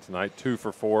the hitting tonight, 2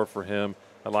 for 4 for him.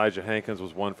 Elijah Hankins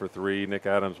was 1 for 3. Nick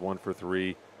Adams 1 for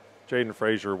 3. Jaden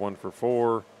Frazier 1 for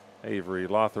 4. Avery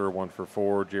Lothar 1 for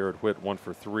 4. Jared Whitt 1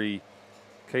 for 3.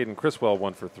 Caden Criswell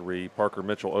 1 for 3. Parker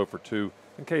Mitchell 0 for 2.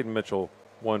 And Caden Mitchell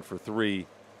 1 for 3.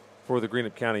 For the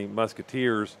Greenup County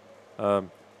Musketeers,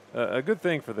 a good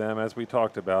thing for them, as we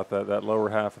talked about, that lower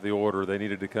half of the order, they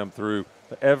needed to come through.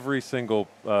 Every single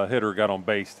hitter got on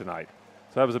base tonight.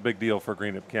 So that was a big deal for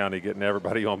Greenup County, getting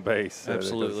everybody on base.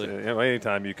 Absolutely.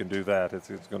 Anytime you can do that, it's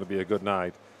going to be a good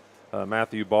night.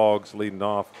 Matthew Boggs leading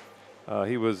off.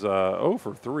 He was 0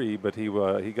 for 3, but he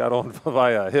got on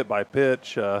via a hit by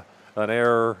pitch, an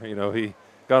error. He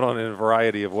got on in a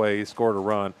variety of ways, scored a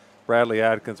run. Bradley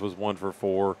Adkins was 1 for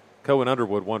 4. Cohen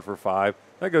Underwood 1 for 5.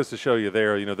 That goes to show you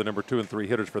there, the number 2 and 3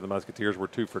 hitters for the Musketeers were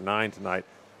 2 for 9 tonight.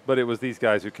 But it was these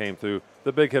guys who came through.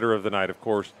 The big hitter of the night, of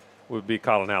course, would be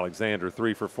Colin Alexander,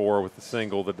 3 for 4 with the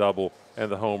single, the double,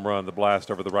 and the home run, the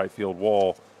blast over the right field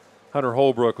wall. Hunter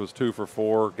Holbrook was 2 for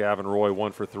 4. Gavin Roy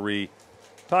 1 for 3.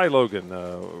 Ty Logan,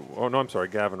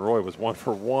 Gavin Roy was 1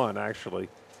 for 1 actually.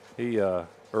 He 0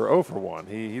 for 1.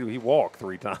 He walked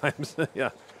 3 times. Yeah,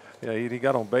 he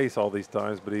got on base all these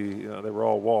times, but they were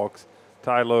all walks.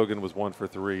 Ty Logan was 1 for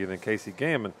 3, and then Casey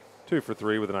Gammon 2 for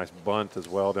 3 with a nice bunt as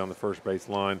well down the first base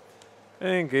line.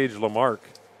 And Gage Lamarck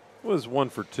was 1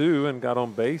 for 2 and got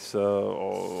on base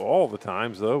all the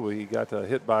times, though. He got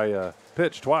hit by a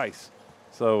pitch twice.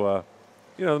 So,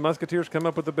 the Musketeers come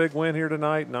up with a big win here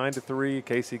tonight, 9-3.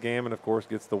 Casey Gammon, of course,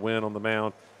 gets the win on the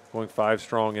mound, going 5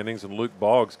 strong innings, and Luke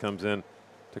Boggs comes in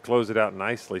to close it out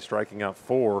nicely, striking out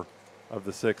 4 of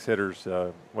the 6 hitters,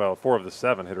 4 of the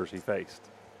 7 hitters he faced.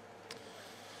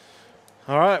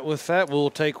 All right, with that,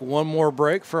 we'll take one more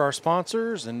break for our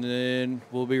sponsors, and then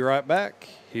we'll be right back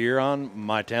here on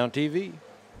MyTown TV.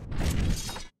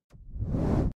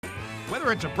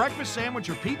 Whether it's a breakfast sandwich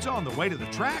or pizza on the way to the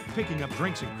track, picking up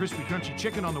drinks and crispy crunchy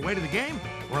chicken on the way to the game,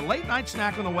 or a late night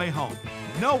snack on the way home,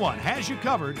 no one has you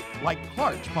covered like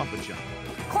Clark's Pump and Shop.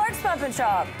 Clark's Pump and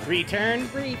Shop. Return.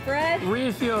 Refresh.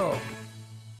 Refuel.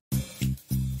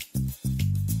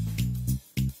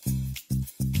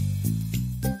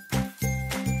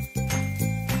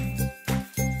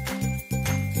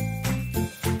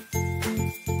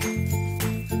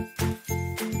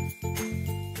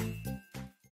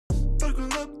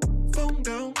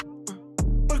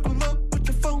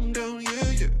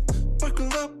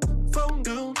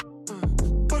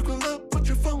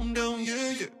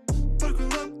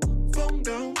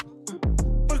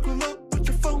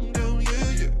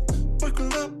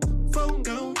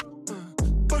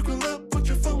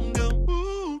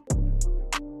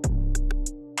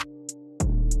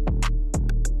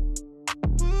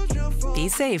 Be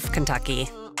safe, Kentucky.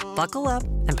 Buckle up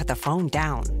and put the phone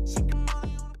down.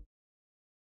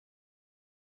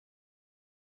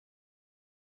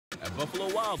 At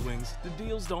Buffalo Wild Wings, the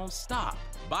deals don't stop.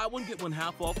 Buy one, get one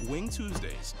half off Wing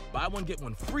Tuesdays. Buy one, get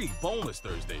one free Boneless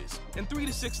Thursdays. And $3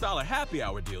 to $6 happy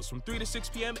hour deals from 3 to 6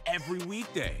 p.m. every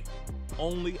weekday.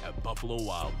 Only at Buffalo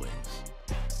Wild Wings.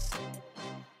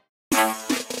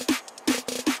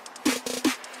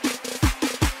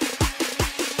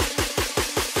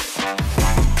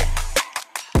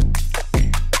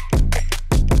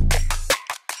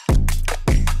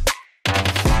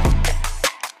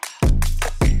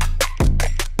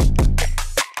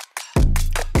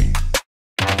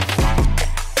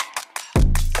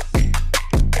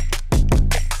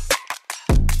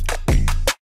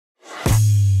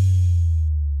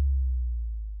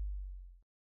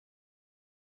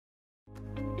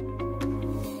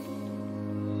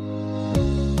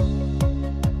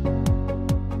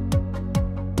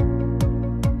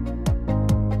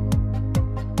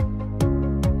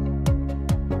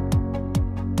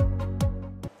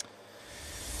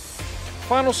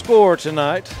 Final score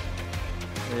tonight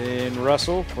in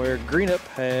Russell, where Greenup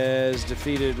has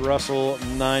defeated Russell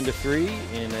 9-3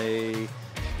 in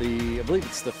I believe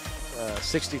it's the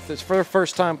 60th. It's for the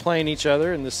first time playing each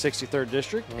other in the 63rd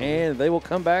district, and they will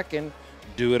come back and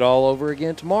do it all over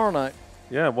again tomorrow night.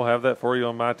 Yeah, we'll have that for you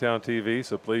on MyTown TV,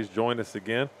 so please join us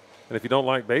again. And if you don't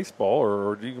like baseball,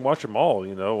 or you can watch them all,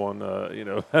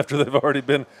 on after they've already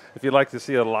been. If you'd like to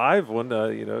see a live one,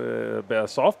 a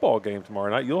softball game tomorrow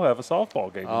night, you'll have a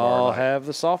softball game tomorrow night. I'll have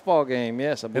the softball game,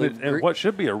 yes. I believe. And what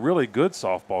should be a really good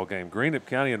softball game. Greenup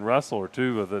County and Russell are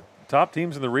 2 of the top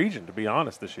teams in the region, to be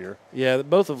honest, this year. Yeah,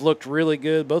 both have looked really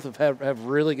good. Both have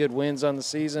really good wins on the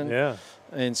season. Yeah.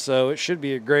 And so it should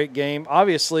be a great game.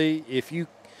 Obviously, if you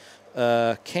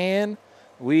can,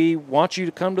 We want you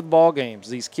to come to the ball games.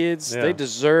 These kids, Yeah. they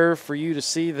deserve for you to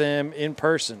see them in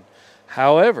person.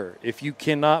 However, if you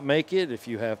cannot make it, if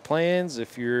you have plans,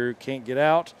 if you can't get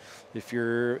out, if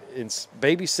you're in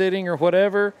babysitting or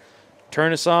whatever,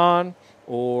 turn us on.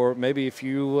 Or maybe if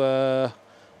you are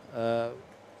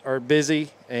busy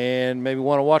and maybe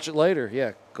want to watch it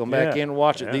later, go back in and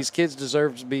watch it. Yeah. These kids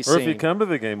deserve to be or seen. Or if you come to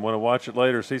the game, want to watch it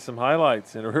later, see some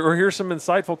highlights, or hear some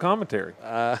insightful commentary.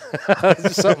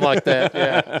 Something like that,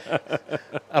 yeah.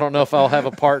 I don't know if I'll have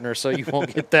a partner, so you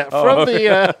won't get that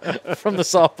from the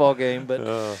softball game.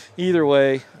 But either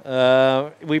way,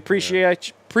 we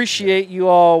appreciate you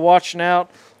all watching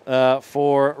out.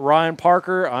 For Ryan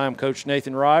Parker, I'm Coach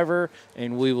Nathan River,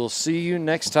 and we will see you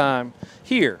next time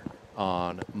here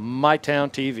on My Town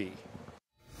TV.